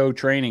Idaho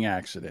training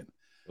accident.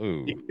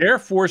 Ooh. The Air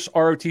Force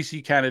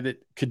ROTC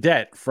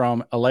cadet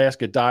from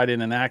Alaska died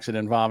in an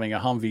accident involving a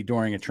Humvee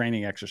during a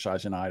training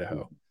exercise in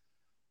Idaho.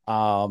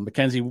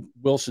 Mackenzie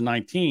Wilson,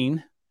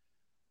 19,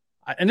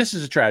 and this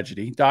is a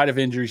tragedy, died of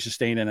injuries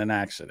sustained in an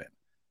accident.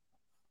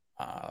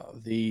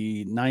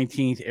 The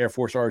 19th Air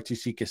Force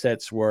ROTC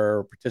cadets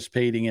were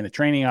participating in a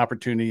training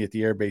opportunity at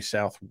the airbase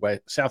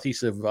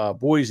southeast of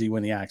Boise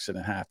when the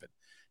accident happened.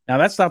 Now,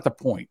 that's not the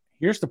point.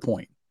 Here's the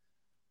point.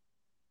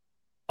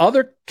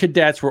 Other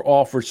cadets were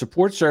offered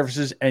support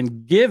services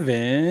and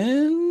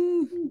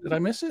given, did I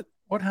miss it?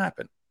 What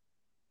happened?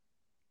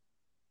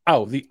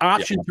 Oh, the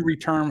option to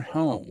return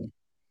home.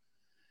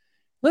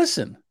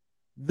 Listen,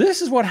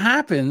 this is what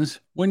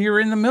happens when you're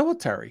in the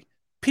military.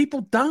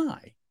 People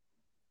die.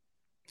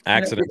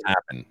 Accidents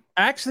happen.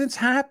 Accidents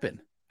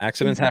happen.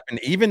 Accidents happen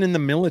even in the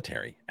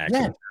military.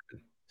 Accidents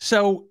happen.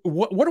 So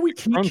what do we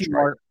teach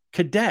our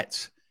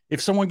cadets?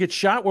 If someone gets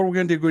shot, what are we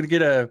going to do? You're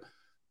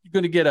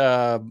going to get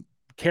a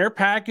care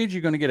package.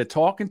 You're going to get a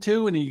talking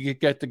to, and then you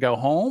get to go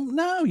home.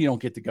 No, you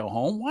don't get to go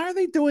home. Why are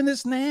they doing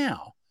this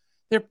now?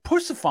 They're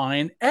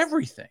pussifying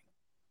everything.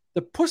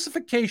 The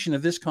pussification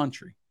of this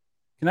country.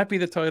 Can that be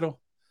the title?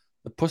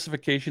 The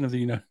pussification of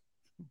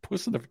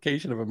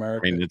pussification of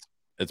America. I mean,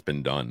 it's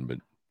been done, but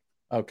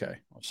okay.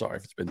 I'm sorry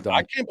if it's been done.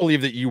 I can't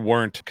believe that you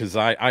weren't, because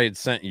I had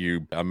sent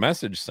you a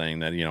message saying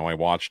that, I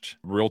watched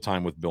Real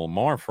Time with Bill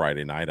Maher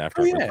Friday night.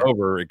 After it was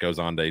over, it goes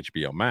on to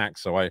HBO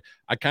Max. So I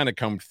kind of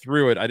combed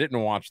through it. I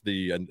didn't watch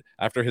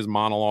after his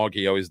monologue,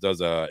 he always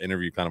does a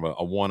interview, kind of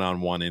a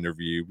one-on-one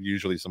interview,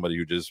 usually somebody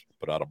who just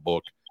put out a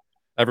book.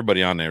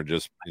 Everybody on there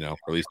just,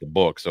 released a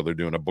book. So they're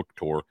doing a book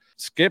tour.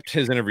 Skipped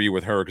his interview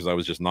with her because I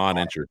was just not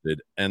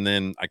interested. And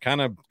then I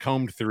kind of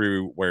combed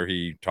through where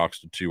he talks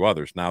to two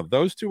others. Now,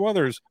 those two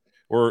others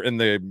were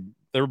they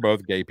were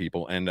both gay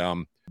people.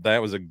 And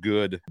that was a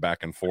good back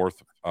and forth.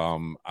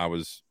 I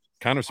was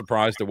kind of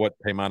surprised at what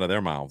came out of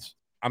their mouths.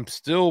 I'm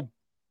still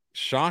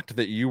shocked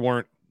that you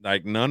weren't,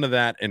 like, none of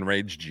that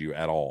enraged you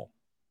at all.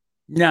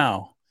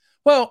 No.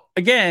 Well,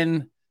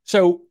 again,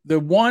 so the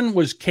one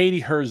was Katie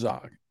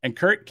Herzog. And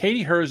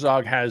Katie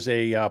Herzog has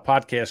a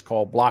podcast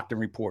called Blocked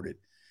and Reported.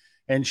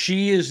 And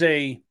she is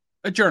a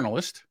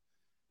journalist.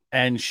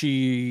 And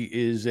she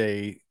is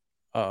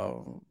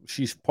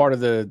she's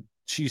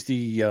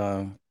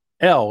the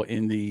L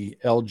in the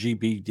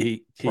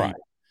LGBT. Right.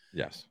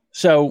 Yes.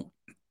 So,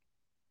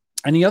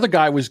 and the other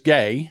guy was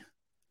gay.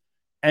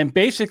 And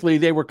basically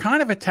they were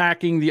kind of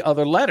attacking the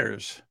other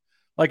letters.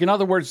 Like, in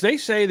other words, they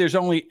say there's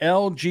only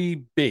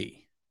LGB.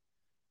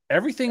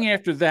 Everything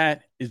after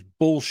that is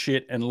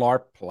bullshit and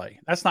LARP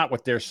play. That's not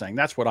what they're saying.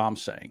 That's what I'm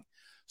saying.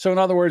 So in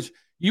other words,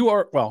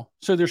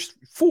 so there's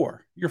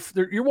four.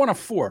 You're one of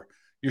four.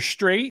 You're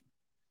straight,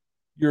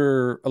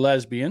 you're a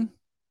lesbian,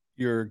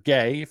 you're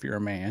gay if you're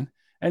a man,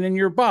 and then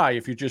you're bi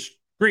if you're just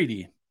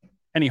greedy.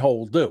 Any hole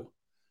will do.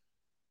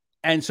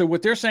 And so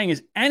what they're saying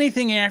is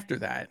anything after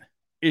that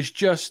is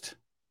just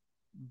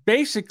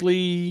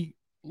basically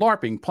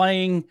LARPing,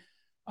 playing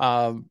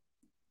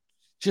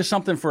just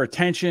something for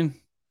attention.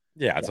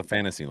 Yeah, it's a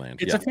fantasy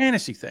land. It's a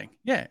fantasy thing.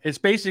 Yeah, it's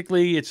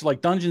basically, it's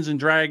like Dungeons and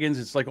Dragons.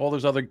 It's like all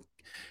those other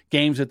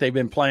games that they've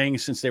been playing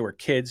since they were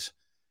kids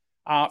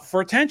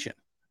for attention.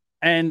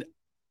 And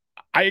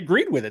I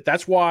agreed with it.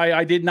 That's why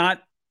I did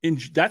not.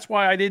 That's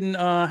why I didn't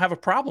have a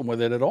problem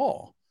with it at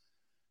all.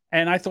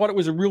 And I thought it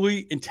was a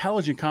really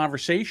intelligent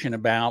conversation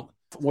about,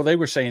 well, they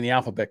were saying the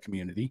alphabet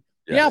community,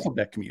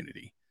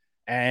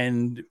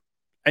 and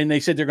they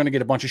said they're going to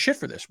get a bunch of shit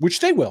for this, which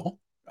they will.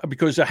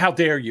 Because how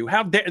dare you?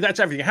 That's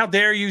everything. How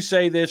dare you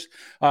say this?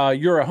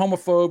 You're a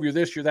homophobe. You're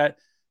this. You're that.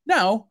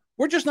 No,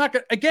 we're just not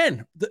going.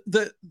 Again,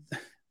 the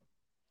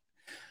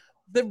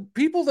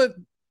people that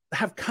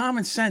have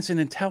common sense and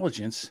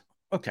intelligence.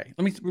 Okay,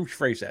 let me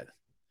rephrase that.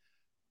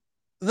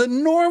 The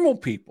normal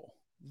people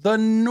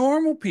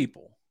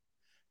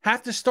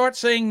have to start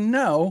saying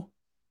no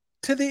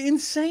to the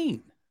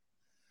insane.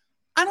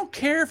 I don't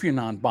care if you're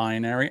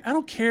non-binary. I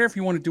don't care if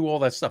you want to do all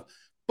that stuff.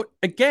 But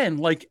again,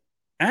 like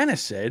Anna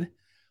said,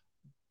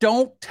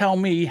 don't tell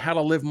me how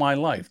to live my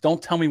life.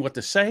 Don't tell me what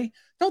to say.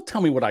 Don't tell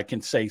me what I can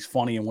say is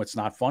funny and what's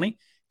not funny.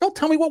 Don't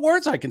tell me what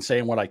words I can say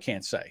and what I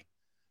can't say.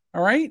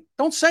 All right?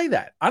 Don't say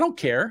that. I don't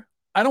care.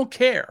 I don't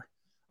care.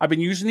 I've been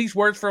using these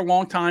words for a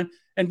long time.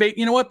 And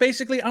you know what?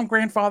 Basically, I'm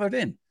grandfathered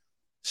in.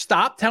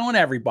 Stop telling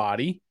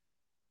everybody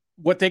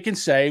what they can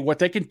say, what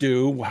they can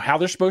do, how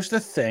they're supposed to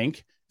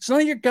think. It's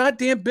none of your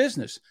goddamn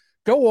business.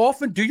 Go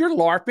off and do your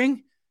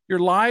LARPing, your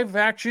live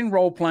action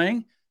role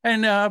playing.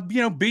 And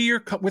be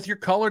with your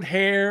colored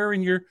hair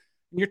and your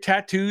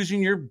tattoos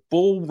and your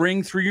bull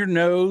ring through your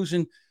nose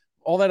and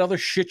all that other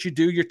shit you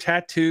do, your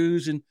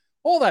tattoos and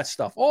all that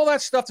stuff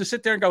to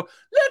sit there and go,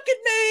 look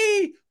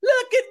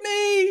at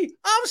me,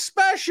 I'm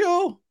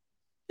special.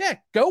 Yeah,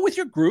 go with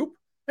your group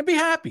and be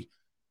happy.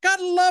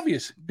 God love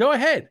you. Go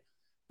ahead,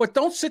 but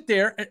don't sit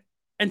there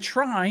and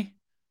try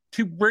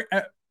to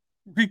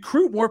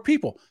recruit more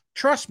people.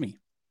 Trust me.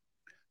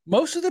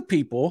 Most of the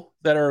people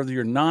that are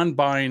your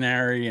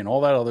non-binary and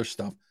all that other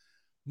stuff,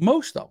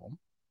 most of them,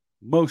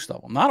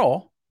 not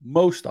all,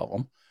 most of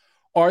them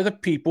are the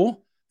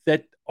people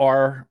that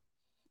are,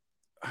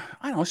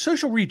 I don't know,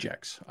 social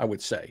rejects, I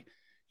would say.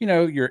 You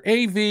know, your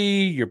AV,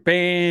 your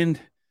band,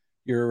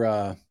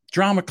 your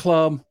drama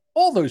club,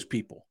 all those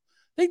people,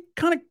 they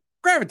kind of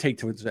gravitate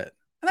towards that.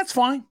 And that's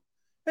fine.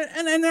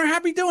 And they're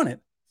happy doing it.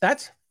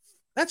 That's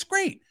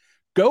great.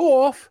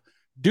 Go off,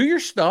 do your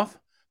stuff.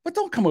 But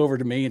don't come over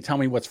to me and tell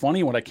me what's funny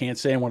and what I can't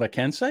say and what I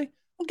can say. I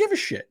don't give a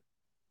shit.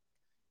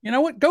 You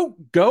know what?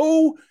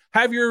 Go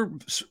have your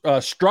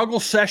struggle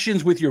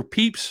sessions with your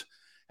peeps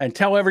and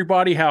tell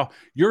everybody how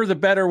you're the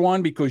better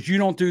one because you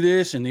don't do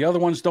this and the other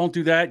ones don't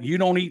do that. You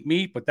don't eat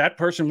meat, but that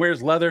person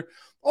wears leather.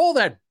 All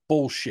that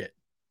bullshit.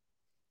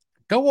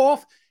 Go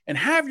off and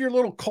have your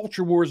little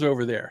culture wars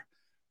over there.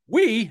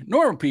 We,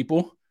 normal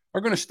people,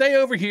 are going to stay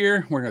over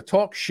here. We're going to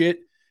talk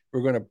shit.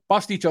 We're going to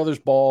bust each other's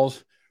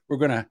balls. We're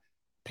going to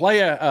play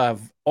a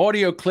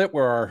audio clip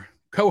where our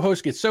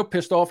co-host gets so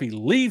pissed off he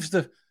leaves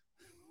the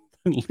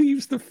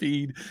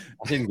feed.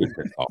 I didn't get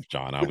pissed off,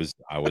 John. I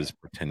was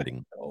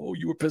pretending. Oh,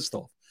 you were pissed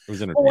off. It was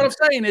well, what I'm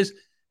saying is,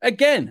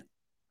 again,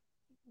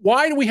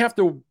 why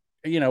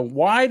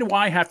do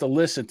I have to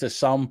listen to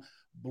some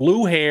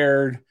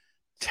blue-haired,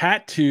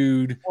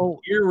 tattooed,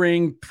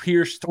 earring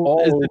pierced all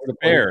over the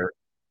place?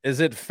 Is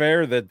it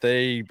fair that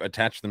they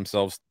attach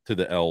themselves to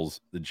the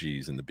L's, the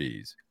G's, and the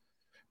B's?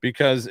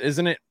 Because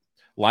isn't it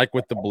like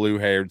with the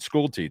blue-haired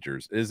school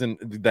teachers,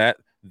 isn't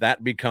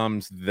that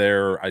becomes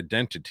their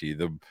identity,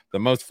 the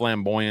most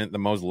flamboyant, the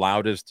most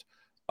loudest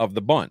of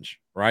the bunch,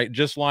 right?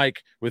 Just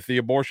like with the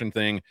abortion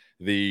thing,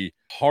 the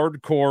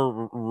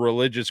hardcore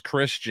religious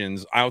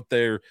Christians out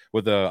there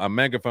with a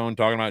megaphone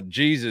talking about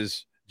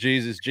Jesus,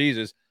 Jesus,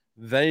 Jesus,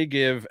 they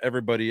give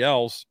everybody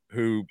else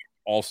who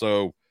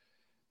also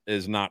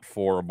is not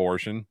for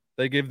abortion,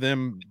 they give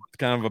them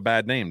kind of a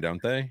bad name,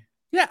 don't they?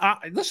 Yeah,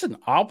 listen,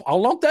 I'll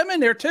lump them in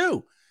there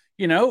too.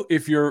 You know,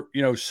 if you're,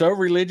 so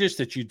religious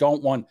that you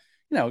don't want,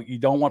 you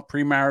don't want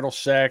premarital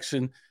sex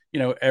and,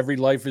 every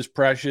life is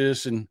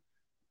precious and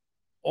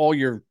all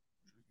your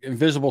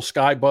invisible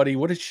sky buddy.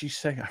 What did she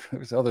say? There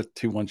was the other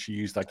two ones she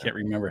used. I can't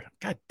remember.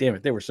 God damn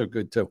it. They were so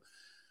good too.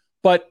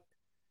 But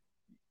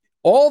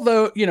all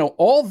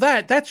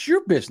that's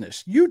your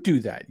business. You do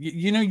that.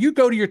 You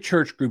go to your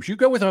church groups, you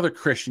go with other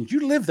Christians,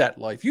 you live that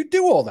life, you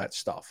do all that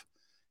stuff,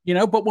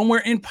 but when we're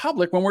in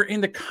public, when we're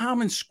in the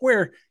common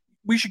square,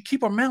 we should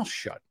keep our mouths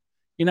shut.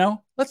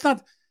 Let's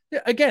not,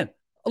 again,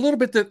 a little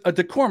bit of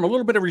decorum, a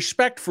little bit of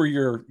respect for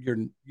your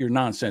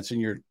nonsense and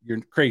your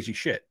crazy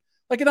shit.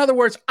 Like, in other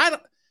words,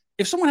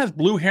 if someone has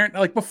blue hair,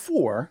 like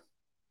before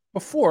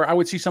I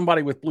would see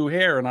somebody with blue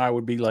hair and I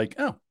would be like,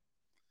 oh,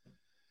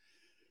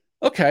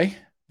 okay.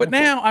 But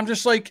now I'm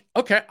just like,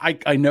 okay,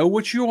 I know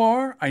what you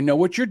are. I know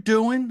what you're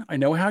doing. I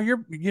know how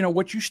you're,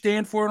 what you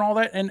stand for and all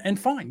that. And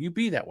fine, you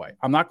be that way.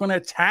 I'm not going to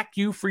attack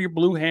you for your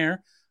blue hair. I'm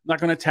not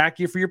going to attack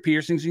you for your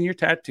piercings and your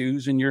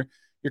tattoos and your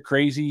your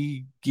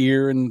crazy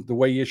gear and the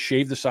way you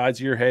shave the sides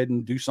of your head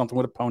and do something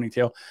with a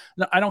ponytail.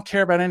 No, I don't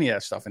care about any of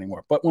that stuff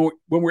anymore. But when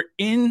we're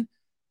in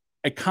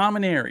a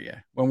common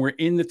area, when we're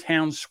in the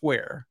town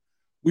square,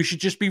 we should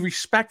just be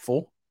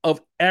respectful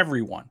of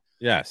everyone.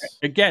 Yes.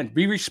 Again,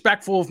 be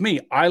respectful of me.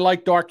 I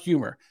like dark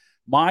humor.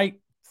 My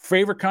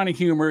favorite kind of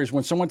humor is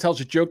when someone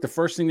tells a joke, the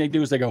first thing they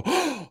do is they go,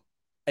 oh,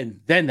 and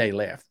then they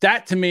laugh.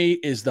 That to me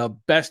is the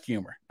best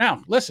humor.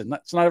 Now, listen,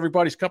 that's not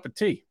everybody's cup of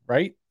tea,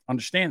 right?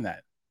 Understand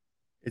that.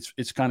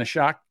 It's kind of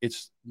shock.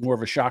 It's more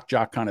of a shock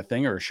jock kind of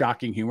thing, or a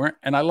shocking humor.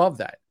 And I love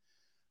that.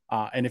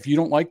 And if you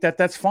don't like that,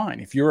 that's fine.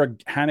 If you're a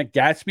Hannah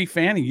Gatsby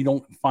fan and you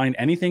don't find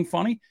anything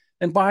funny,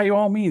 then by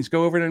all means,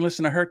 go over there and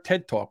listen to her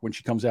TED Talk when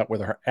she comes out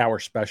with her hour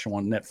special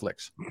on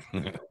Netflix.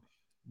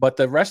 But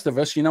the rest of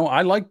us,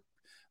 I like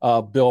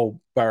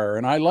Bill Burr,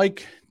 and I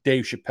like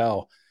Dave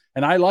Chappelle,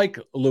 and I like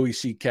Louis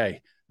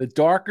C.K. The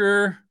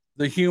darker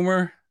the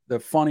humor, the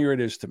funnier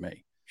it is to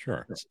me.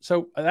 Sure.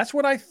 So that's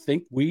what I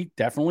think we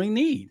definitely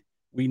need.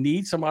 We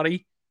need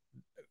somebody.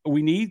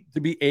 We need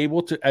to be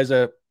able to, as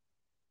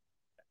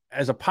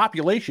a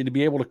population, to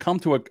be able to come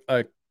to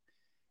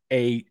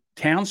a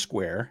town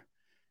square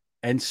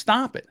and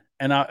stop it.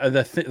 And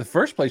the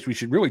first place we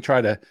should really try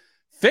to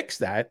fix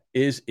that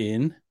is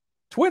in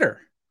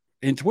Twitter.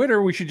 In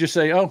Twitter, we should just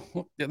say, oh,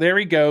 there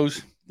he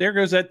goes. There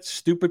goes that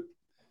stupid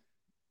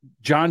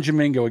John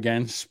Domingo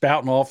again,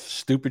 spouting off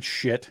stupid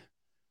shit.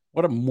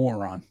 What a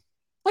moron.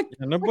 Like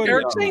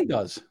Eric Zane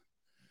does.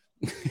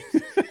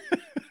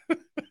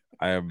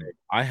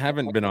 I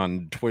haven't been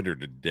on Twitter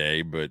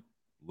today, but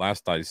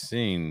last I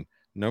seen,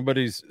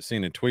 nobody's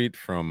seen a tweet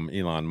from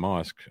Elon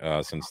Musk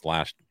since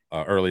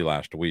early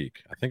last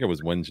week. I think it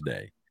was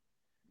Wednesday.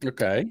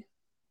 Okay.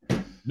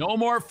 No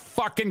more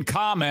fucking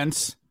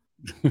comments.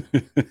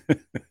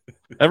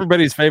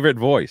 Everybody's favorite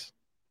voice.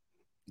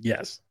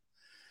 Yes.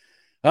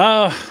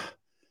 The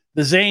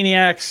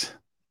Zaniacs.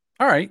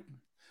 All right.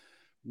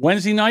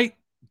 Wednesday night,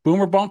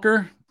 Boomer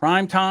Bunker,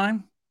 prime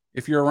time.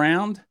 If you're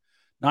around,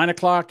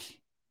 9:00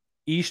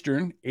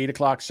 Eastern,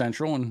 8:00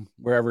 Central, and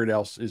wherever it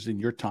else is in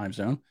your time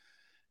zone.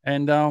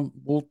 And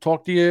we'll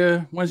talk to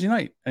you Wednesday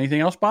night.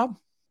 Anything else, Bob?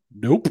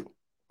 Nope.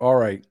 All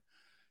right.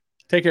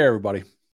 Take care, everybody.